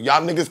general.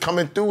 Y'all niggas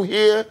coming through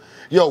here,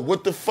 yo,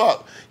 what the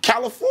fuck?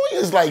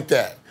 California's like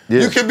that.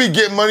 Yeah. You could be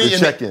getting money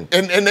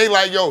and they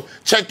like, yo,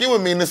 check in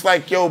with me, and it's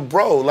like, yo,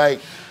 bro,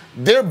 like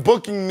they're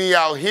booking me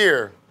out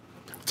here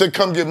to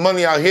come get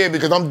money out here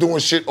because I'm doing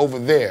shit over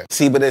there.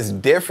 See, but it's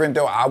different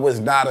though. I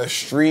was not a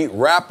street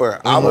rapper.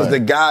 I was the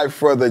guy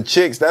for the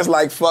chicks. That's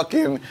like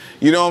fucking,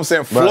 you know what I'm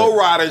saying, Flow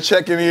Rider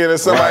checking in or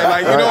somebody.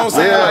 Like, you know what I'm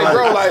saying? Like,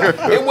 bro,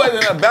 like, it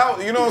wasn't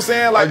about, you know what I'm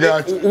saying?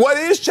 Like, what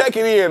is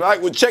checking in?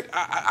 Like, with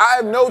I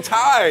have no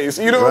ties,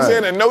 you know what I'm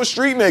saying? And no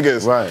street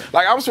niggas. Right.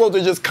 Like, I'm supposed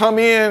to just come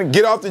in,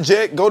 get off the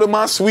jet, go to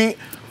my suite,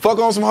 fuck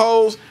on some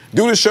hoes,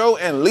 do the show,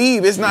 and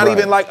leave. It's not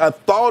even like a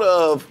thought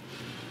of,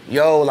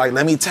 yo, like,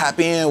 let me tap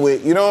in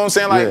with, you know what I'm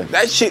saying? Like,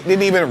 that shit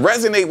didn't even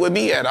resonate with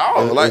me at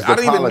all. Like, I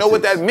didn't even know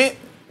what that meant.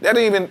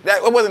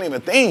 It wasn't even a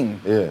thing.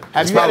 Yeah.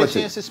 Have you had a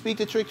chance to speak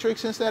to Trick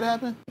since that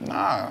happened?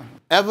 Nah.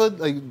 Ever?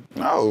 Like,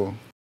 no.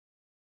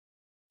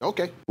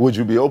 Okay. Would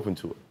you be open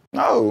to it?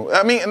 No.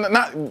 I mean,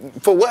 not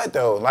for what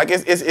though? Like,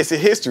 it's a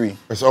history.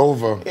 It's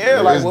over.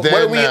 Yeah, like,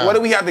 what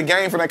do we have to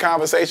gain from that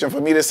conversation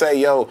for me to say,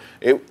 yo,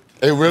 it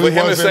really for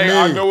him wasn't to say, me.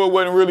 I know it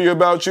wasn't really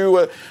about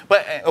you.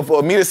 But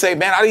for me to say,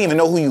 man, I didn't even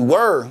know who you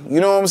were.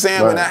 You know what I'm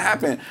saying? When that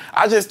happened.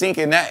 I just think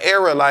in that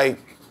era, like,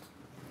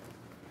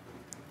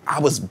 I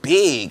was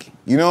big.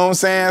 You know what I'm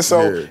saying?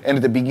 So, and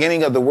at the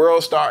beginning of the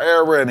World Star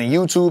era and the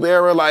YouTube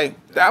era, like,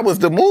 that was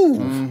the move.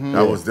 Mm-hmm.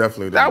 That was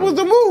definitely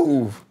the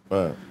move.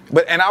 Right.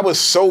 And I was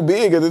so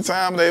big at the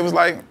time that it was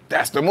like,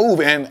 that's the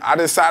move. And I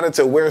decided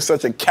to wear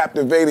such a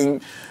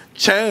captivating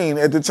chain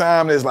at the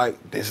time that's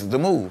like, this is the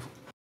move.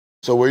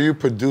 So were you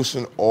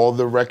producing all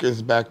the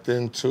records back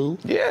then too?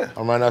 Yeah.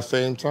 Around that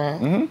same time?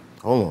 Mm-hmm.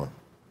 Hold on.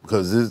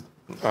 Because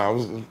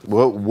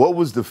what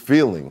was the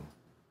feeling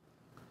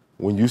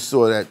when you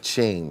saw that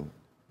chain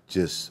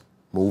just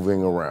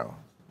moving around?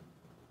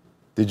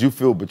 Did you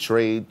feel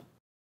betrayed?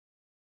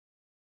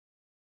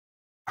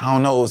 I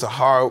don't know. It was a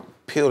hard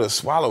pill to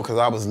swallow because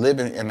I was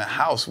living in the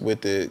house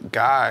with the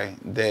guy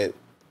that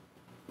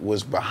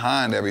was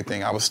behind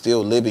everything. I was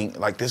still living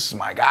like, this is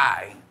my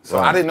guy. So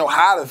I didn't know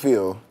how to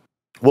feel.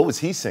 What was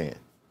he saying?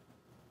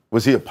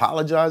 Was he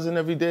apologizing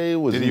every day?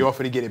 Did he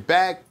offer to get it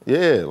back?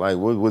 Yeah, like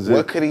what was it?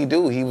 What could he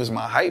do? He was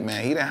my hype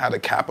man. He didn't have the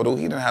capital.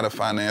 He didn't have the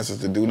finances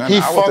to do nothing.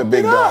 He I was the fucked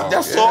big it up. dog.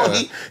 That's Yeah. all.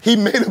 He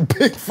made a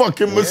big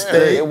fucking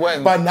mistake it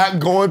wasn't- by not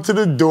going to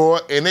the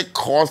door, and it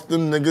cost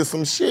them niggas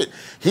some shit.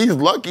 He's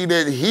lucky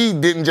that he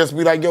didn't just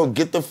be like, "Yo,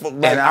 get the fuck."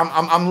 Like,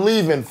 I'm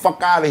leaving.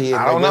 Fuck out of here.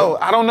 I don't know.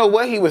 I don't know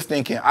what he was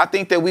thinking. I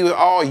think that we were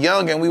all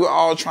young and we were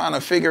all trying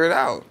to figure it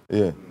out.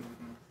 Yeah.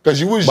 Because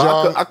you was But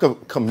young. I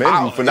could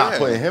commend you for not yeah.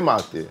 putting him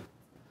out there.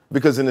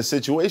 Because in a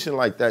situation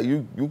like that,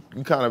 you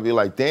kind of be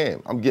like,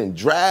 damn, I'm getting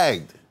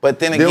dragged. But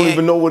then they again, don't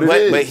even know what it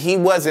is. But he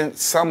wasn't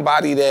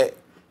somebody that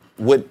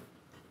would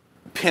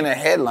pin a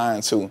headline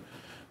to.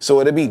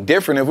 So it'd be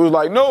different if it was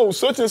like, no,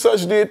 such and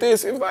such did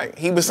this. It was like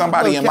he was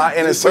somebody in my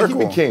inner circle.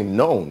 He became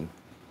known.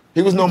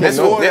 He was known That's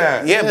before what-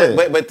 that. Yeah,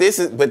 but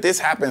this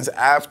happens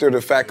after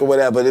the fact or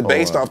whatever. It's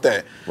based wow. off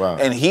that. Wow.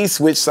 And he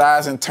switched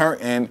sides and turned.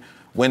 And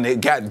when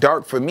it got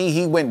dark for me,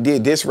 he went and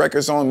did diss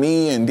records on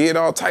me and did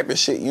all type of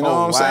shit. You know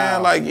what I'm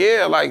saying? Like,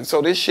 yeah, like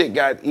so this shit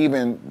got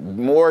even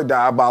more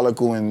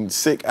diabolical and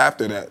sick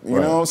after that.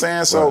 You know what I'm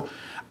saying? So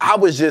I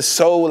was just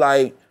so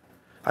like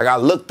I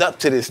looked up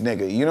to this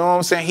nigga. You know what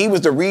I'm saying? He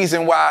was the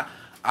reason why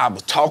I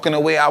was talking the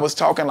way I was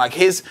talking. Like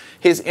his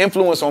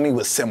influence on me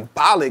was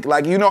symbolic.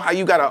 Like you know how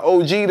you got an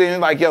OG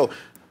then like yo,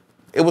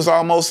 it was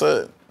almost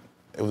a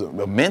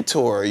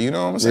mentor, you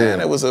know what I'm saying?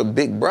 Yeah. It was a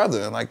big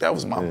brother. Like that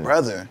was my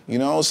brother, you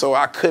know? So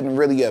I couldn't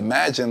really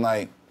imagine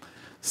like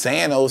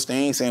saying those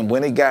things. And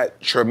when it got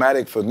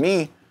traumatic for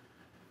me,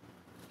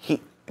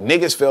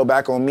 niggas fell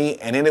back on me,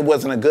 and then it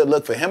wasn't a good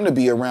look for him to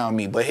be around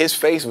me. But his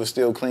face was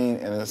still clean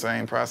in the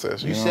same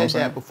process. You know what I'm said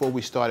saying? that before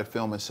we started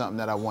filming something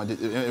that I wanted.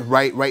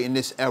 Right in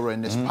this era,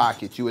 in this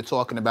pocket, you were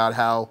talking about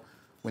how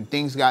when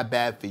things got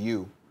bad for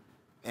you,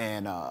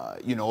 and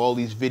you know all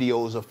these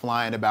videos are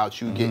flying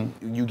about you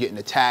getting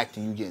attacked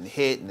and you getting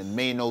hit, and the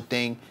Mano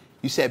thing.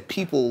 You said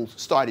people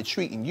started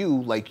treating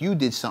you like you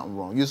did something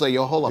wrong. You was like,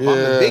 yo, hold up, I'm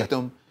the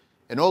victim.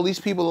 And all these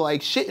people are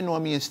like shitting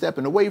on me and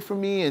stepping away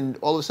from me, and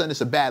all of a sudden it's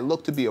a bad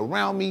look to be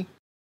around me.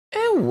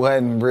 It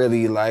wasn't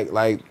really like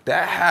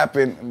that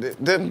happened.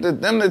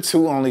 Them the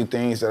two only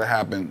things that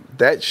happened.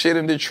 That shit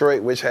in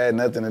Detroit, which had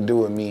nothing to do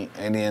with me,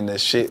 and then the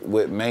shit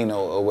with Mano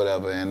or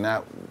whatever, and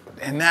that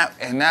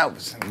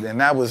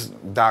was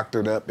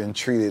doctored up and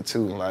treated too.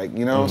 Like,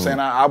 you know what I'm saying?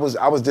 I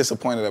was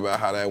disappointed about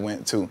how that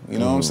went too. You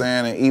know what I'm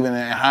saying? And even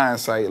in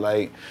hindsight,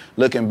 like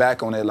looking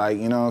back on it, like,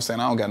 you know what I'm saying?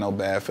 I don't got no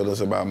bad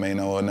feelings about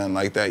Mano or nothing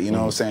like that. You know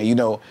what I'm saying? You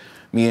know,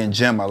 me and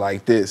Jim are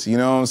like this, you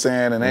know what I'm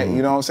saying? And that,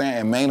 you know what I'm saying?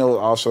 And Mano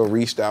also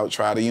reached out,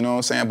 tried to, you know what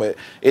I'm saying? But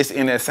it's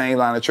in that same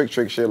line of trick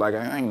shit. Like,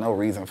 there ain't no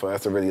reason for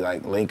us to really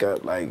like link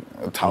up, like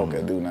talk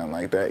or do nothing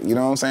like that. You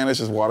know what I'm saying? It's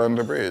just water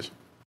under the bridge.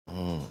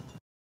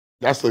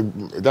 That's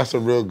a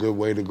real good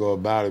way to go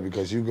about it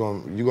because you're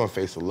gonna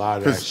face a lot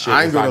of that shit.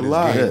 I ain't gonna inside this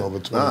lie. game over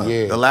 20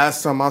 years. The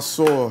last time I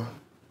saw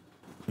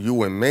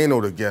you and Mano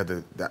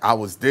together, that I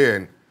was there,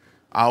 and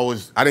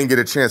I didn't get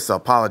a chance to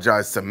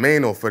apologize to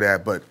Mano for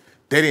that, but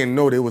they didn't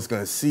know they was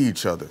gonna see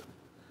each other,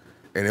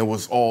 and it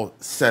was all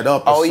set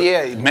up. Oh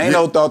yeah,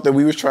 Mano thought that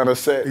we was trying to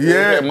set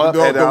him up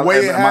the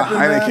way it my happened,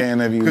 Heineken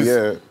man, interview. 'cause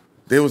Yeah,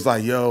 they was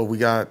like, "Yo, we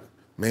got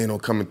Mano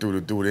coming through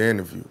to do the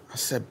interview." I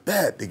said,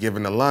 "Bet." They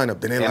giving the lineup.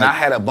 Then they and like, I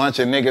had a bunch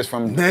of niggas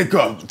from the a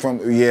smallest bunch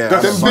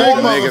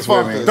of niggas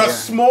with me. The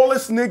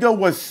smallest nigga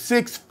was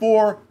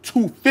 6'4",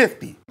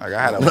 250. Like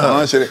I had a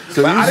bunch of it.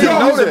 So But you I didn't said-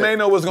 know you that said-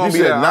 Mano was gonna you be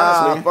said, there.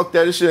 Nah, Honestly. fuck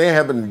that. This shit ain't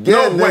happening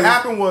No, again. what nigga.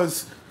 happened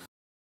was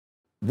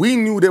we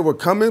knew they were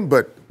coming,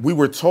 but we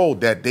were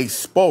told that they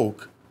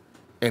spoke,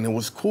 and it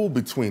was cool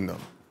between them.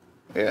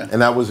 Yeah.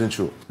 And that wasn't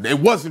true. It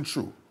wasn't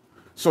true.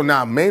 So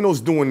now Mano's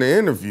doing the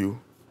interview.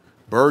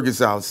 Berg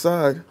is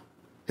outside,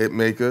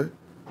 Hitmaka,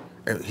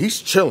 and he's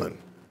chilling.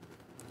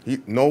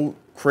 No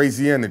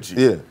crazy energy.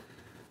 Yeah.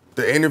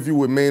 The interview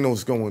with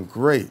Mano's going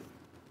great.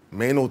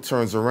 Mano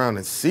turns around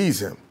and sees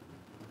him.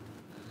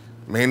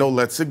 Mano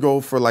lets it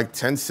go for like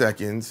 10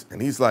 seconds, and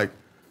he's like,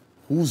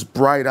 whose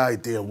bright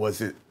idea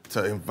was it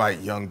to invite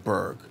young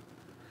Berg?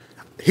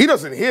 He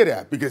doesn't hear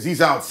that because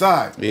he's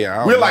outside. Yeah, I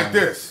don't We're know. like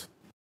this.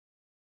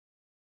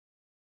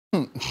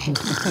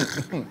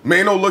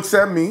 Mano looks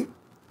at me.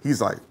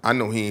 He's like, I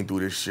know he ain't do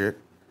this shit.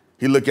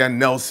 He look at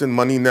Nelson,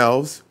 Money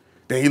Nels.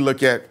 Then he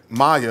look at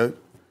Maya.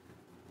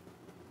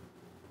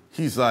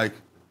 He's like,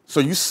 so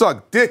you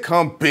suck dick,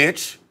 huh,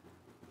 bitch?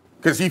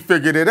 Because he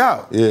figured it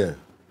out. Yeah.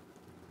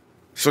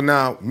 So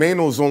now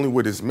Mano's only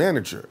with his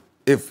manager.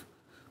 If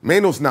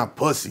Mano's not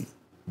pussy,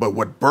 but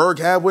what Berg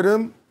had with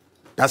him,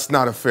 that's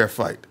not a fair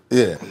fight.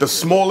 Yeah. The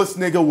smallest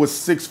nigga was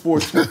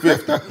 6'4",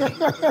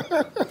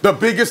 250. The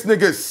biggest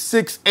nigga is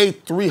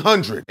 6'8",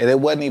 300. And it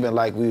wasn't even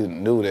like we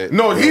knew that.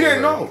 No, he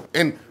didn't know.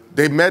 And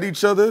they met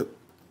each other.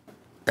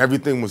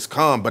 Everything was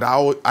calm, but I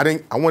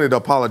wanted to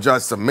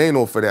apologize to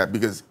Mano for that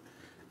because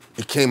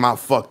it came out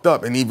fucked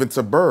up, and even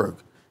to Berg.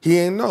 He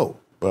ain't know.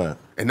 Right.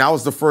 And that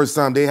was the first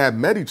time they had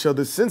met each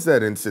other since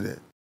that incident.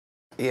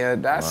 Yeah,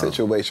 that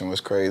situation was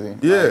crazy.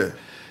 Yeah. Like,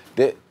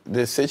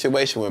 The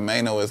situation with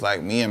Mano is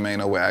like me and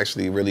Mano were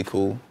actually really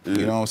cool.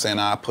 You know what I'm saying?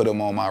 I put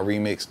him on my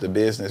remix, the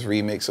business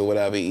remix or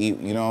whatever. You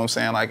know what I'm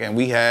saying? Like, and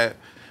we had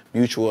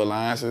mutual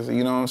alliances.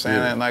 You know what I'm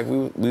saying? And like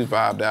we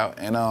vibed out.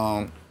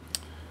 And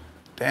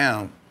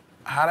damn,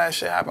 how that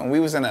shit happened? We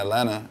was in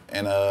Atlanta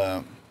and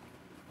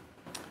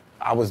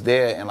I was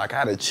there and like I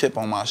had a chip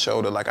on my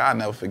shoulder. Like I'll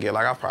never forget.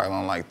 Like I was probably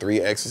on like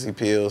 3 ecstasy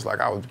pills. Like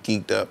I was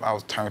geeked up. I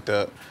was turned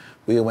up.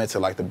 We went to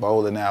like the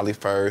bowling alley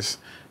first.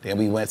 Then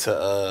we went to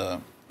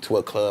a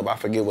club. I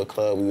forget what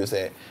club we was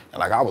at. And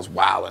like I was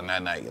wilding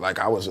that night. Like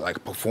I was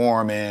like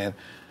performing,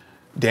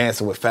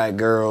 dancing with fat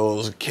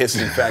girls,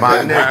 kissing fat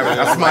girls.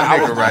 That's my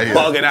nigga right here.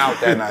 Bugging out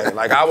that night.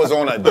 Like I was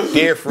on a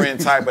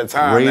different type of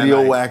time.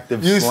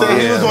 Radioactive. You said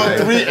he was on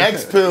 3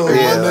 X pills, my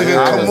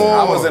nigga. Come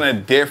on. I was in a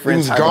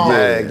different type of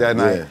bag that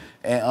night.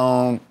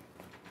 And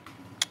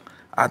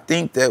I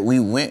think that we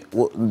went,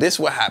 well, this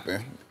what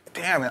happened.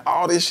 Damn it,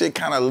 all this shit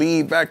kind of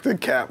lead back to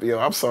Cap. Yo,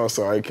 I'm so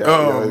sorry, Cap.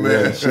 Oh, yo, man.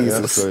 Yeah, Jesus.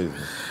 That's crazy.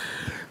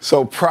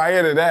 So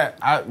prior to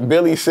that,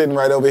 Billy's sitting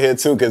right over here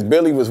too, because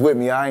Billy was with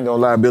me. I ain't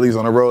gonna lie, Billy's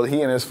on the road.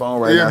 He in his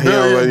phone right now.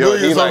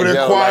 Billy's over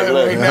there quiet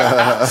right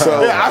now.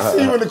 So, yeah, I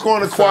see you in the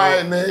corner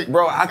quiet, Nick.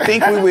 Bro, I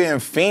think we were in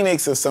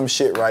Phoenix or some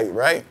shit,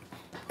 right?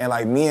 And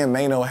like me and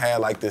Mano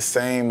had like the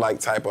same like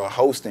type of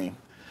hosting.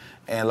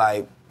 And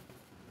like,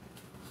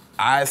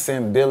 I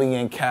sent Billy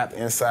and Cap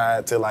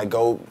inside to like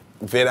go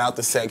vid out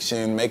the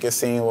section, make it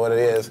seem what it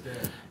is.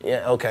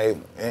 Yeah, okay.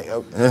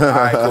 All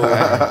right,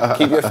 cool.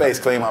 Keep your face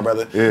clean, my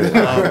brother.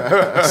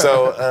 Yeah.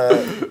 So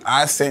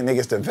I sent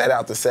niggas to vet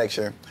out the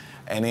section,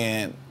 and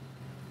then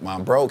my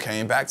bro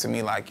came back to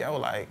me like, yo,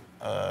 like,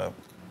 I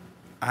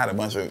had a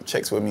bunch of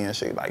chicks with me and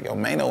shit. Like, yo,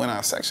 Mano in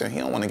our section. He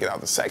don't want to get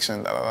out the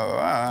section. Da, da, da,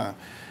 da.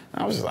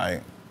 And I was just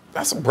like,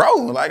 that's a bro.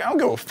 Like, I don't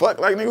give a fuck.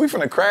 Like, nigga, we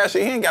finna crash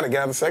it. He ain't got to get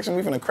out of the section.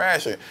 We finna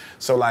crash it.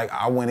 So, like,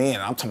 I went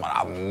in. I'm talking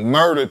about I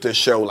murdered the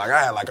show. Like,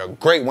 I had, like,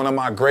 one of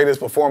my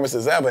greatest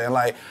performances ever. And,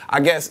 like, I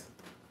guess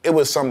it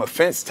was some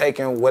offense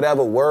taken,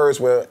 whatever words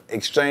were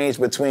exchanged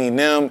between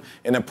them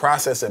in the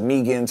process of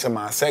me getting to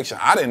my section.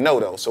 I didn't know,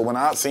 though. So when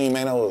I seen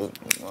Mano, it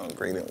was,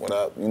 greeting, what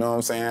up? You know what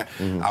I'm saying?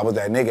 Mm-hmm. I was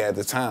that nigga at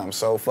the time.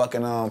 So,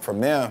 fucking, from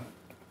there,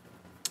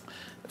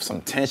 some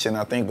tension,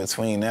 I think,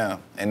 between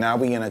them. And now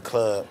we in a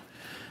club.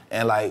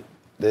 And like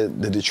the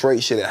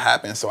Detroit shit had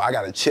happened, so I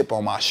got a chip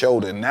on my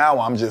shoulder. Now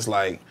I'm just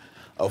like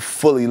a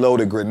fully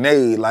loaded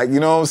grenade, like,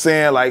 you know what I'm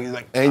saying?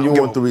 Like and you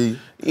on 3.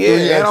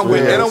 Yeah, and I'm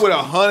with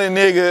 100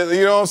 niggas.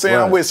 You know what I'm saying?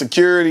 Right. I'm with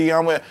security.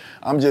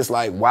 I'm just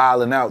like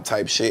wilding out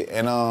type shit.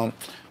 And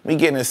we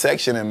get in a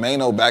section and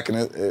Mano back in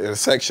a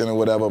section or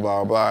whatever,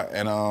 blah blah.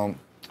 And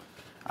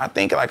I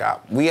think like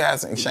we had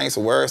some exchange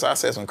of words. I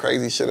said some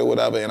crazy shit or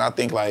whatever, and I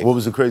think like what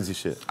was the crazy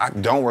shit? I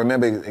don't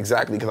remember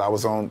exactly because I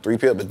was on 3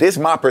 pills, but this is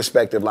my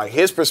perspective. Like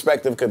his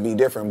perspective could be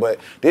different, but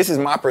this is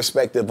my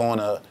perspective on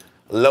a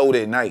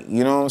loaded night.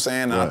 You know what I'm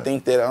saying? Right. I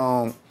think that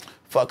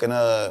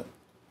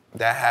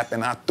that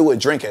happened. I threw a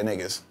drink at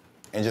niggas,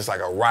 and just like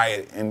a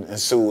riot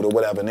ensued or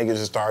whatever. Niggas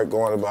just started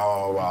going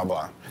blah blah blah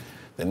blah.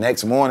 The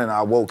next morning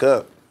I woke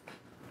up,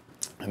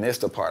 and that's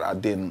the part I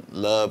didn't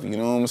love. You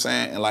know what I'm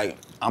saying? And like,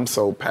 I'm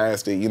so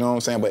past it, you know what I'm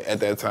saying? But at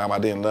that time, I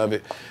didn't love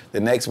it. The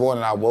next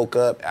morning, I woke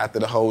up after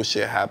the whole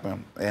shit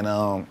happened, and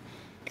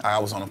I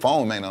was on the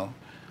phone with Mano.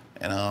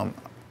 And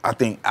I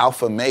think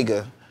Alpha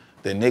Mega,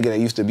 the nigga that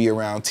used to be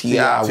around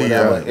T.I.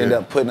 whatever, ended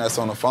up putting us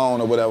on the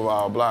phone or whatever,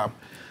 blah, blah.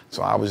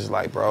 So I was just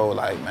like, bro,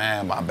 like,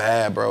 man, my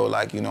bad, bro.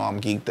 Like, you know, I'm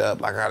geeked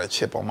up. Like, I got a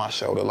chip on my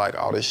shoulder, like,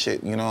 all this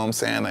shit, you know what I'm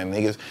saying? Like,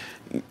 niggas,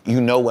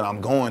 you know what I'm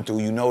going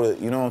through. You know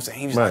what I'm saying?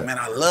 He was like, man,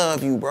 I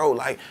love you, bro.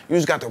 Like, you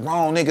just got the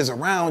wrong niggas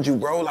around you,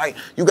 bro. Like,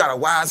 you got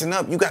to wisen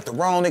up. You got the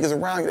wrong niggas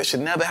around you. That should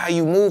never have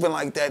you moving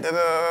like that. Da, da,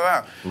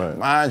 da, da. Right.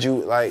 Mind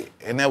you, like,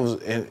 and that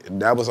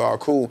was all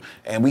cool.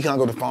 And we can't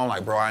go to the phone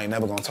like, bro, I ain't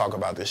never going to talk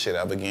about this shit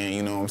ever again.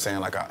 You know what I'm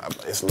saying? Like,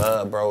 it's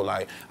love, bro.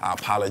 Like, I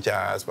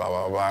apologize, blah,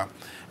 blah, blah.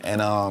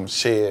 And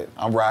shit,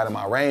 I'm riding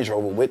my Range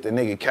Rover with the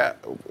nigga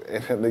Cap.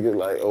 And the nigga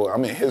like, oh,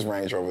 I'm in his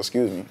Range Rover,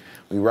 excuse me.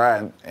 We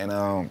riding,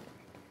 and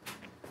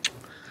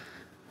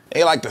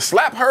they like the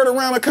slap heard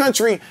around the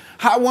country.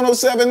 Hot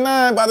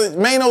 107.9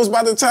 Mano's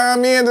by the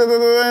time in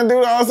and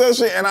do all that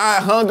shit. And I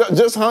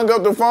just hung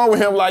up the phone with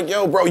him like,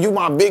 yo, bro, you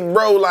my big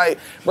bro. Like,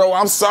 bro,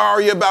 I'm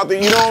sorry about the,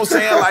 you know what I'm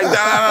saying? Like,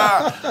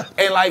 da.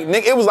 And like,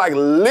 nigga, it was like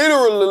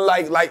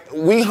literally like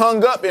we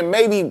hung up and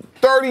maybe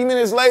 30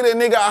 minutes later,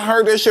 nigga, I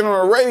heard that shit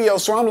on the radio.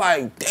 So I'm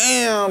like,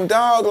 damn,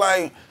 dog,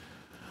 like.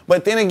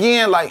 But then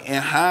again, like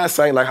in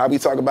hindsight, like how we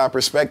talk about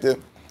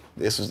perspective,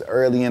 this was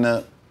early in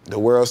the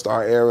World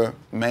Star era.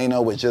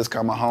 Mano was just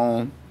coming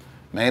home.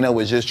 Mano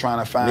was just trying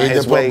to find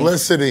his way.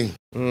 Publicity.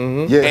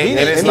 Mm-hmm. Yeah,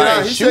 and it's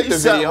like, shoot the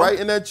sat video. Right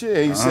in that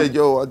chair. He said,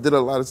 yo, I did a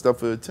lot of stuff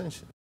for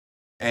attention.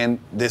 And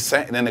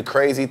then the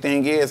crazy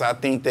thing is, I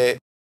think that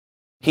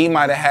he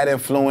might have had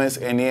influence,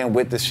 and then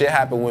with the shit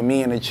happened with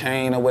me and the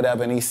chain or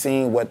whatever, and he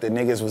seen what the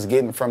niggas was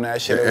getting from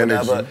that shit or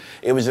whatever.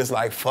 It was just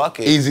like, fuck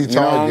it. Easy target.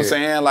 You know what I'm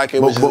saying? Like,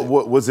 it was but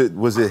was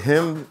it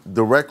him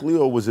directly,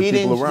 or was it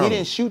people around He him?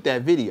 didn't shoot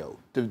that video.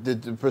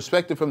 The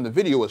perspective from the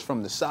video was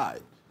from the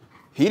side.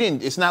 He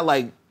didn't, it's not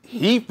like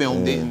he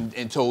filmed it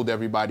and told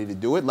everybody to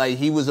do it. Like,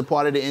 he was a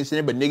part of the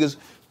incident, but niggas,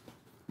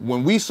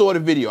 when we saw the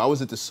video, I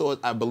was at the Source,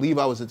 I believe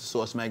I was at the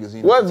Source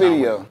magazine. What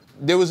video?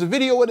 There was a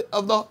video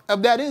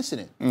of that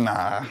incident.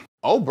 Nah.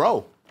 Oh,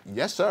 bro.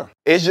 Yes, sir.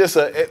 It's just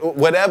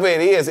whatever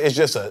it is, it's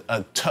just it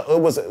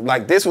was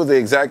like, this was the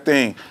exact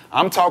thing.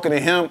 I'm talking to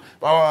him,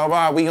 blah,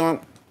 blah, blah, we gonna,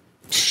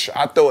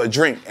 I throw a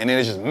drink, and then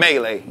it's just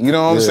melee. You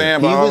know what I'm saying?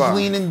 He Blah, was blah, blah.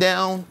 leaning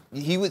down,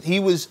 he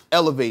was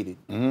elevated.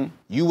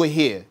 You were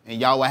here, and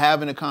y'all were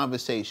having a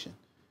conversation.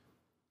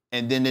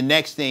 And then the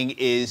next thing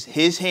is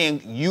his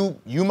hand, you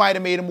might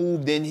have made a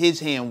move, then his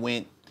hand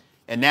went,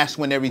 and that's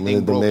when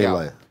everything broke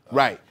out.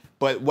 Right.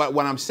 But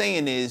what I'm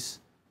saying is,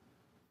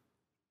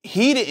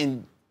 he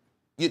didn't,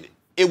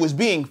 it was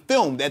being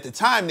filmed. At the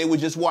time, they were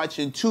just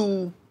watching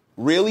two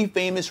really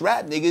famous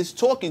rap niggas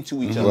talking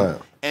to each other.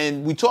 Right.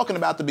 And we talking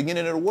about the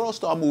beginning of the World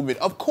Star movement.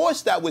 Of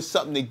course that was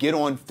something to get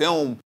on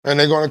film. And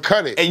they're gonna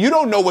cut it. And you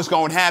don't know what's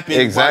gonna happen.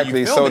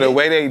 Exactly. So the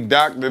way they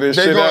doctor this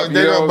They shit up, you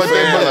know what I'm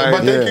saying?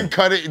 but they can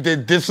cut it.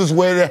 That this is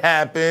where it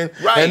happened,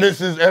 Right. and this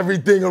is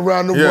everything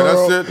around the Yeah,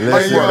 world. that's it. Hey,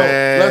 Listen, yo,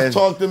 man. let's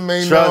talk to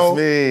Mano. Trust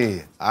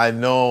me, I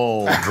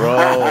know,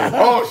 bro.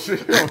 Oh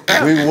shit.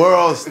 We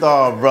world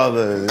star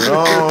brothers. You know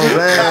what I'm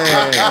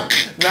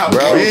saying? Not,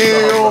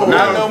 Real.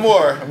 not no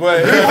more.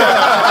 But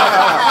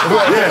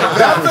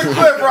That's a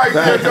clip right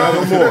there,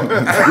 No more.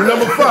 We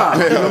number 5.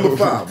 We number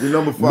 5. We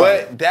number 5.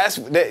 But that's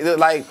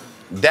like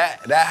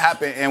that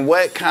happened, and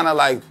what kind of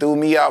like threw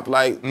me up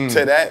like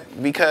to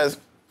that, because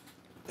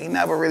we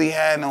never really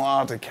had no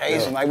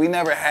altercation. Like, we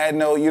never had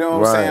no, you know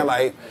what I'm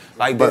saying?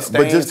 Like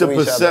disdain just to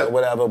the each other or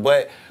whatever.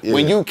 But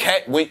when you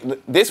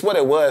this what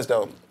it was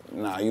though.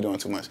 Nah, you doing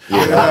too much.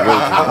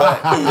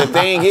 But the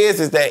thing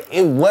is that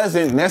it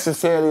wasn't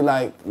necessarily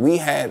like we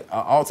had an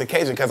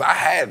altercation, because I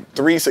had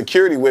 3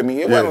 security with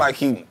me. It wasn't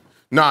like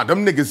Nah,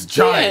 them niggas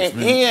giants.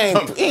 he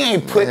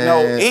ain't put he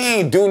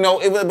ain't do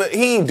but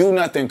he ain't do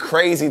nothing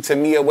crazy to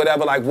me or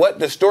whatever. Like, what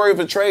the story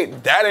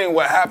portrayed, that ain't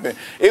what happened.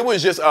 It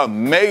was just a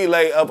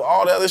melee of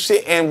all the other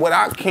shit. And what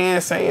I can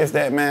say is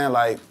that,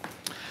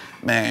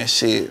 man,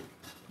 shit.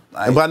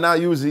 Like, and by now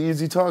you was an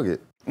easy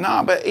target.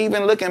 Nah, but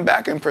even looking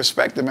back in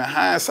perspective, in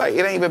hindsight, it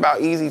ain't even about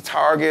easy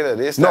target or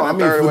this, that, No, I and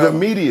mean third, for whatever. the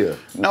media.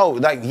 No,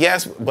 like,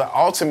 yes, but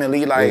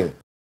ultimately, like,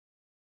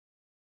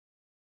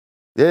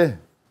 Yeah.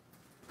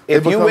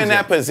 if you in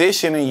that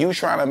position and you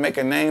trying to make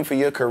a name for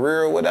your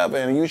career or whatever,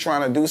 and you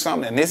trying to do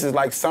something, and this is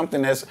like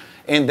something that's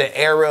in the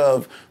era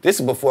of, this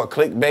is before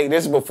clickbait,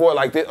 this is before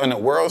like this, in the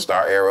World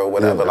Star era or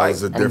whatever. Like,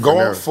 I'm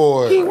going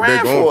for it. he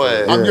ran for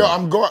it.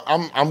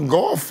 I'm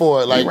going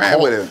for it. Like,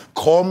 ran with it.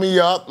 Call me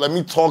up. Let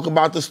me talk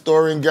about the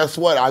story. And guess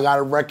what? I got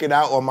a record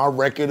out, or my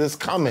record is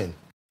coming.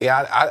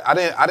 Yeah,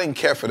 I didn't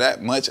care for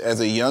that much as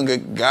a younger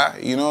guy.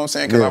 You know what I'm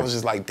saying? Because I was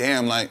just like,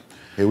 damn, like,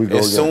 Here we go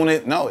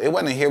again. No, it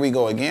wasn't here we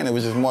go again. It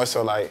was just more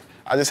so like,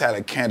 I just had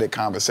a candid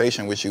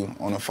conversation with you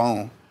on the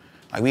phone.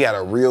 Like, we had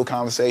a real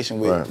conversation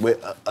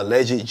with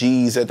alleged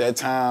G's at that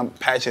time,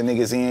 patching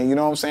niggas in, you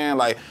know what I'm saying?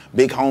 Like,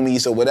 big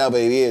homies or whatever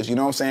it is, you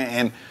know what I'm saying?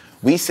 And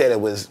we said it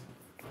was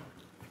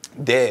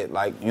dead,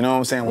 like, you know what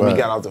I'm saying, when we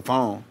got off the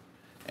phone.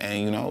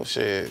 And, you know,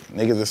 shit,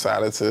 niggas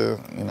decided to,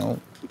 you know,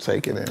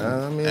 take it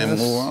and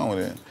move on with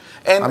it.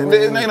 And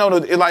it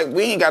ain't like,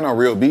 we ain't got no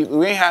real beef.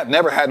 We ain't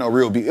never had no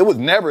real beef. It was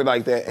never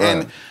like that.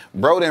 And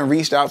bro then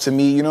reached out to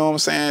me, you know what I'm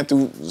saying,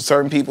 through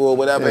certain people or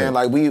whatever, and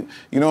like you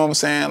know what I'm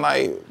saying,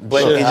 like,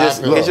 but it's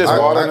just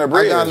water under the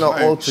bridge. I got no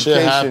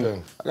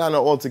altercation. I got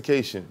no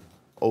altercation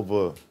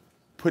over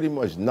pretty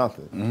much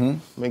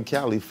nothing. I'm in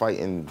Cali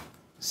fighting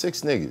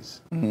 6 niggas,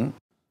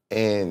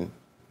 and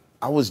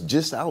I was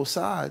just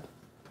outside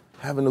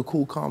having a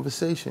cool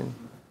conversation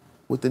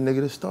with the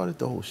nigga that started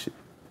the whole shit.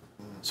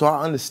 So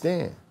I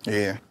understand.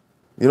 Yeah.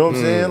 You know what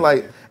I'm saying?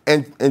 Like,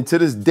 and to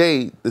this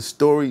day, the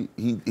story,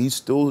 he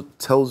still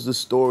tells the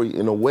story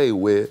in a way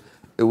where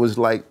it was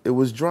like, it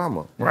was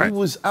drama. Right. We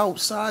was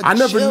outside I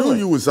never chilling. knew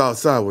you was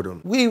outside with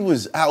him. We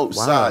was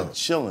outside Wow.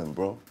 chilling,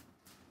 bro.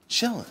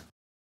 Chilling.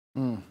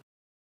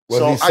 Was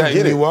So he I setting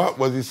get it. you up?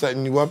 Was he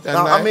setting you up that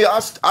Now, night? I mean,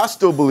 I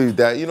still believe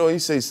that. You know, you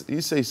say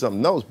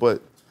something else,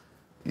 but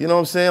you know what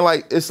I'm saying?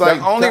 Like, it's like,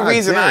 The only God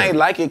reason I damn. ain't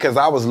like it because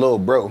I was little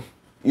bro.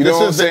 You know This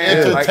what I'm is the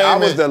saying? Like, I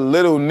was entertainment- the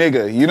little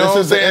nigga. You know This what I'm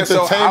is the saying? So I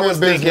entertainment was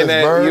thinking business,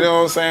 that, Bird. you know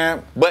what I'm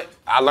saying? But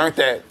I learned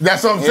that.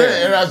 That's what I'm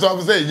saying. And that's what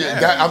I'm saying.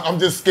 Yeah. I'm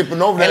just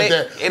skipping over And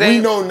that. it We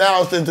ain't- know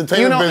now it's the entertainment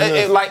You know,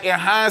 business. like in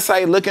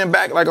hindsight, looking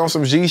back, like on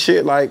some G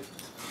shit, like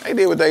they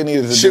did what they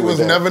needed to do. Shit with was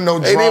that. never no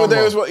They did what they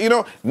drama. was, you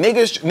know,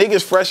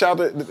 niggas fresh out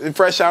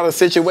of the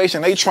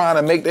situation. They trying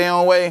to make their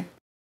own way.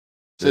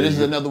 So this is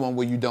another one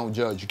where you don't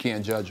judge. You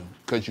can't judge them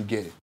because you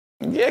get it.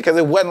 Yeah, because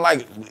it wasn't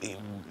like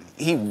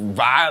he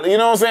violent. You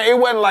know what I'm saying? It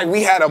wasn't like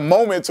we had a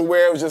moment to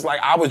where it was just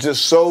like I was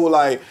just so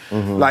like,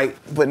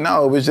 but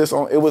no, it was just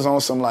on. It was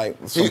on some like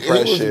some he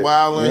fresh was shit.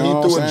 wilding. You know He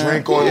what threw I'm a saying?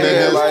 drink on Yeah,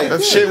 niggas. like,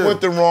 That shit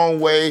went the wrong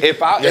way.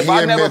 If I Yeah, he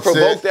never admits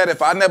provoked it. that,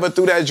 if I never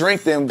threw that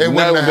drink, then It none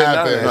wouldn't of have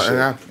none of happened.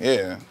 that shit.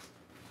 Yeah.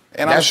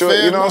 And I'm sure,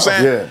 you know what I'm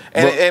saying?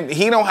 Yeah. And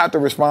he don't have to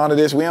respond to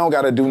this. We don't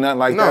got to do nothing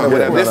like that or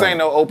whatever. This ain't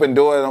no open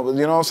door,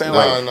 you know what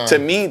I'm saying? To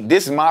me,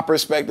 this is my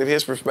perspective,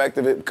 his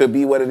perspective, it could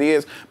be what it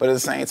is, but at the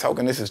same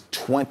token, this is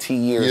 20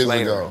 years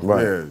later. Ago.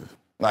 Right. Yeah.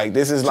 Like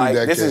this is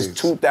this is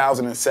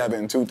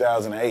 2007,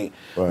 2008.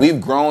 Right. We've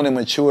grown and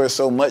matured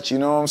so much, you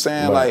know what I'm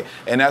saying? Right. Like,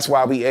 and that's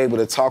why we able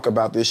to talk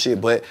about this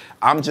shit. But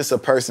I'm just a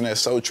person that's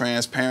so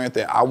transparent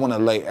that I want to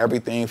lay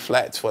everything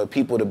flat for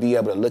people to be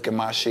able to look at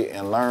my shit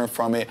and learn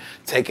from it,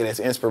 take it as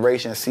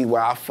inspiration, see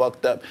where I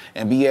fucked up,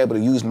 and be able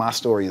to use my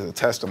story as a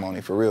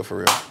testimony, for real, for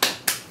real.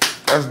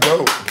 That's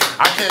dope.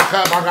 I can't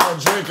clap. I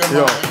got a drink in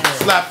my hand.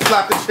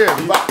 Slap the chair.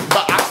 But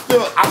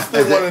I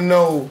still want to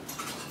know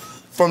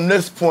from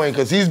this point,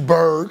 because he's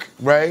Berg,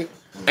 right?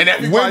 And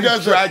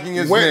everybody's dragging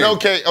his name.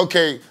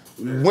 Okay.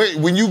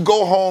 When you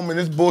go home and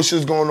this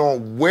bullshit's going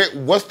on,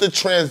 what's the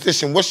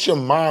transition? What's your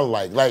mind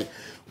like? Like,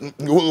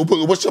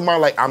 what's your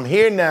mind like? I'm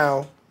here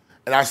now,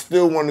 and I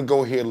still want to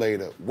go here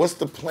later. What's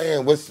the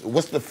plan? What's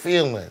the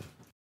feeling?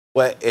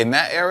 But in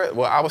that era,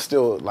 well, I was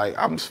still like,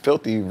 I'm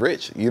filthy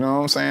rich, you know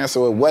what I'm saying?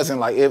 So it wasn't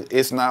like,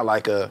 it's not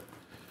like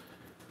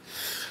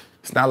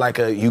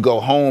you go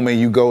home and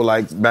you go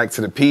like back to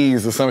the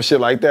P's or some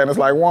shit like that. And it's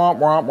like womp,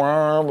 womp,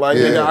 womp. Like,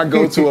 nigga, I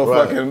go to a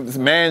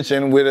fucking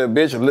mansion with a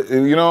bitch,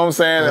 you know what I'm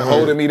saying? And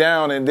holding me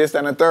down and this, that,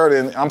 and the third.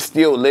 And I'm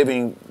still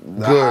living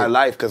the high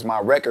life because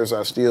my records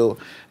are still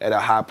at a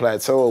high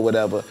plateau or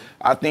whatever.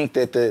 I think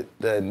that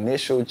the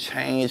initial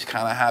change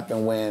kind of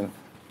happened when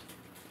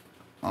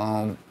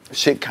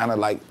shit kind of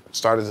like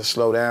started to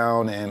slow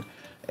down and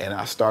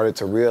I started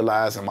to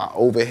realize that my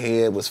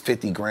overhead was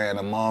 50 grand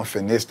a month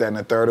and this, that, and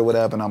the third or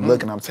whatever. And I'm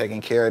looking, I'm taking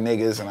care of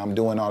niggas and I'm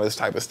doing all this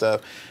type of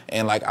stuff.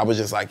 And like, I was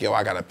just like, yo,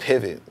 I gotta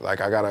pivot. Like,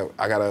 I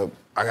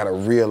gotta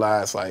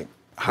realize like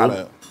how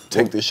to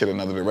take this shit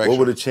another direction. What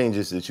were the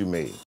changes that you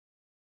made?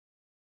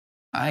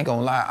 I ain't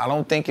gonna lie, I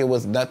don't think it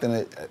was nothing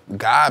that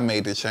God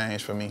made the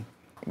change for me.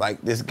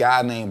 Like this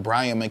guy named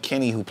Brian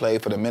McKinney who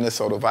played for the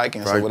Minnesota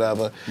Vikings or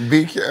whatever.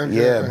 BK?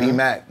 Yeah,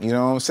 B-Mac, you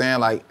know what I'm saying?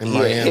 Like, he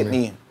had hit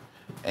me.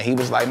 And he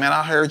was like, man,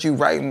 I heard you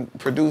write and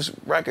produce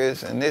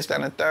records and this, that,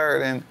 and the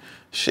third, and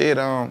shit,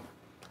 I'm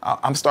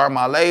starting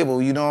my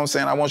label, you know what I'm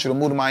saying? I want you to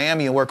move to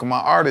Miami and work with my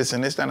artists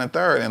and this, that, and the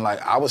third. And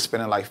like, I was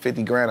spending like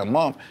 50 grand a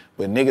month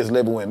with niggas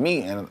living with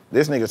me, and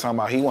this nigga talking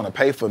about he want to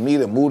pay for me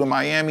to move to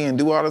Miami and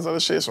do all this other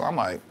shit. So I'm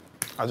like,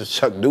 I just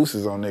chuck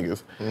deuces on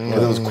niggas.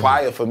 Because it was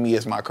quiet for me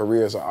as my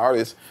career as an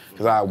artist,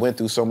 because I went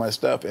through so much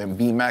stuff, and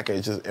B-Mac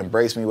had just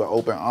embraced me with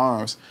open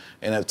arms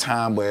in a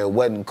time where it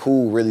wasn't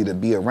cool really to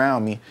be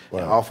around me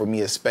and offer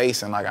me a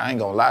space. And like, I ain't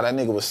gonna lie, that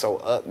nigga was so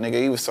up,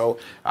 nigga. He was so,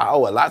 I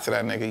owe a lot to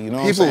that nigga, you know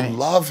what I'm saying? People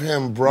love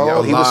him, bro.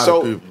 Yo, he was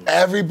so,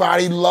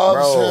 everybody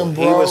loves him,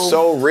 bro. He was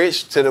so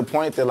rich to the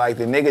point that like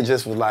the nigga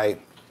just was like,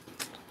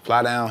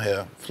 fly down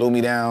here, flew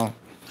me down,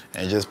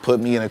 and just put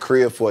me in a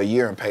crib for a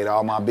year and paid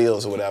all my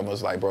bills or whatever. It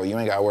was like, bro, you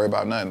ain't gotta worry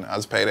about nothing. I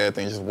just paid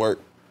everything, just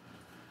work.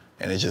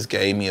 And it just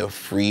gave me a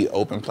free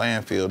open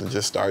playing field to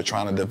just start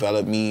trying to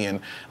develop me. And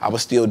I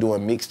was still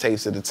doing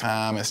mixtapes at the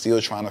time and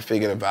still trying to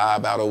figure the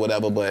vibe out or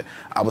whatever, but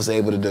I was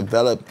able to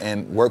develop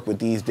and work with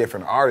these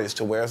different artists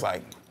to where it's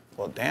like,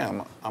 well,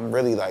 damn, I'm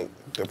really like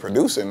the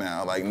producer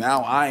now. Like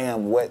now I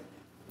am what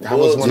that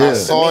was when I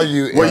saw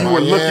you in what you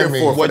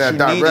Miami. were looking for that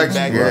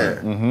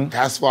direction.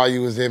 That's why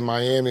you was in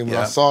Miami when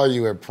I saw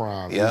you at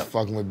Prom. You was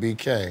fucking with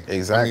BK.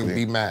 Exactly. I mean,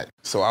 B-Mac.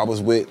 So I was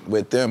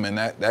with them, and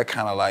that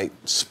kind of like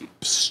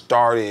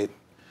started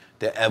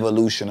the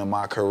evolution of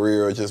my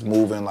career, just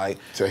moving like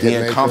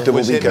being comfortable.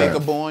 Was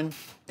Hitmaka born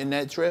in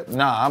that trip?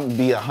 Nah, I'm gonna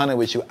be 100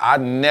 with you. I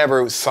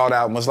never sought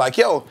out and was like,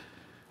 yo,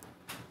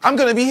 I'm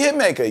gonna be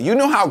Hitmaka. You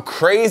know how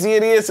crazy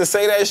it is to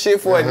say that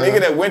shit for a nigga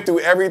that went through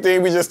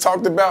everything we just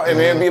talked about and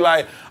then be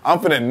like, I'm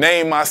finna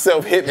name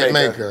myself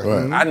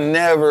Hitmaka. Right. I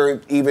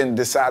never even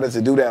decided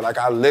to do that. Like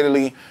I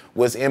literally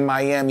was in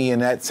Miami in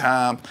that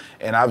time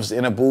and I was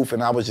in a booth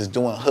and I was just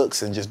doing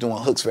hooks and just doing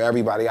hooks for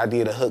everybody. I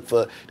did a hook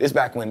for, this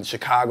back when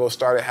Chicago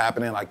started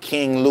happening, like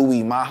King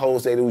Louis, My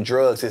Hoes They Do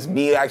Drugs. It's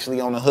me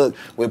actually on the hook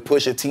with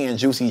Pusha T and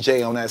Juicy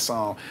J on that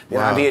song. Then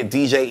I did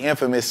DJ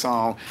Infamous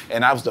song,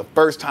 and that was the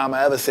first time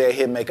I ever said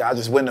Hitmaka. I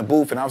just went in the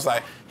booth and I was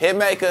like,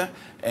 Hitmaka,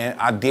 and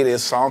I did a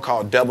song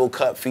called Double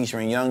Cup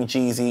featuring Young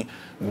Jeezy,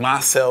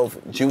 myself,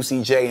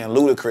 Juicy J, and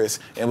Ludacris.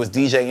 It was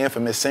DJ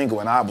Infamous single,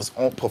 and I was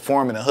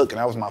performing a hook, and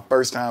that was my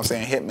first time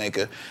saying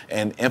Hitmaka,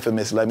 and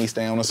Infamous let me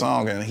stay on the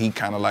song, and he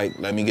kind of like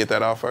let me get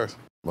that off first.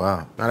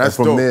 Wow. Now that's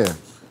from dope. there.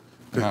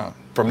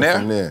 From there?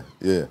 From there,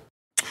 yeah.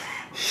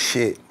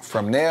 Shit.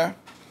 From there,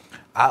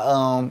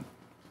 I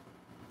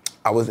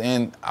was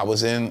in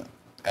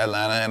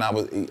Atlanta,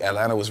 and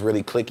Atlanta was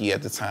really cliquey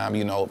at the time.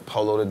 You know,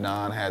 Polo the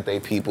Don had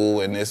their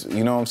people, and this,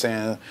 you know what I'm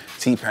saying?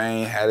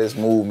 T-Pain had his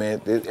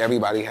movement.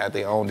 Everybody had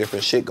their own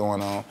different shit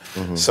going on.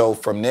 So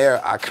from there,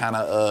 I kind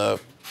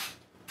of,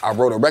 I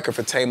wrote a record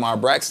for Tamar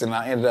Braxton, and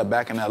I ended up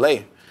back in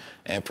LA.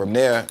 And from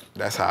there,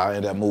 that's how I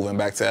ended up moving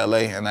back to LA.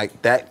 And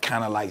like that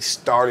kind of like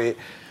started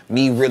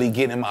me really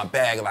getting in my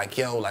bag, like,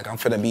 yo, like I'm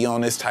finna be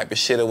on this type of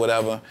shit or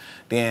whatever.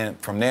 Then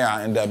from there,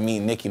 I ended up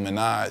meeting Nicki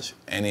Minaj,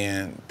 and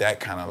then that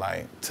kind of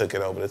like took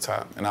it over the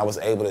top. And I was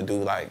able to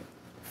do like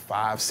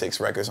 5, 6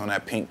 records on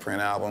that Pink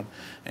Print album,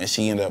 and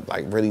she ended up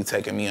like really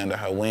taking me under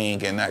her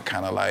wing, and that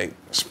kind of like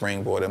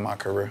springboarded my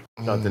career.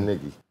 Shout out to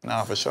Nicki.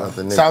 Nah, for sure.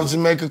 South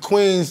Jamaica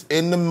Queens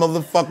in the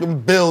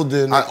motherfucking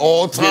building at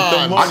all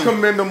times. I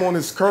commend him on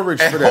his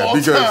courage for that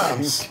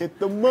because Get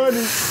the money.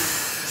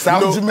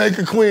 South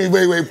Jamaica Queens.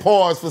 Wait.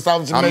 Pause for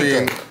South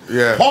Jamaica.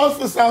 yeah. Pause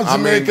for South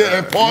Jamaica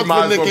and pause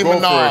might for as well Nicki go for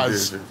it,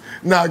 Minaj. dude.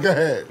 Nah, go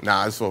ahead.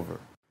 Nah, it's over.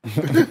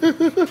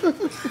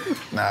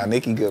 Nah,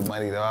 Nicki good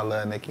money though. I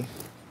love Nicki.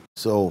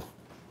 So,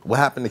 what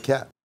happened to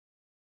Cap?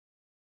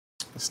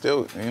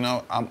 Still, you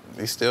know,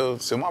 he's still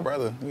my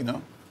brother. You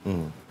know,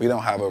 we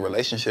don't have a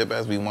relationship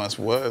as we once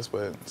was,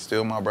 but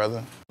still my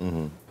brother.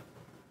 Do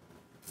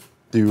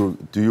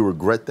you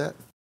regret that?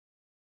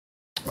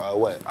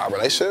 What, our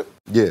relationship?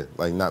 Yeah,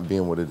 like not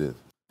being what it is.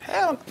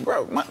 Hell,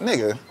 bro, my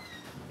nigga.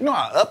 You know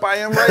how up I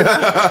am right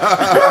now?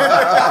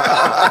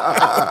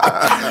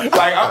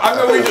 Like, I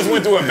know we just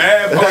went through a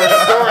bad part of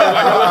the story.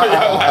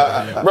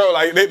 Like, bro,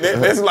 like,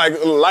 that's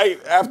like light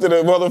after the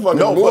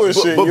motherfucking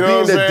bullshit. But you know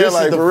being what I'm that saying? this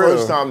Like, is the for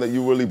first real. time that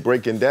you really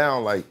breaking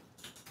down, like,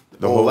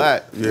 the whole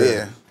act.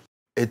 Yeah.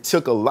 It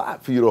took a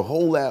lot for you to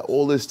hold that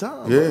all this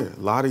time. Yeah, a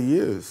lot of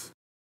years.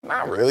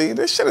 Not really.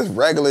 This shit is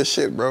regular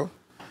shit, bro.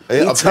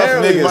 Hey, We tough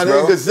apparently, niggas, my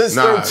bro. nigga, since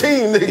Nah.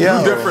 13, nigga, Yo.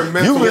 you different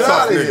mental. You You tough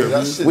out of nigga. here.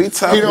 That shit. We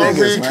tough He don't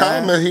niggas, read man.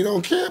 comments. He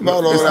don't care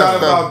about all It's that not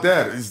stuff. about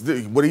that. It's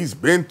what he's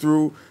been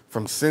through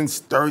from since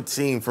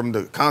 13, from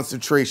the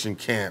concentration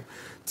camp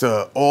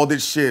to all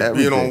this shit,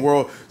 being Everything. on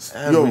world.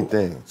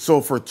 Everything. So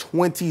for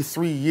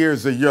 23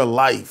 years of your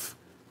life,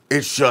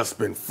 it's just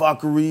been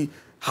fuckery,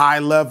 high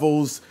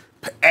levels,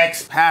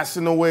 ex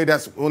passing away.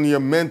 That's one of your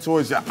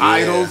mentors, your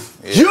idols.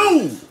 Yeah.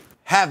 You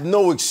have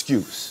no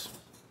excuse.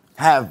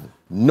 Have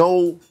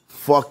no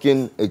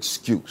fucking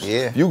excuse.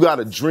 Yeah. You got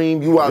a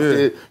dream, you out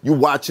there, you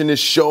watching this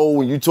show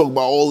and you talk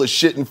about all the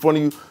shit in front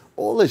of you.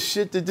 All the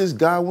shit that this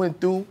guy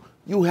went through,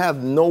 you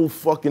have no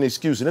fucking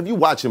excuse. And if you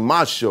watching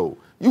my show,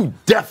 you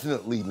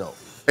definitely know.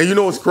 And you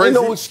know what's crazy?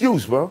 Ain't no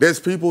excuse, bro. There's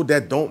people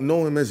that don't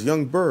know him as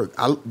Young Berg.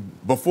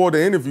 Before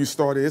the interview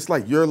started, it's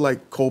like you're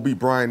like Kobe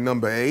Bryant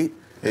 #8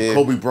 and Yeah.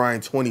 Kobe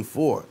Bryant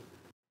 24.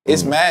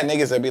 It's mad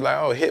niggas that be like,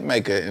 oh,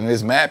 Hitmaker. And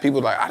it's mad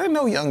people like, I didn't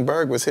know Young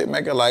Berg was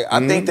Hitmaker. Like,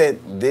 I think that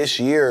this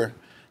year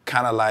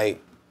kind of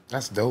like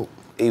That's dope.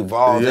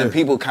 evolved Yeah. and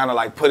people kind of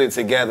like put it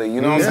together.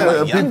 You know what I'm saying?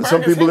 Like, Young Some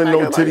Berg is people didn't know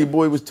Hitmaker, Titty like-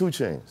 Boy was 2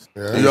 Chainz.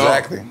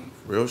 Exactly.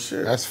 Real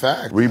shit. That's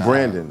fact.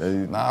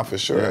 Rebranding. Nah, for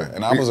sure. Yeah.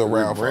 And I was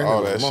around for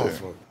all that Brandon was a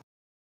shit. motherfucker.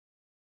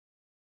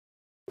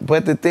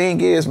 But the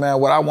thing is, man,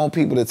 what I want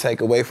people to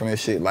take away from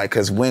this shit, like,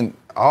 cause when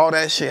all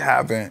that shit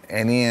happened,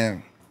 and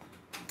then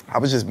I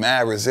was just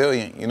mad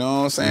resilient, you know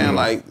what I'm saying?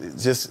 Like,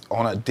 just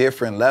on a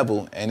different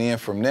level. And then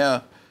from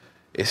there,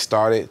 it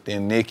started,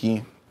 then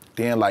Nicki,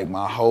 then like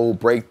my whole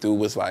breakthrough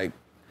was like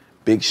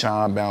Big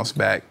Sean bounced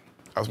back.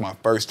 That was my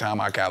first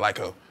time I got like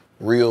a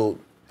real,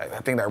 I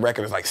think that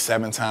record was like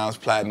 7 times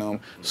platinum,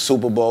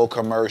 Super Bowl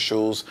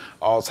commercials,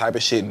 all type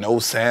of shit, no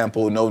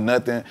sample, no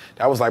nothing.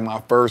 That was like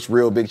my first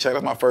real big check.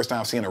 That's my first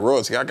time seeing a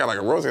royalty. I got like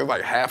a royalty, it was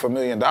like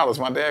 $500,000.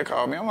 My dad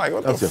called me. I'm like,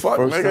 what That's the your fuck,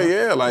 first nigga? time?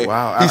 Yeah, like.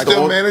 Wow. He Like,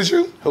 still manage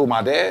you? Who,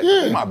 my dad?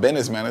 Yeah. He's my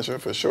business manager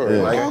for sure.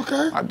 Yeah. Like,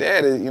 Okay. My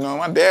dad is,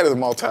 my dad is a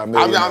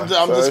multi-millionaire. I'm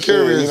just shit,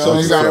 curious. know So what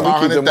you I'm got saying?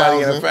 We keep the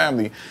money in the 500,000.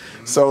 family.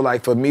 So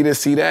like for me to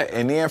see that,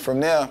 and then from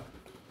there,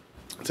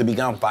 to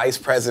become vice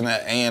president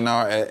of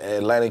A&R at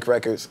Atlantic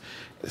Records,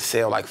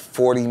 sell like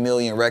 40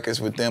 million records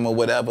with them or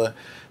whatever,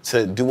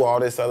 to do all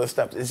this other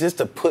stuff. It's just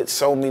to put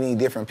so many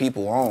different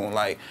people on.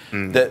 Like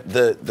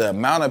the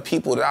amount of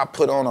people that I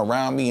put on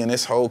around me in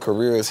this whole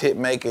career as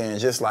Hitmaker, and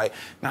just like,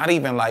 not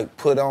even like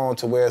put on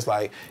to where it's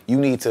like, you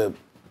need to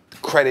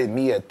credit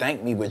me or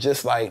thank me, but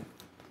just like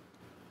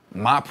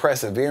my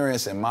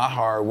perseverance and my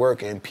hard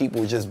work and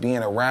people just being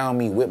around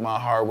me with my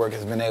hard work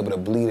has been able to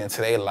bleed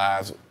into their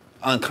lives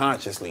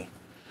unconsciously.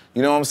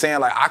 You know what I'm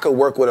saying? Like, I could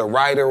work with a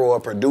writer or a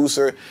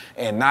producer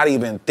and not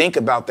even think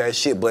about that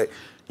shit, but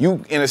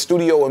you in a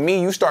studio with me,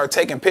 you start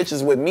taking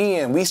pictures with me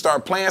and we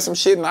start playing some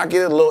shit and I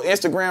get a little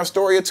Instagram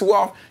story or 2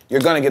 off,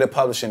 you're gonna get a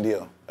publishing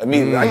deal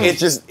immediately. Like,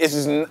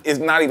 it's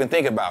not even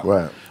think about.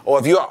 Right. Or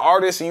if you're an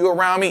artist and you're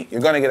around me,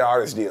 you're gonna get an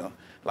artist deal.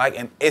 Like,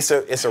 and it's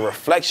a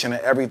reflection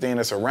of everything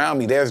that's around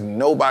me. There's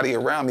nobody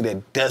around me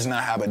that does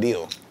not have a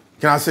deal.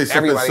 Can I say something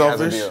Everybody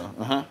selfish? has a deal.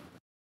 Uh-huh.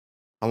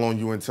 How long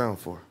you in town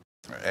for?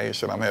 Hey,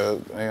 shit, I'm here, you know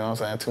what I'm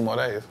saying, 2 more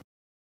days.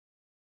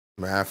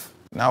 Math.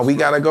 Now we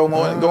gotta go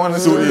in the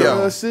studio.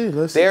 Let's see.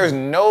 There's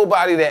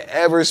nobody that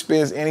ever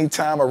spends any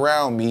time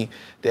around me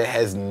that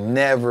has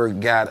never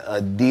got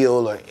a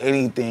deal or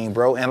anything,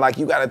 bro. And like,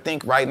 you gotta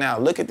think right now,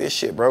 look at this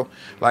shit, bro.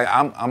 Like,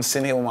 I'm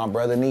sitting here with my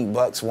brother Neek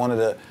Bucks, one of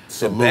the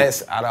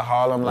best out of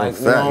Harlem. Like,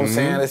 you know what I'm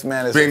saying? This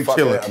man is Been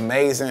fucking killing.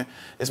 amazing.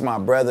 It's my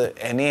brother.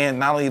 And then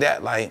not only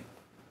that, like,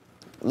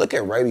 look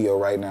at radio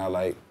right now.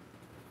 Like,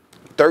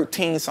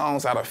 13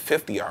 songs out of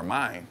 50 are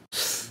mine.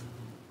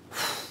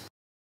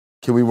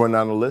 Can we run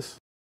down the list?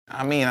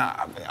 I mean,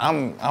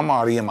 I'm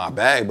already in my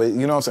bag, but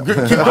you know what I'm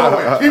saying?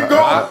 Keep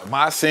going.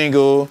 My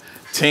single,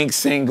 Tink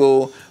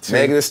single,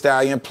 Megan Thee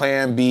Stallion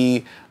Plan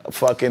B,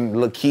 fucking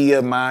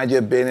Lakia, Mind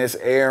Your Business,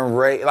 Aaron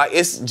Ray. Like,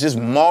 it's just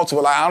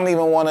multiple. Like, I don't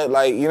even want to,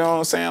 like, you know what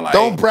I'm saying? Like,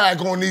 Don't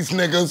brag on these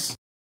niggas.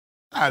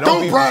 Nah,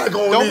 Don't brag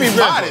on Don't these be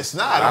modest.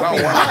 Nah,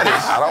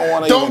 I don't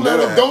want to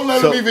Don't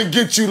let them even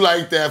get you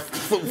like that.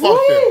 Fuck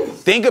them.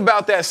 Think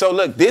about that. So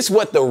look, this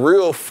what the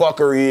real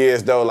fuckery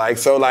is though. Like,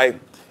 so like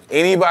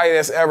anybody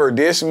that's ever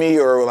dissed me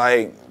or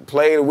like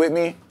played with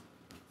me,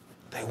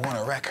 they want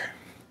a record.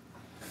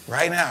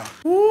 Right now.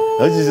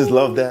 Don't you just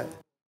love that?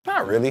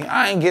 Not really.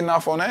 I ain't getting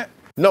off on that.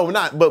 No,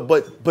 not,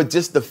 but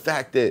just the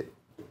fact that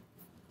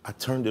I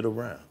turned it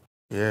around.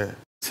 Yeah.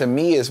 To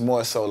me, it's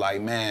more so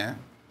like, man,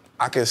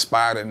 I can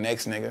inspire the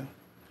next nigga.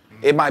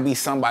 It might be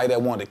somebody that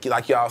want to,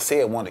 like y'all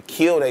said, want to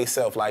kill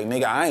theyself. Like,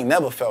 nigga, I ain't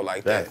never felt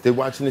like that. They're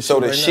watching this so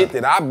shit the right shit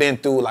now. that I've been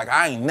through, like,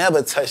 I ain't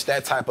never touched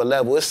that type of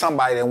level. It's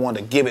somebody that want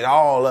to give it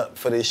all up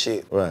for this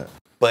shit. Right.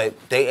 But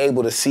they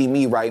able to see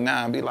me right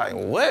now and be like,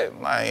 what?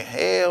 Like,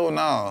 hell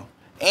no.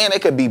 And they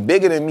could be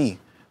bigger than me.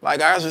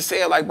 Like I just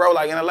said, like, bro,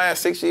 like in the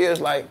last 6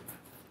 years, like,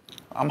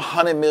 I'm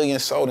 100 million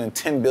sold and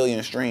 10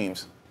 billion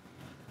streams.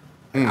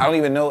 I don't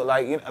even know,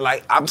 like, you know,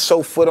 like I'm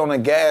so foot on the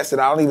gas that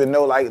I don't even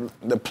know, like,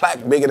 the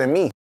plaque bigger than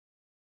me.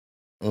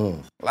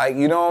 Like,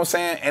 you know what I'm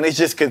saying? And it's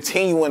just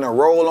continuing to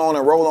roll on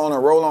and roll on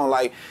and roll on.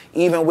 Like,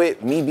 even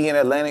with me being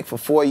Atlantic for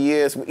 4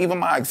 years, even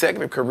my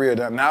executive career,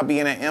 now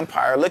being at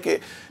Empire, look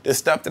at the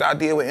stuff that I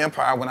did with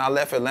Empire. When I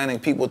left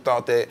Atlantic, people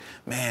thought that,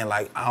 man,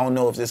 like, I don't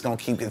know if this gonna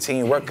keep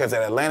continuing work, because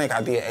at Atlantic,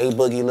 I did A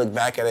Boogie, Look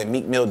Back at It,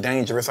 Meek Mill,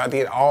 Dangerous. I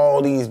did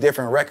all these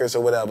different records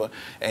or whatever.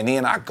 And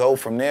then I go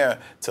from there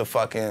to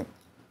fucking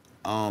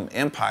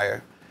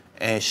Empire,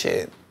 and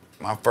shit.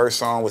 My first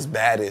song was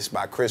Baddest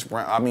by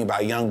by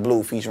Young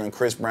Blue featuring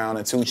Chris Brown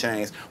and 2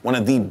 Chainz. One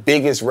of the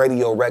biggest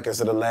radio records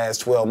of the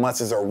last 12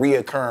 months. Is a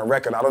reoccurring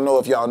record. I don't know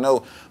if y'all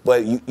know,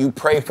 but you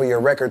pray for your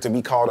record to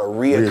be called a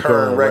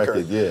reoccurring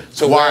record. Yeah.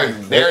 So Why?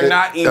 they're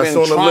not even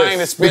trying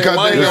to spend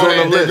money they're on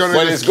gonna- it, they're gonna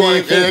but just it's going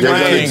to keep- they're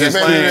gonna keep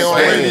spending it on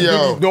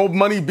radio. No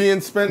money being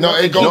spent. No,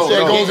 it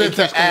goes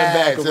into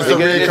ads. It's a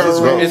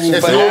recurring.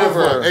 It's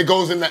forever. It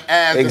goes into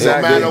ads.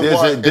 Exactly. No matter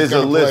what, There's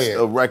a list it.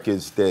 of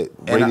records that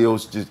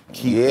radios just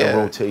keep in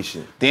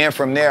rotation. Then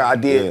from there, I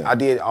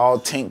did all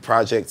Tink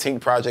Project.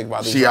 Tink Project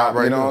about to She drop. out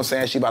right You know now. what I'm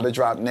saying? She about to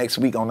drop next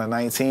week on the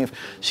 19th.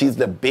 She's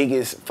the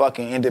biggest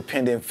fucking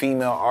independent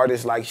female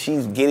artist. Like,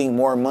 she's getting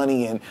more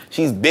money and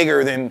she's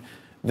bigger than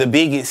the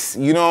biggest.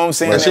 You know what I'm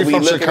saying? Right. That She we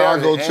from look at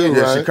Chicago her too, and-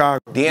 right? Chicago.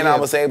 Then I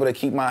was able to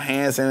keep my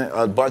hands in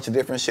a bunch of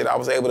different shit. I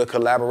was able to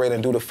collaborate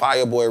and do the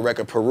Fireboy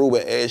record, Peru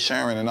with Ed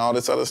Sheeran and all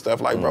this other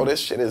stuff. Like, bro, this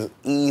shit is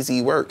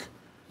easy work.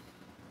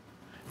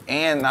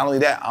 And not only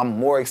that, I'm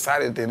more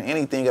excited than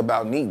anything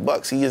about Neek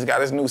Bucks. He just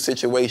got his new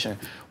situation.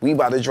 We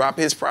about to drop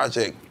his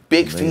project.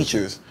 Big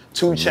features.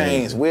 2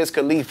 Chainz, Wiz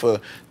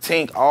Khalifa,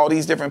 Tink, all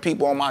these different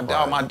people on my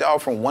dog. My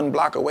dog from 1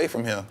 block away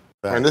from here.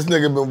 And this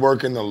nigga been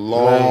working a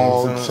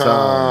long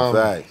time.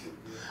 Facts.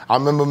 I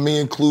remember me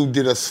and Clue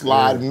did a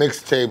slide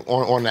mixtape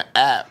on the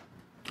app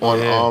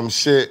on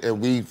shit, and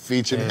we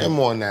featured him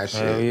on that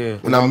shit. yeah.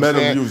 When I met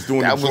him, he was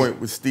doing That the joint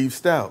with Steve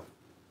Stout.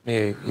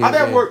 Yeah. How'd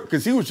that work?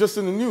 Because he was just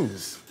in the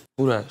news.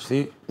 Who that?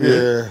 Steve?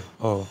 Yeah.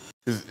 Oh.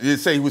 'Cause they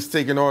say he was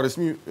taking all this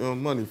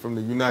money from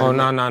the United. Oh,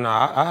 no.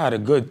 I had a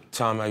good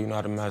time at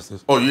United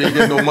Masters. Oh, you ain't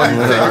getting no money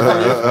taken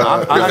from you?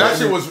 'Cause that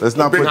shit was. Let's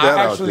not big- put I that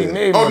out actually there.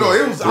 made Oh money. no,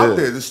 it was out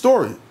there. The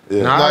story.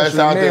 Yeah. Nah, No, I it's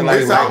out there. actually made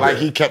It's Like, out like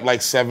there. he kept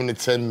like 7 to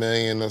 10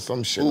 million or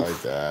some shit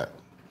like that.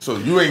 So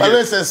you ain't But get.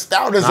 listen,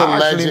 Stout is Nah, a I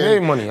actually legend.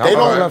 made money. They I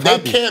don't. was They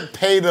happy. can't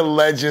pay the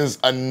legends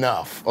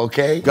enough.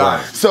 Okay.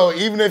 Got it. So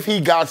even if he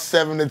got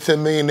 7 to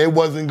 10 million, it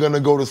wasn't gonna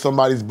go to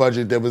somebody's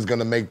budget that was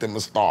gonna make them a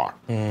star.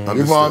 You know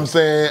what I'm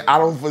saying? I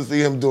don't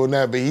foresee him doing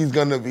that, but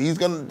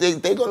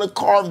they're gonna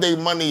carve their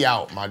money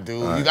out, my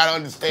dude. You gotta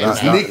understand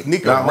that.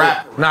 Nick a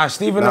rap. Nah,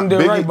 Steve and them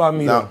did right by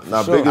me, though.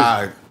 Now,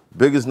 Sure.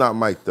 Big is not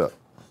mic'd up.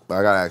 But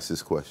I gotta ask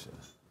this question.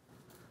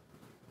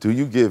 Do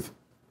you give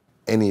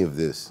any of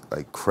this,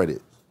 like,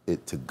 credit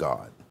it to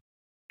God?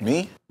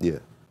 Me? Yeah.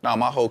 No,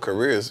 my whole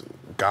career is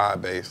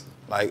God-based.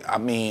 Like, I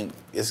mean,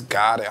 it's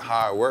God and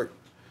hard work.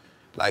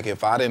 Like,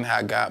 if I didn't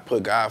have God,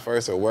 put God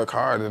first or work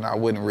hard, then I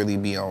wouldn't really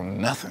be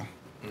on nothing.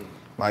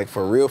 Like,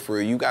 for real,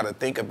 you gotta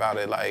think about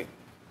it like,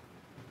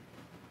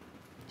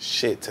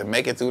 shit, to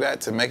make it through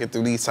that, to make it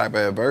through these type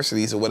of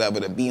adversities or whatever,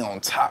 to be on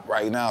top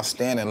right now,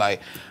 standing,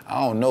 like, I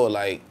don't know,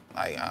 like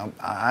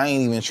I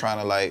ain't even trying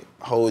to, like,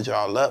 hold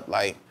y'all up.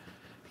 Like,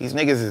 these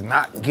niggas is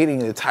not getting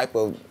the type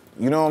of,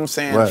 you know what I'm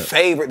saying, Right.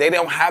 favor. They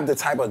don't have the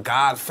type of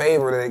God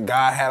favor that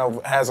God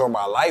has on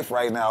my life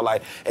right now.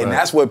 Like, and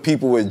that's what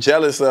people were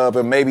jealous of.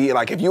 And maybe,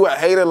 like, if you a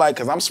hater, like,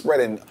 because I'm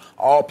spreading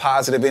all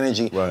positive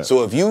energy. Right.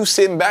 So if you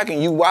sitting back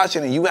and you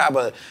watching and you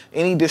have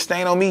any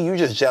disdain on me, you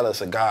just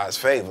jealous of God's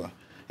favor.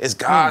 It's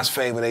God's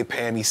favor they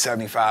paying me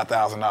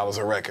 $75,000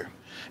 a record.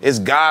 It's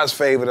God's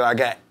favor that I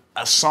got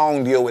a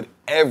song deal with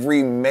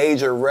every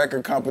major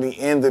record company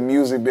in the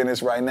music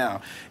business right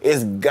now.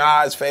 It's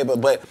God's favor,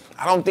 but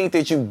I don't think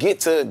that you get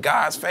to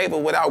God's favor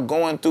without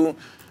going through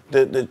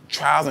the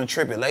trials and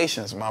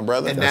tribulations, my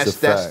brother. And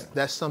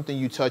that's something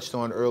you touched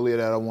on earlier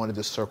that I wanted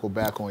to circle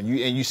back on.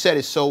 You said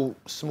it so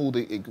smooth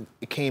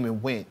it came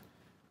and went,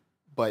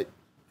 but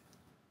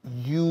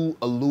you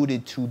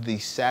alluded to the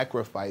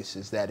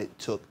sacrifices that it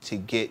took to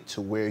get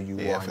to where you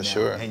are for now.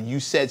 sure. And you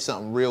said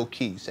something real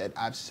key. You said,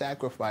 I've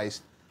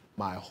sacrificed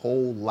my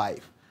whole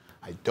life.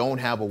 I don't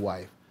have a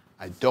wife.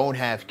 I don't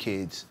have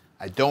kids.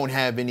 I don't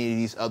have any of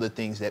these other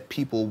things that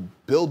people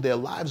build their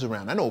lives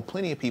around. I know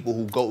plenty of people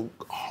who go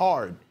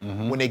hard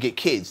when they get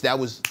kids. That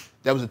was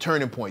a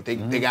turning point. They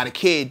got a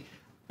kid,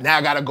 now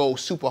I gotta go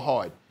super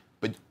hard.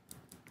 But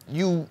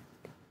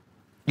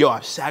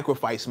I've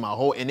sacrificed my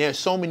whole, and there's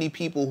so many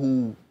people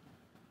who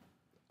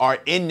are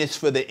in this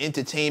for the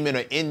entertainment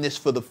or in this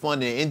for the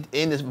fun, and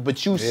in this,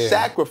 but you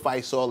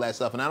sacrifice all that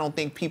stuff, and I don't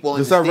think people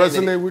understand. Does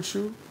that resonate with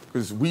you?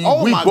 Because we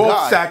my both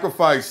God.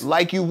 sacrificed.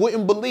 Like you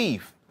wouldn't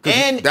believe.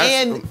 And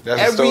that's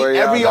every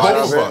both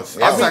artist,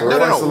 of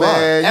us.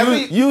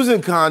 Man,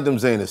 using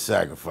condoms ain't a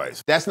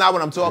sacrifice. that's not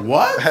what I'm talking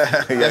What?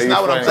 about. That's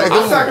not what I'm talking I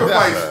about.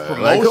 sacrificed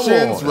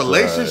promotions,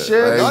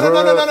 relationships. No,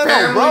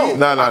 bro.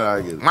 No,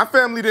 I get it. My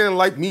family didn't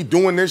like me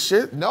doing this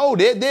shit. No,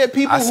 there are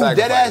people I who sacrifice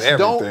dead ass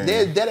don't. everything.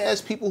 There are dead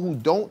ass people who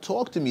don't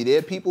talk to me. There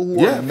are people who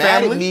Yeah, are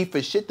mad family. at me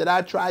for shit that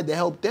I tried to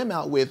help them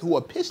out with, who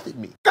are pissed at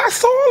me.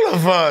 That's all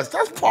of us.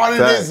 That's part of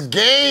Facts. this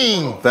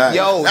game. Facts.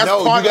 Yo, That's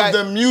no, part you got,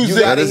 of the music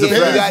You gotta business. hear,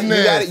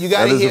 you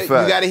That is a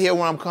fact. you gotta hear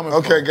where I'm coming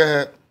from. Okay, go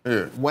ahead.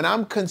 Yeah. When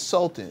I'm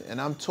consulting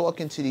and I'm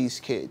talking to these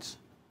kids,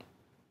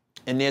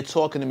 and they're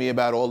talking to me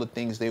about all the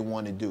things they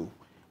want to do,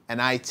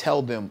 and I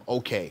tell them,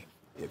 okay,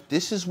 if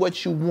this is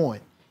what you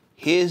want,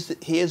 here's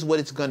what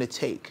it's gonna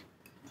take.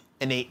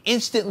 And they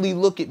instantly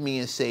look at me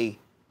and say,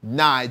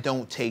 nah, I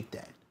don't take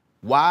that.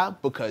 Why?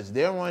 Because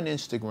they're on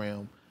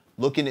Instagram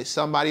looking at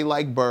somebody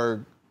like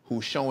Berg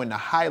who's showing the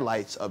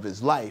highlights of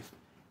his life,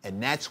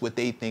 and that's what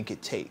they think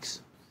it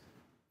takes.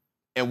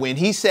 And when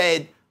he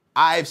said,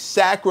 I've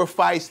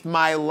sacrificed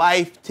my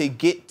life to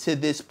get to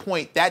this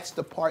point, that's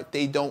the part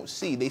they don't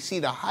see. They see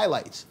the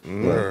highlights.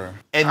 And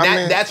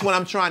that's what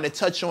I'm trying to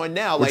touch on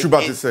now. What you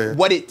about to say?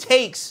 What it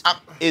takes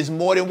is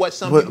more than what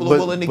some people are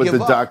willing to give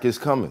But up. the doc is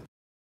coming.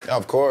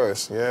 Of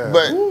course, yeah.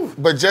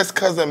 But just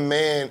because a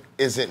man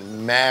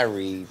isn't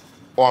married,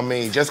 or I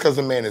mean, just because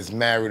a man is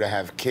married or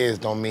have kids,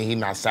 don't mean he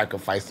not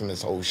sacrificing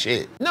his whole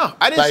shit. No,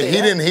 I didn't say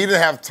he that. He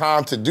didn't have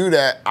time to do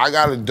that. I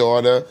got a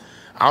daughter.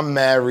 I'm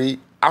married.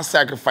 I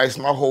sacrificed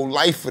my whole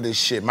life for this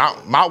shit.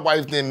 My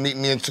wife didn't meet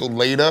me until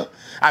later.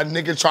 A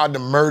nigga tried to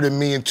murder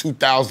me in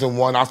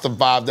 2001. I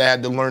survived. I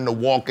had to learn to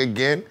walk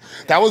again.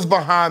 That was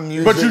behind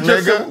music, But you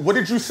just nigga. said, what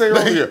did you say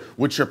earlier?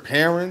 With your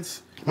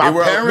parents? My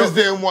parents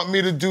didn't want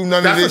me to do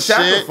none of this That's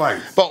a shit.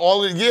 sacrifice. But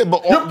all of Your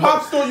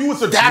pops thought you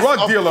was a that's drug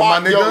a dealer,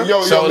 part- my nigga.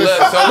 Yo, So listen.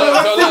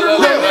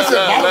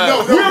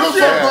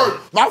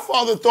 My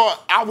father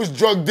thought I was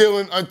drug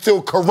dealing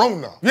until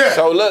Corona. Yeah.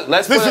 So look,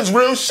 let's This put is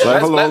real shit.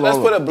 Let's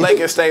put a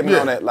blanket statement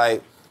Yeah. on it.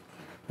 Like,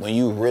 when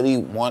you really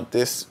want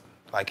this,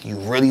 like you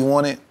really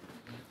want it,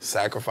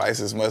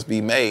 sacrifices must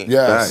be made.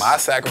 Yes. My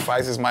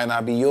sacrifices might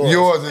not be yours.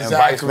 Yours, and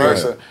exactly.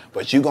 vice versa.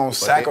 But you're gonna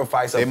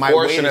sacrifice they a might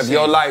portion weigh the of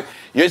your same. life.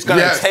 You're just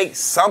gonna Yes. take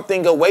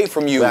something away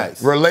from you.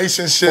 Facts.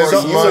 Relationships,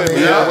 For you money. to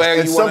be where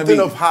It's you wanna something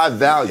be. of high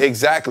value.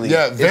 Exactly.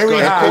 Yeah, It's very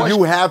gonna high. And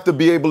you have to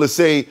be able to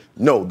say,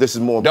 no, this is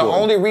more The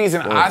important. only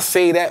reason I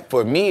say that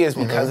for me is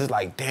because it's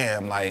like,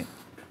 damn, like,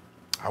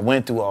 I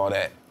went through all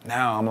that.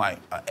 Now I'm like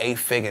an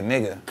 8-figure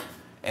nigga.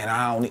 And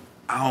I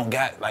don't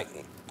got, like,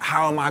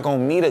 how am I gonna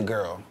meet a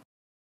girl?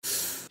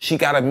 She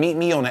gotta meet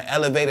me on an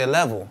elevated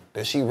level.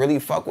 Does she really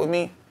fuck with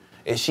me?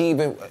 Is she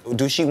even,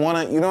 do she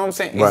wanna, you know what I'm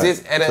saying? Right. Is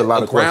this at It's a a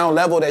lot of ground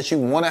level that you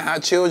wanna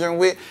have children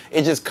with?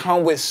 It just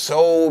come with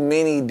so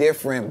many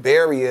different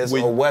barriers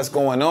of what's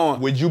going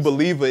on. Would you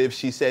believe her if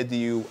she said to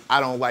you,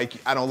 I don't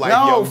like No,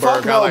 young fuck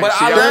Berg, no, like but I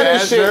Sierra love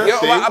this Ash, shit. Yo,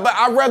 see? but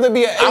I'd rather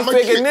be an I'm a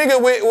 8-figure kid-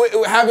 nigga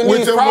with having with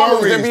these the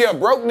problems than worries. be a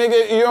broke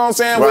nigga, you know what I'm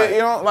saying? Right. With,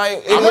 you know,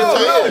 like, I'ma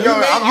tell you, You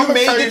I'ma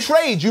made tell the you-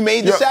 trade. You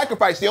made the Yo.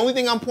 sacrifice. The only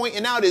thing I'm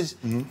pointing out is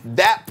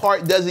that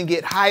part doesn't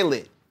get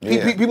highlighted.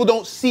 Yeah. People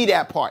don't see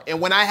that part. And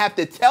when I have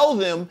to tell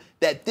them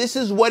that this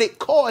is what it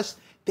costs,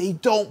 they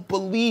don't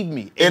believe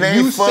me. It And ain't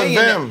you for saying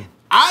them. that,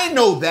 I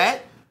know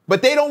that,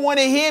 but they don't want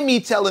to hear me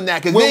telling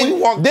that. Because When we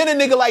walk- then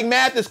a nigga like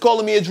Math is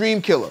calling me a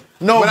dream killer.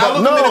 No, when I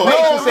but look him in the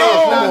face and say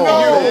it's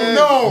not for you.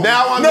 no.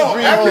 Now I'm no, the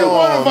dream every killer.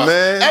 one of us,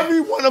 man.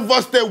 every one of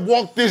us that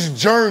walked this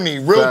journey,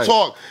 real Facts.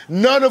 talk,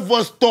 none of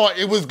us thought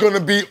it was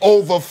gonna be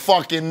over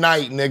fucking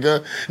night,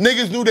 nigga.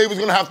 Niggas knew they was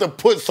gonna have to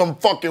put some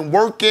fucking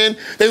work in,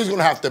 they was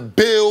gonna have to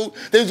build,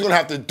 they was gonna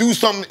have to do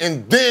something,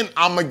 and then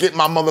I'm gonna get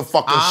my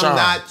motherfucking shine. I'm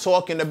not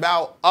talking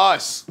about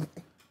us.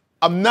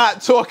 I'm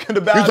not talking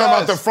about You talking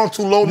us. about the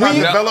frontal lobe not We-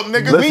 developed,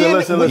 nigga?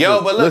 Listen.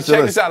 Yo, but look, Listen,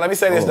 check listen. this out. Let me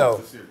say this,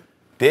 though.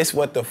 This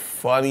what the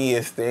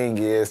funniest thing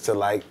is to,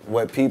 like,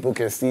 what people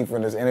can see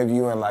from this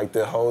interview and, like,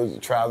 the whole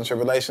trials and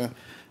tribulation.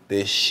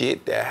 The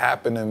shit that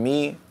happened to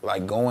me,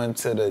 like, going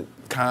to the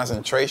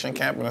concentration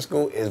camp in the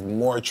school is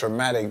more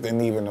traumatic than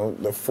even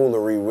the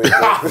foolery with the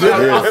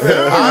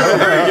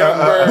young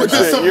bird With the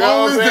shit, you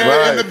know what I'm Samoans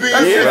saying? and the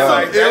bees. Yeah,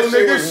 like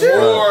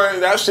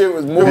that shit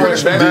was more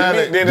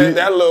traumatic than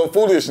that little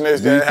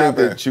foolishness Do you that think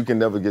happened. that you can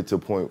never get to a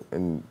point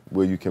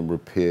where you can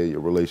repair your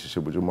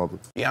relationship with your mother?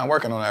 Yeah, I'm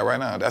working on that right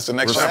now. That's the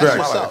next Respect. chapter of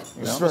What's my up? life.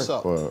 You know? What's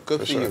up? Well,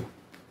 Good for you.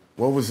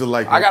 What was it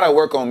like? I gotta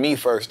work on me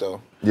first,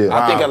 though. Yeah.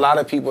 I think Wow. a lot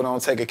of people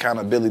don't take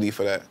accountability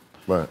for that.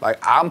 Right. Like,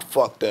 I'm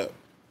fucked up.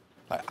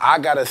 Like, I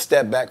gotta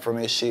step back from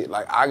this shit.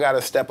 Like, I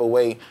gotta step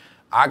away.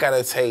 I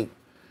gotta take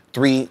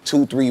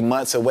 2-3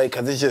 months away,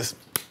 because it's just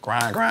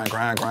grind.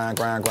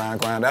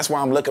 That's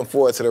why I'm looking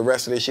forward to the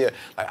rest of this year.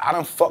 Like, I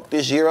done fucked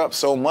this year up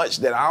so much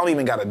that I don't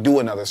even gotta do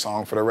another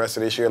song for the rest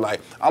of this year. Like,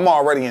 I'm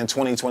already in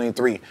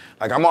 2023.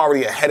 Like, I'm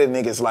already ahead of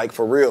niggas, like,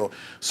 for real.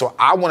 So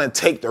I wanna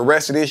take the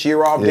rest of this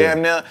year off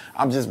damn near.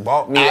 I'm just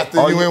bought me After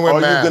Are you you, in with are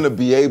you Matt. gonna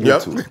be able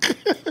to?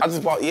 I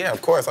just bought, yeah,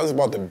 of course. I just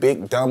bought the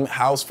big dumb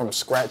house from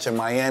scratch in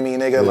Miami,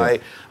 nigga.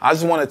 Like, I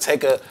just want to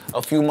take a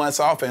few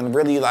months off and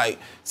really like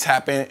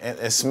tap in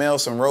and smell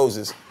some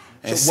roses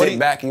and So what sit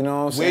back. You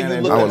know what I'm Where saying? you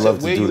And looking I would love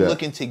to where do you that.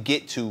 looking to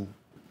get to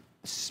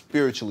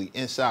spiritually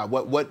inside?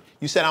 What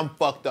you said I'm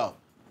fucked up.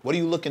 What are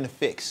you looking to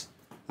fix?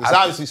 It's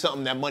obviously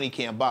something that money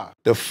can't buy.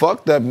 The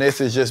fucked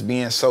upness is just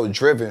being so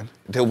driven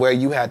to where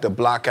you had to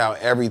block out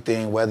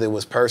everything, whether it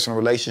was personal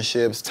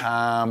relationships,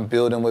 time,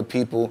 building with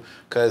people.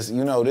 Because,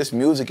 you know, this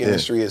music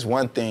industry is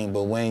one thing,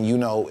 but when, you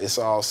know, it's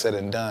all said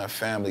and done,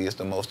 family is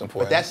the most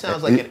important. But that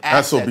sounds like an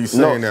That's what asset. be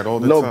saying that all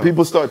the time. No,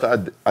 people start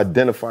to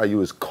identify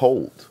you as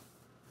cold.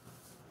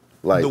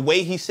 Like The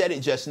way he said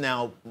it just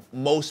now,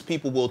 most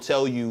people will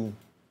tell you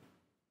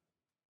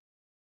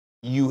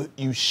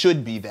you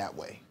should be that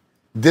way.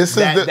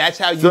 That's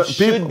how you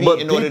should be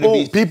in order to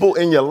be. People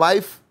in your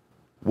life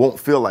won't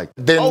feel like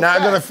that. They're Oh, not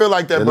fact. gonna feel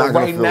like that. They're But not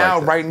gonna right feel like now,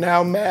 that. right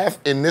now, Math,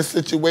 in this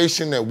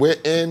situation that we're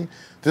in,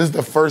 this is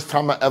the first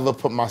time I ever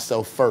put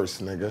myself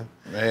first, nigga.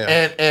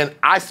 Man. And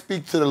I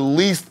speak to the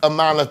least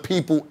amount of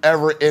people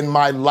ever in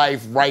my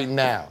life right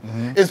now.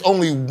 It's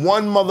only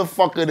one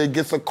motherfucker that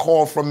gets a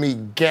call from me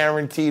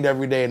guaranteed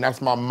every day, and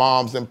that's my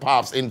moms and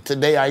pops. And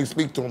today I ain't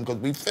speak to them because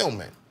we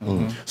filming.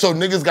 So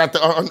niggas got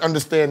to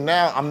understand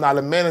now I'm not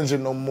a manager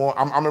no more.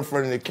 I'm in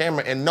front of the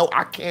camera, and no,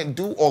 I can't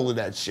do all of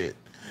that shit.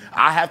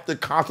 I have to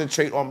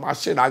concentrate on my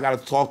shit. I gotta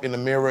talk in the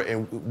mirror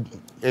and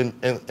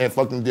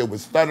fucking deal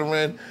with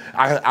stuttering.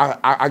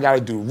 I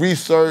gotta do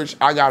research.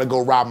 I gotta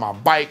go ride my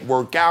bike,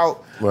 work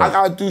out. Right. I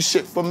gotta do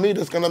shit for me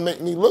that's gonna make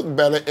me look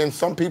better. And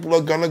some people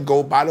are gonna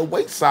go by the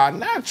wayside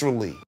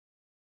naturally.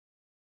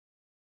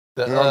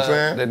 The, You know what I'm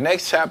saying? The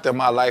next chapter of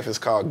my life is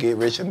called Get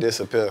Rich and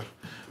Disappear.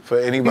 For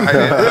anybody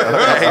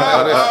that ain't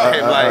know this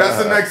shit, like,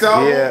 That's the next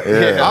album?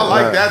 Yeah. I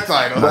like that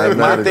title. But I'm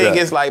my mad at thing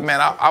that. is like, man,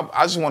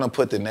 I just want to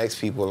put the next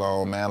people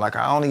on, man. Like,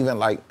 I don't even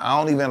like,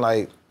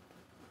 man,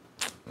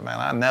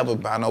 I never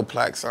buy no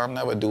plaques. I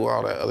never do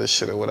all that other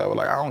shit or whatever.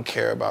 Like, I don't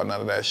care about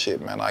none of that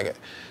shit, man. Like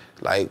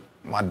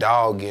my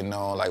dog getting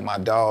on, like my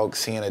dog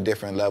seeing a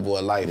different level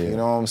of life. You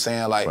know what I'm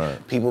saying?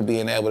 Like, people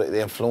being able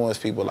to influence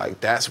people. Like,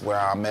 that's where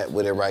I'm at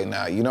with it right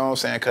now. You know what I'm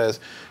saying? Because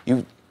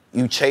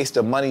you chase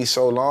the money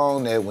so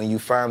long that when you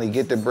finally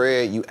get the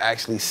bread, you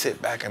actually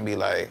sit back and be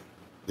like,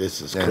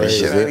 This is this crazy.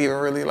 shit ain't even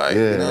really like,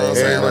 Yeah, you know what I'm yeah,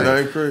 saying? that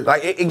ain't Like, crazy.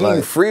 like it gives you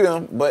Right.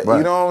 freedom, but you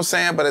Right. know what I'm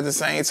saying? But at the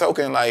same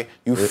token, like,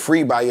 you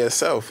free by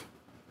yourself.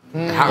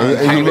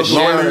 And you look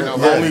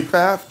Lonely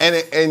path?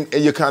 and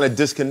you're kind of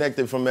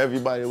disconnected from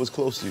everybody that was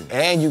close to you.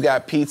 And you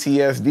got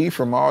PTSD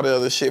from all the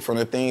other shit, from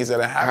the things that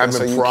have happened, so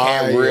Having you pride,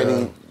 can't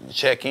really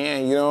check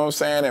in, you know what I'm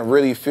saying? And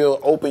really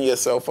open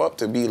yourself up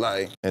to be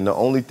like, And the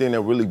only thing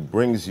that really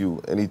brings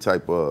you any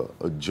type of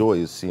joy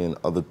is seeing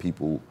other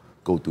people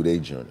go through their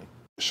journey.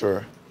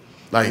 sure.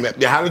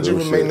 Like, how did you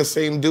Real remain shit. the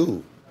same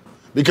dude?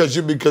 Because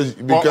are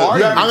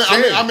you?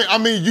 I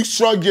mean, you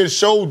shrug your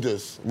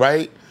shoulders,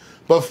 right?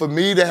 But for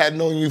me to have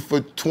known you for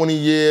 20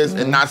 years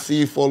and not see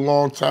you for a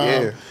long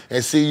time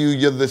and see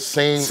you're the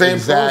same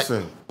exact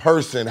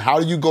person. How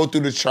do you go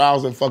through the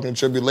trials and fucking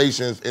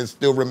tribulations and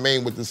still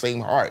remain with the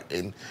same heart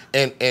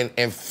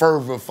and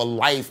fervor for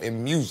life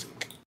and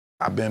music?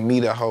 I've been me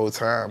the whole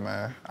time,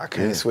 man. I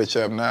can't switch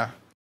up now.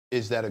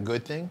 Is that a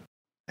good thing?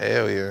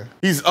 Hell yeah.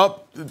 He's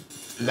up.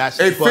 That's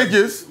It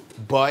figures.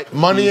 But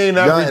Money ain't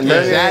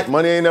everything.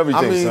 Money ain't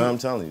everything, I mean- son. I'm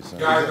telling you, son.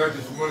 Guys, I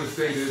just want to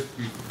say this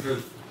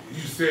because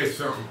you said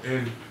something,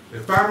 and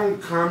if I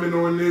don't comment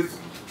on this,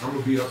 I'm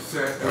gonna be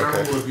upset, and I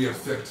don't want to be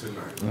upset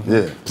tonight.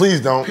 Yeah. Please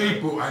don't.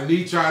 People, I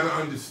need y'all to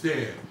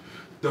understand.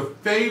 The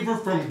favor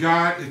from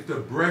God is the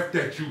breath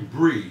that you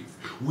breathe.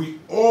 We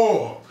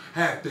all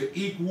have the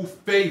equal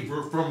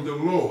favor from the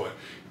Lord.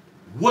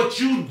 What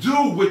you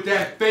do with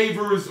that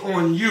favor is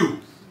on you.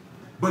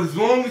 But as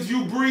long as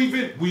you breathe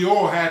it, we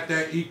all have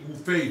that equal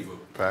favor.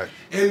 Fact.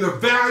 And the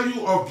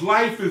value of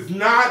life is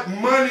not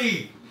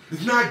money.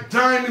 It's not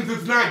diamonds.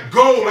 It's not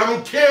gold. I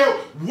don't care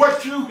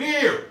what you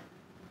hear.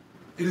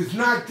 It is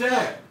not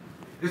that.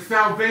 It's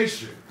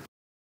salvation.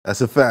 That's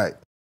a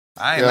fact.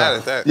 I ain't mad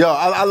at that. Yo,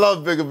 I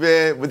love Bigga,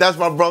 man, but that's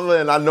my brother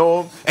and I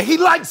know him. And he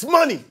likes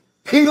money.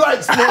 He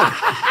likes money.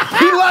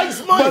 He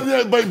likes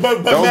money. But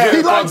Don't man, get he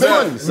it likes fucked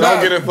up. money.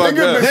 Don't get it fucked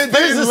up.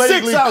 There's a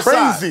 6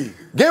 outside. Crazy.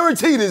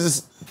 Guaranteed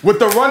is With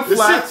the run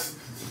flats.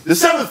 the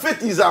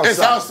 750's outside. It's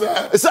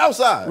outside. It's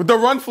outside. With the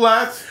run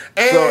flats.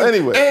 And, So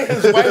anyway. and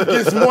his wife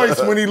gets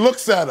moist when he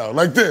looks at her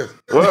like this.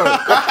 Found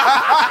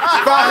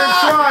him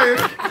crying.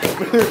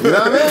 You know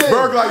what I mean?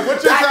 Berg like,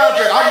 what just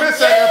happened? I missed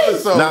that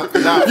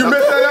episode. You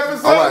missed that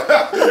episode?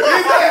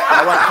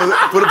 All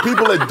right, for the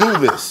people that do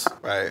this,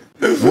 Right.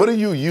 what are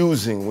you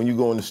using when you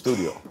go in the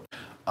studio?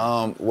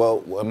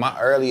 Well, in my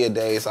earlier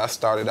days, I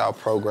started out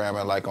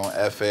programming like on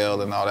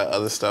FL and all that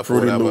other stuff or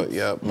Fruity whatever. Loops.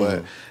 Yeah,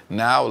 but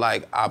now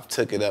like I've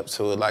took it up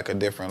to like a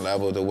different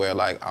level to where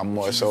like I'm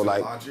more so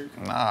like, Logic?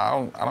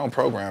 nah, I don't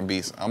program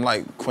beats. I'm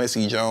like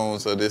Quincy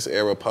Jones of this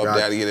era, Puff Gotcha.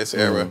 Daddy of this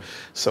era.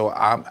 So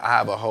I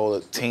have a whole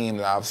team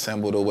that I've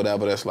assembled or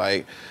whatever that's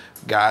like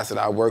guys that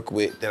I work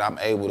with that I'm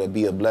able to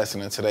be a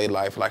blessing into their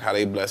life, like how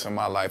they blessing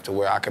my life, to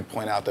where I can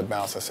point out the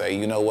bounce and say,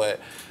 you know what?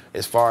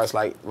 As far as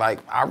like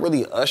I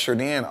really ushered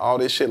in all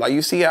this shit. Like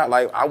you see how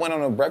like I went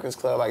on a Breakfast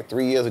Club like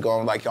 3 years ago.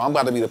 I'm like, yo, I'm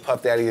about to be the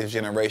Puff Daddy of this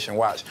generation.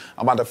 Watch,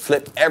 I'm about to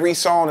flip every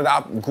song that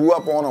I grew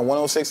up on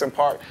 106 and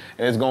Park,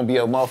 and it's gonna be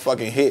a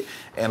motherfucking hit.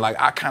 And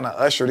like I kind of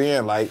ushered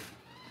in like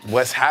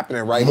what's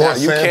happening right More now.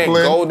 You can't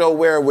sampling. go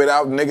nowhere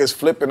without niggas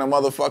flipping a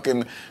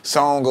motherfucking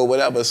song or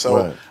whatever. So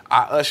Right.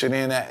 I ushered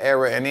in that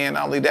era, and then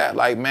not only that,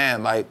 like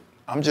man, like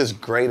I'm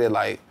just great at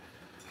like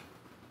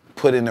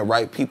putting the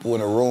right people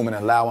in the room and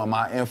allowing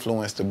my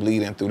influence to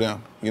bleed in through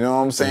them. You know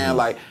what I'm saying?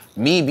 Like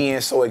me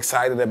being so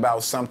excited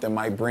about something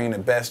might bring the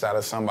best out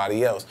of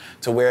somebody else,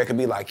 to where it could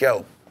be like,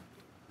 yo,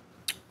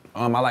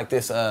 I like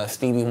this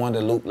Stevie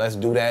Wonder loop. Let's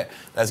do that.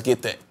 Let's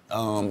get the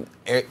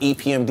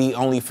EPMD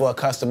only for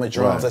customer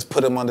drums. Right. Let's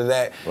put them under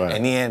that. Right.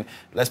 And then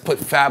let's put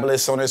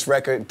Fabulous on this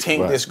record. Tink,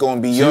 Right. this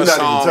gonna be So your you're not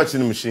song. even touching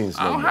the machines.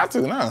 I no don't more. have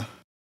to, no.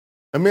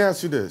 Let me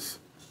ask you this.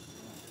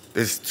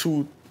 There's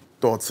two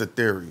thoughts or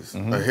theories.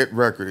 A hit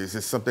record, is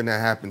it something that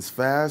happens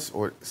fast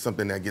or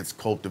something that gets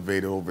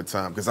cultivated over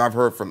time? Because I've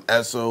heard from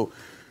ESSO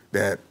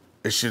that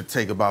it should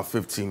take about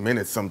 15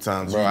 minutes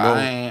sometimes. Bro, you know?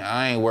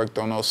 I ain't worked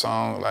on no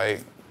song. Like,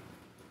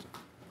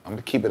 I'm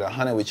gonna keep it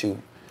 100 with you.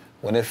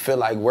 When it feel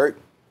like work,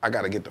 I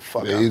gotta get the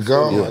fuck out. There you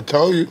go. I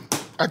told you.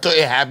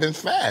 It happens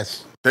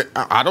fast.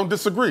 I don't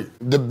disagree.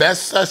 The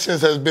best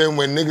sessions has been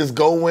when niggas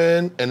go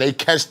in and they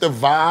catch the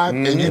vibe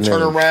and you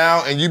turn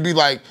around and you be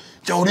like,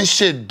 yo, this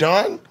shit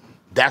done?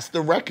 That's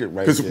the record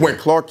right Because there. when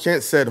Clark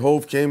Kent said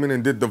Hov came in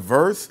and did the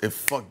verse, it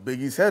fucked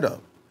Biggie's head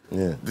up.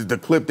 Yeah. The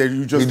clip that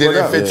you just He did put it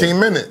in out. 15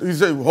 minutes. He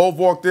said Hov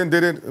walked in,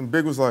 did it, and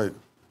Big was like,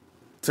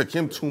 took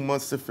him 2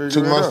 months to figure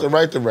 2 it months out. to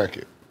write the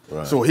record.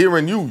 Right. So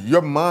hearing you,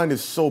 your mind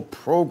is so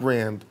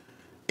programmed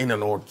in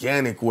an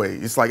organic way.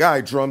 It's like, all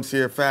right, drums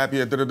here, Fab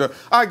here, da-da-da.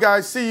 All right,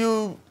 guys, see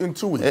you in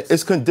 2 weeks.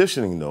 It's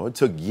conditioning, though. It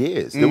took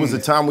years. There was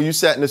a time when you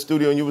sat in the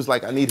studio and you was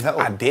like, I need help.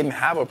 I didn't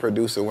have a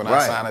producer when I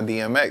Right. signed a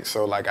DMX,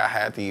 so like I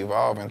had to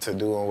evolve into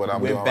doing what I'm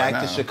doing Went back right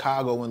to now.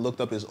 Chicago and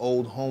looked up his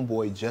old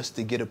homeboy just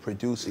to get a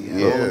producer.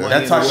 Yeah.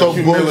 That type So of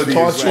humility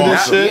Boogs is taught you this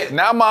awesome. shit? Yeah,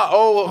 now my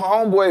old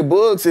homeboy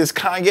Boogs is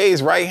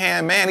Kanye's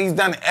right-hand man. He's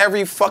done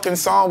every fucking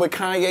song with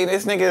Kanye.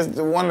 This nigga is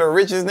one of the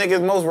richest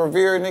niggas, most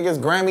revered niggas,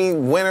 Grammy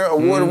winner,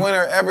 award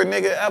winner ever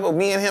nigga ever.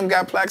 Me and him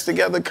got plaques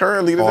together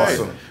currently today.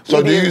 Awesome. So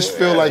We do you did-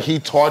 feel like he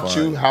taught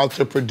you how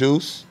to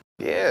produce?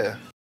 Yeah,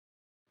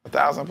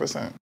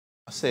 1,000%.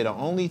 I say the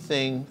only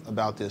thing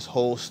about this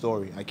whole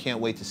story, I can't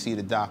wait to see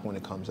the doc when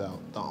it comes out.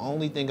 The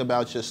only thing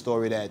about your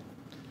story that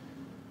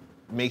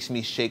makes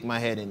me shake my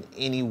head in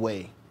any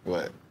way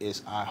What?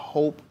 is I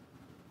hope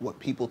what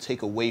people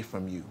take away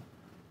from you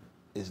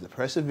is the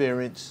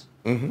perseverance,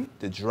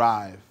 the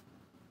drive.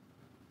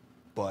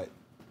 But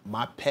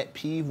my pet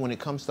peeve when it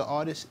comes to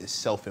artists is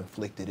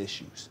self-inflicted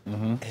issues.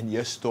 And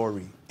your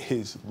story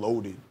is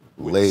loaded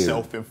with Layered.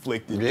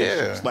 self-inflicted Yeah.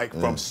 issues. Like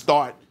from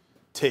start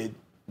to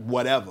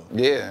whatever.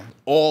 Yeah.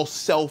 All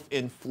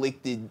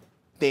self-inflicted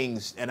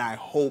things. And I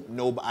hope,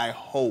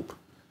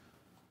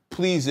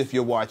 please, if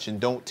you're watching,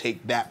 don't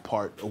take that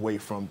part away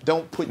from,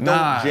 don't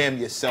jam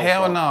yourself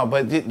Hell up. no,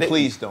 but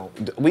Please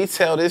don't. We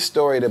tell this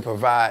story to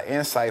provide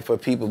insight for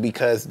people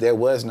because there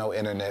was no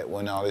internet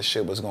when all this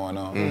shit was going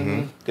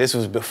on. This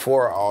was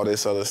before all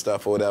this other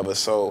stuff or whatever.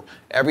 So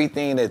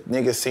everything that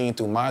niggas seen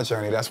through my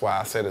journey, that's why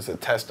I said it's a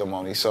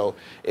testimony. So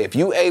if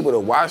you able to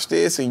watch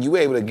this and you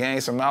able to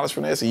gain some knowledge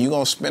from this and you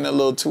gonna spend a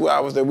little 2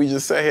 hours that we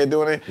just sat here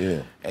doing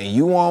it, and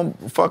you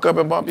won't fuck up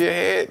and bump your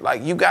head,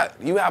 like you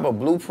have a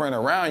blueprint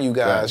around you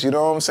guys. Right. You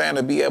know what I'm saying,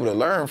 to be able to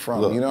learn from.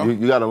 Look, you know,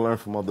 you got to learn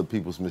from other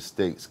people's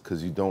mistakes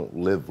because you don't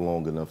live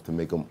long enough to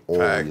make them all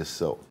Fact.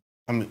 yourself.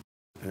 I mean,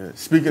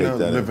 speaking Take of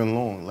that in. living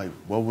long, like,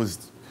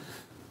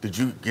 did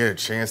you get a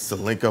chance to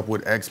link up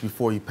with X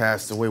before he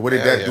passed away? What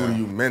did Yeah, that do yeah. to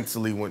you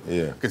mentally?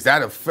 Yeah. Because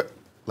that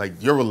like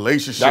your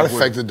relationship That with-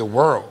 affected the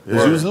world. She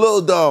was little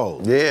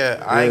dog.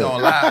 Yeah, I ain't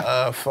gonna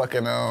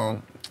lie.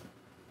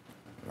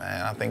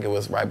 Man, I think it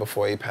was right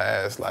before he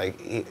passed. Like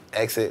he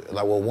I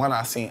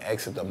seen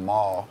exit the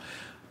mall,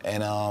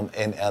 and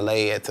in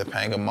LA at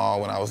Topanga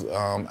Mall when I was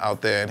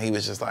out there, and he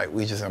was just like,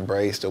 we just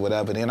embraced or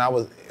whatever. Then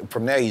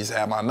from there he just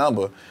had my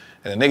number,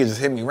 And the nigga just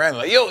hit me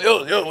randomly, like,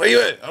 yo, where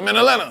you at? I'm in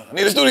Atlanta. I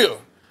need a studio.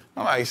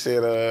 I'm like,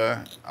 shit,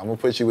 I'm gonna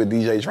put you with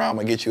DJ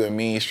Drama, get you in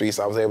Mean Streets.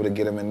 I was able to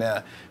get him in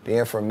there.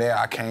 Then from there,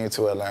 I came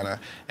to Atlanta,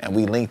 and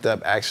we linked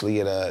up actually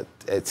at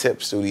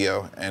Tip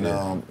Studio, and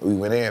we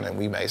went in and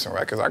we made some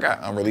records. I got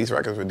unreleased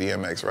records with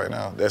DMX right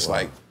now. That's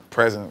like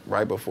present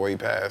right before he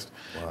passed.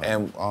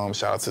 And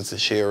shout out to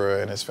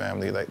Tashira and his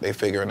family. Like they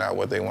figuring out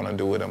what they want to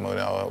do with him,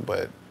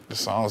 but the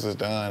songs is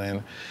done,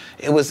 and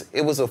it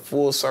was a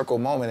full circle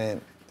moment,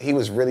 and he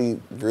was really,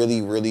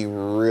 really, really,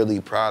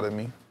 really proud of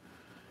me,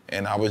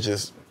 and I was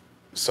just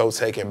so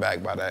taken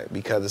back by that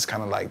because it's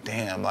kind of like,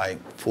 damn, like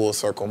full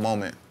circle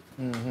moment.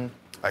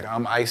 Like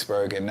I'm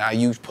Iceberg, and now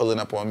you pulling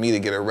up on me to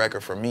get a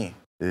record from me.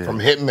 From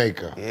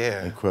Hitmaka.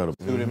 Yeah. Incredible.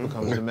 Student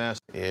becomes a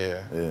master.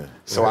 Yeah.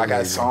 So I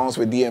got songs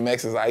with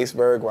DMX as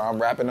Iceberg where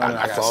I'm rapping on it.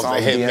 I got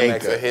songs with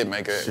DMX as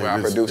Hitmaka where I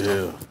produced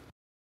them.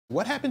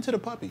 What happened to the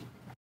puppy?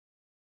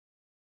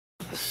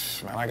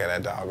 Man, I got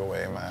that dog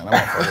away, man.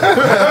 That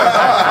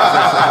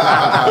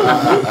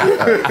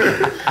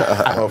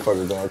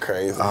motherfucker going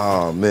crazy.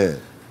 Oh, man.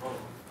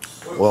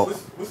 Well,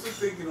 what's the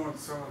thinking on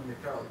selling your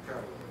catalog?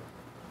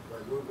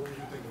 Like, what were you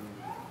thinking?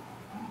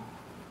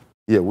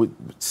 Yeah, with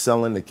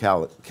selling the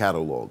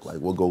catalog, like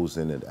what goes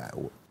into that?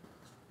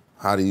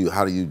 How do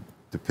you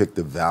depict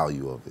the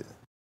value of it?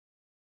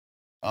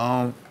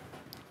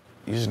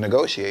 You just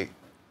negotiate.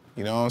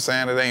 You know what I'm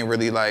saying? It ain't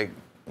really like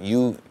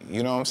you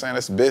know what I'm saying?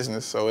 It's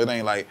business, so it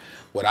ain't like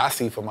what I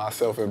see for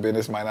myself in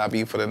business might not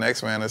be for the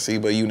next man to see,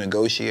 but you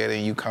negotiate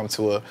and you come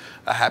to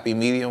a happy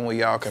medium where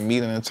y'all can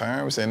meet in the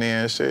terms, and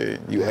then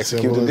shit, you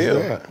execute the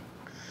deal.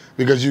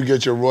 Because you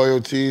get your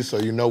royalties, so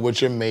you know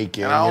what you're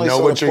making, and you know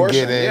what you're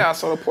getting. Yeah, I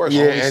saw the portion.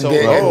 Yeah, and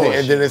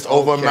then it's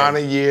over amount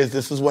of years.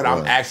 This is what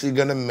I'm actually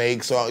gonna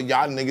make. So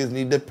y'all niggas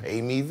need to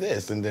pay me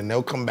this, and then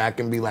they'll come back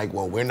and be like,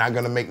 "Well, we're not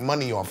gonna make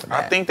money off of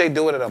that." I think they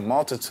do it at a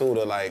multitude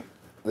of like,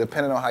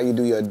 depending on how you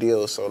do your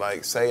deals. So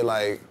like, say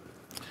like,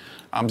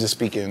 I'm just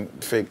speaking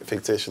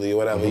fictitiously or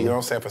whatever. You know what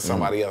I'm saying? For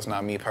somebody else,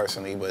 not me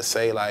personally, but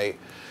say like,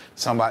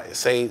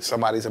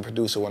 somebody's a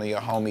producer, one of your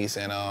homies,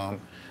 and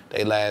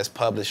they last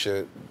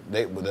publisher,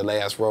 the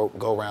last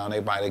go round,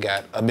 they might have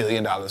got $1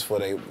 million for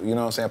they, you know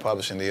what I'm saying,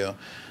 publishing deal.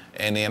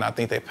 And then I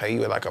think they pay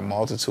you at like a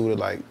multitude of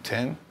like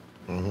 10.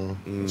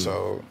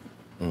 So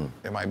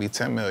it might be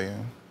 10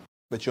 million.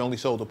 But you only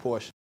sold a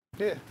portion.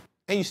 Yeah.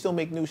 And you still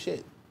make new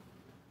shit.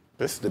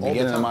 This is the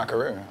beginning of my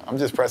career. I'm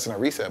just pressing a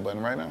reset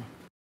button right now.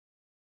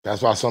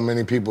 That's why so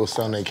many people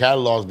sell their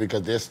catalogs,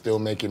 because they're still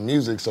making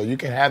music. So you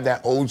can have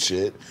that old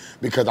shit,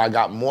 because I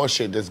got more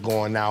shit that's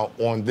going out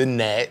on the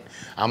net.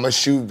 I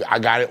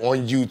got it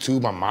on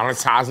YouTube. I'm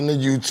monetizing the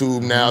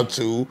YouTube now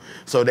too.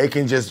 So they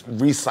can just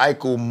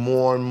recycle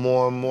more and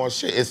more and more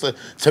shit.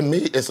 To me,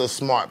 it's a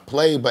smart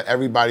play, but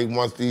everybody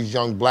wants these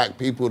young black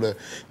people to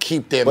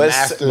keep their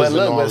masters and all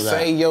that. But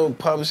say your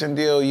publishing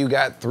deal, you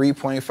got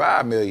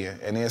 3.5 million,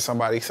 and then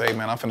somebody say,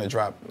 man, I'm finna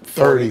drop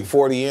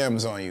 40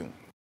 M's on you.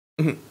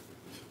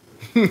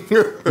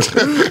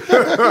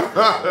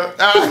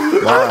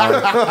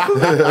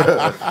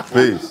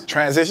 Peace.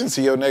 Transition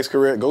to your next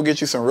career. Go get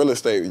you some real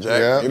estate,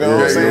 Jack. Yeah. You know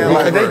what I'm saying?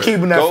 Like, they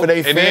keeping that for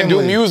their family. And then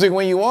do music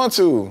when you want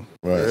to.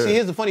 Right. See,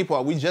 here's the funny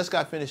part. We just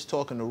got finished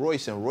talking to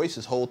Royce, and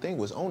Royce's whole thing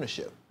was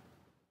ownership.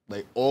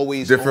 Like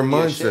always Different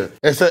own your mindset.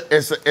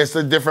 shit. It's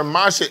a different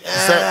mindset.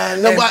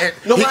 Nobody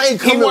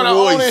ain't He coming want to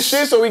own his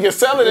shit so he can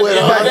sell it.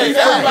 Everybody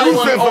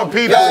want to own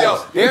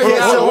people. There's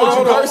not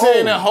one person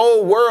in the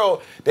whole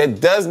world that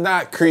does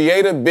not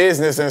create a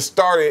business and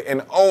start it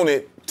and own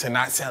it to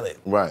not sell it.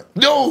 Right.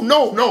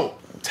 No.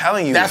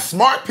 Telling you. That's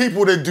smart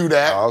people that do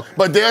that. Okay.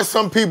 But there are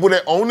some people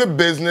that own a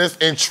business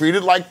and treat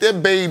it like their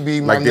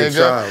baby, my Like their nigga,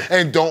 child.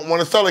 and don't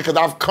want to sell it. Because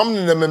I've come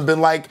to them and been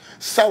like,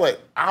 sell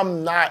it.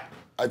 I'm not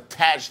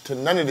attached to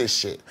none of this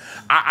shit.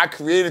 I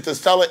created to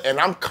sell it, and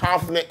I'm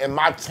confident in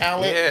my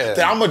talent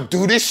that I'm going to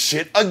do this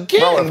shit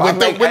again with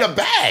a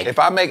bag. If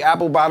I make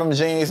apple bottom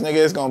jeans, nigga,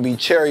 it's going to be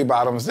cherry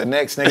bottoms the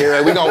next, nigga.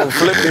 Like, we going to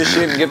flip this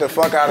shit and get the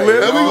fuck out of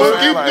here. And we going to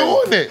keep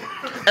doing it.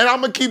 And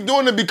I'm going to keep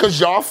doing it because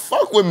y'all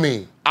fuck with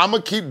me. I'm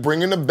going to keep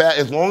bringing the bag.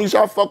 As long as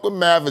y'all fuck with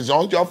Mav, as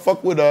long as y'all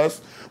fuck with us,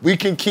 we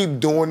can keep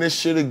doing this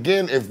shit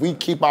again if we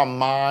keep our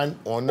mind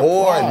on the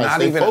prize. Or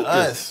not even focused.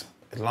 us.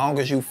 As long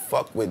as you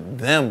fuck with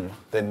them,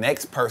 the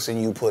next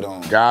person you put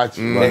on. Got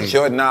you. That's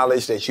your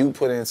knowledge that you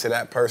put into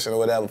that person or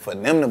whatever for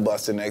them to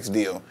bust the next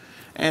deal.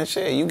 And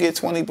shit, you get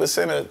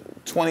 20% of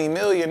 20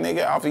 million,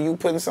 nigga, off of you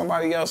putting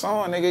somebody else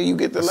on, nigga, you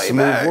get the lay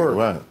back. Smooth work.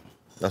 Right.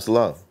 That's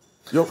love.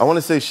 Yo, I want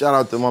to say shout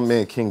out to my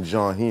man King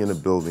John. He in the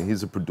building.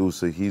 He's a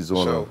producer. He's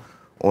on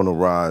a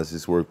rise.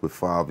 He's worked with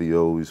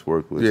Fabio. He's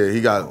worked with he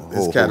got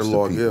his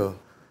catalog here.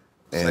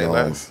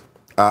 And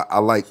I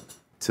like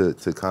to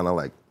kind of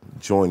like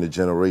join the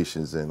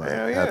generations and like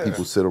have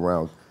people sit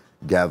around,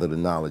 gather the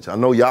knowledge. I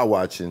know y'all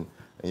watching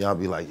and y'all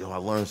be like, yo, I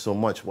learned so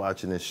much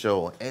watching this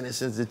show, and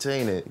it's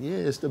entertaining. Yeah,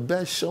 it's the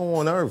best show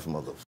on earth,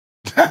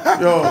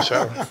 motherfucker.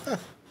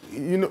 Yo,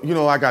 you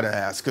know, I gotta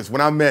ask because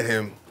when I met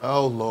him,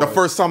 oh Lord, the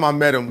first time I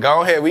met him.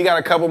 Go ahead. We got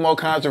a couple more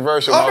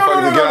controversial Oh,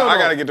 motherfuckers to get out. no. I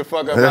gotta get the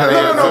fuck up out of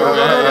here.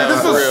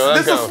 No.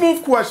 This is a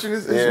smooth question.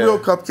 It's real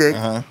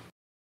cupcake.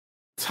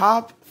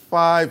 Top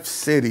 5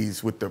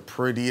 cities with the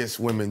prettiest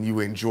women you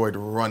enjoyed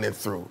running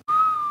through.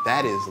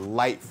 that is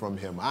light from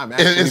him. I'm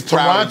actually Is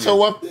proud of Toronto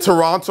you. up there?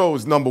 Toronto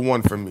is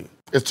 #1 for me.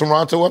 Is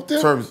Toronto up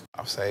there?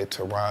 I'll say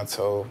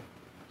Toronto,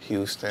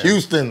 Houston.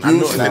 Houston. I know.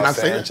 Didn't I Los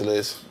say that?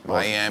 Angeles,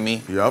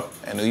 Miami, Yep.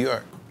 and New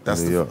York.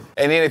 That's New York.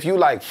 And then if you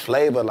like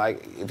flavor,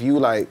 like if you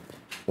like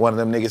one of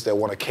them niggas that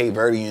want a Cape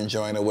Verdean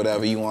joint or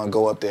whatever, you want to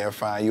go up there and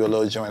find you a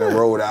little joint in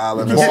Rhode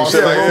Island or some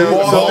shit like that.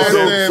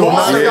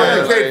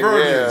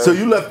 So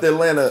you left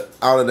Atlanta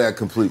out of that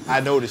completely. I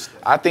noticed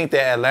that. I think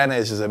that Atlanta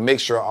is just a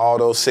mixture of all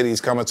those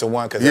cities coming to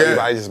one because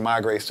everybody just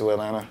migrates to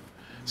Atlanta.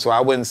 So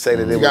I wouldn't say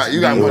that it was. You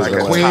got like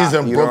a Queens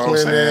top, and you know what I'm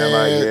Brooklyn saying?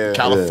 Like, and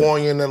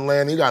California and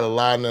Atlanta. You got a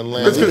lot in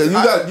Atlanta.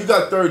 You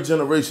got 3rd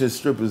generation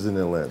strippers in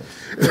Atlanta.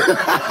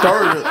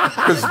 Third,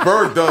 because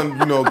Bird done,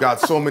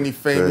 got so many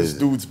famous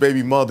dudes,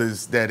 baby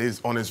mothers that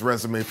is on his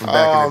resume from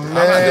back in the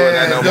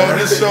day. Man,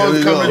 this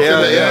show's coming to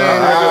the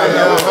end.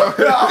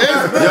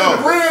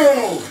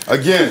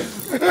 Again,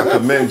 I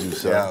commend you,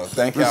 sir. Yo,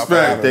 thank y'all.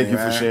 Respect. Thank you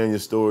for sharing your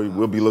story.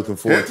 We'll be looking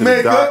forward to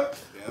the doc.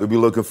 We'll be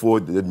looking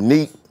forward to the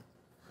Neek.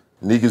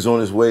 Neek is on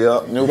his way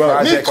up. New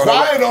project. Neek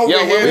quiet over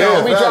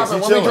here. When we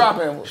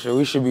dropping? So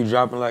we should be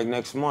dropping like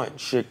next month.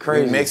 Shit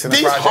crazy. Mixing the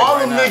These project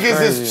Harlem right now.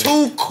 niggas is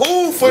too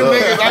cool for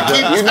niggas. I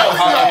keep You know telling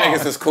Harlem y'all.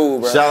 niggas is cool,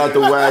 bro. Shout out to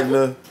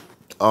Wagner.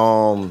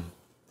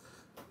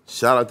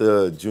 Shout out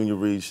to Junior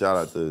Reed. Shout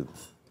out to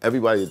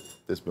everybody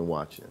that's been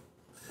watching.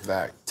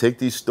 Take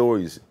these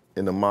stories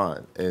in the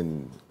mind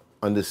and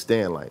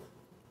understand, like,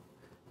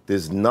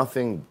 there's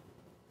nothing's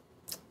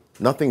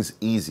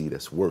easy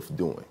that's worth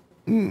doing.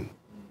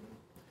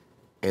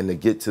 And to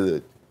get to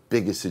the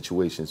biggest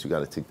situations, you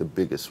got to take the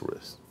biggest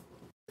risk.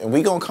 And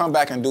we gonna come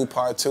back and do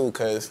part 2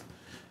 because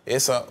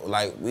it's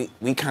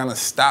we kind of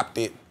stopped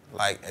it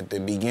like at the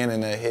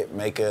beginning of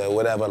Hitmaka or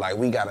whatever. Like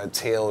we gotta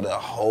tell the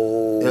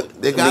whole.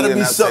 There gotta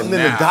be something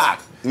in the doc.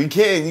 You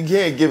can't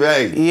give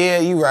Yeah,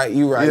 you right.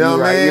 You know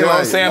what I mean? You know what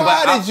I'm saying?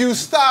 Why did you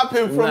stop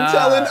him from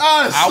telling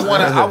us? I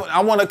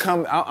wanna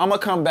come. I'm gonna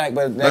come back,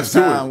 but next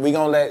time we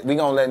gonna let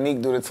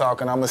Neek do the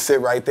talking. I'm gonna sit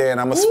right there and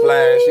I'm gonna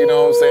splash. You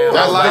know what I'm saying?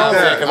 I like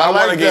that. Because I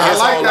wanna get his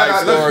whole life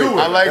story. Let's do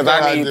it. I like that Because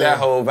I need idea. that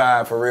whole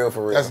vibe for real.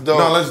 That's dope.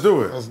 No, let's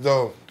do it. That's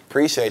dope.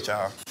 Appreciate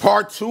y'all.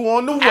 Part 2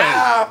 on the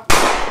way.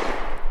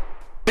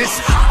 It's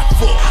hot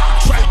for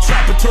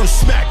trapper turn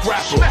smack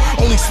rapper.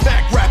 Only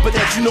smack rapper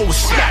that you know is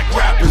smack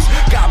rappers.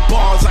 Got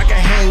bars I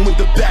can hang with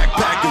the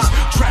backpackers.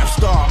 Trap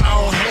star, I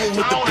don't hang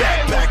with the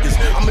backpackers.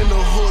 I'm in the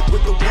hood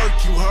with the work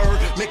you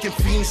heard. Making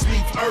fiends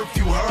leave earth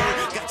you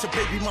heard. Got your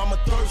baby mama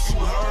thirst you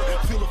heard.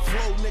 Feel the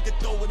flow, nigga,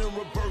 throw it in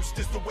reverse.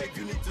 This the wave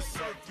you need to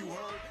surf you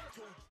heard.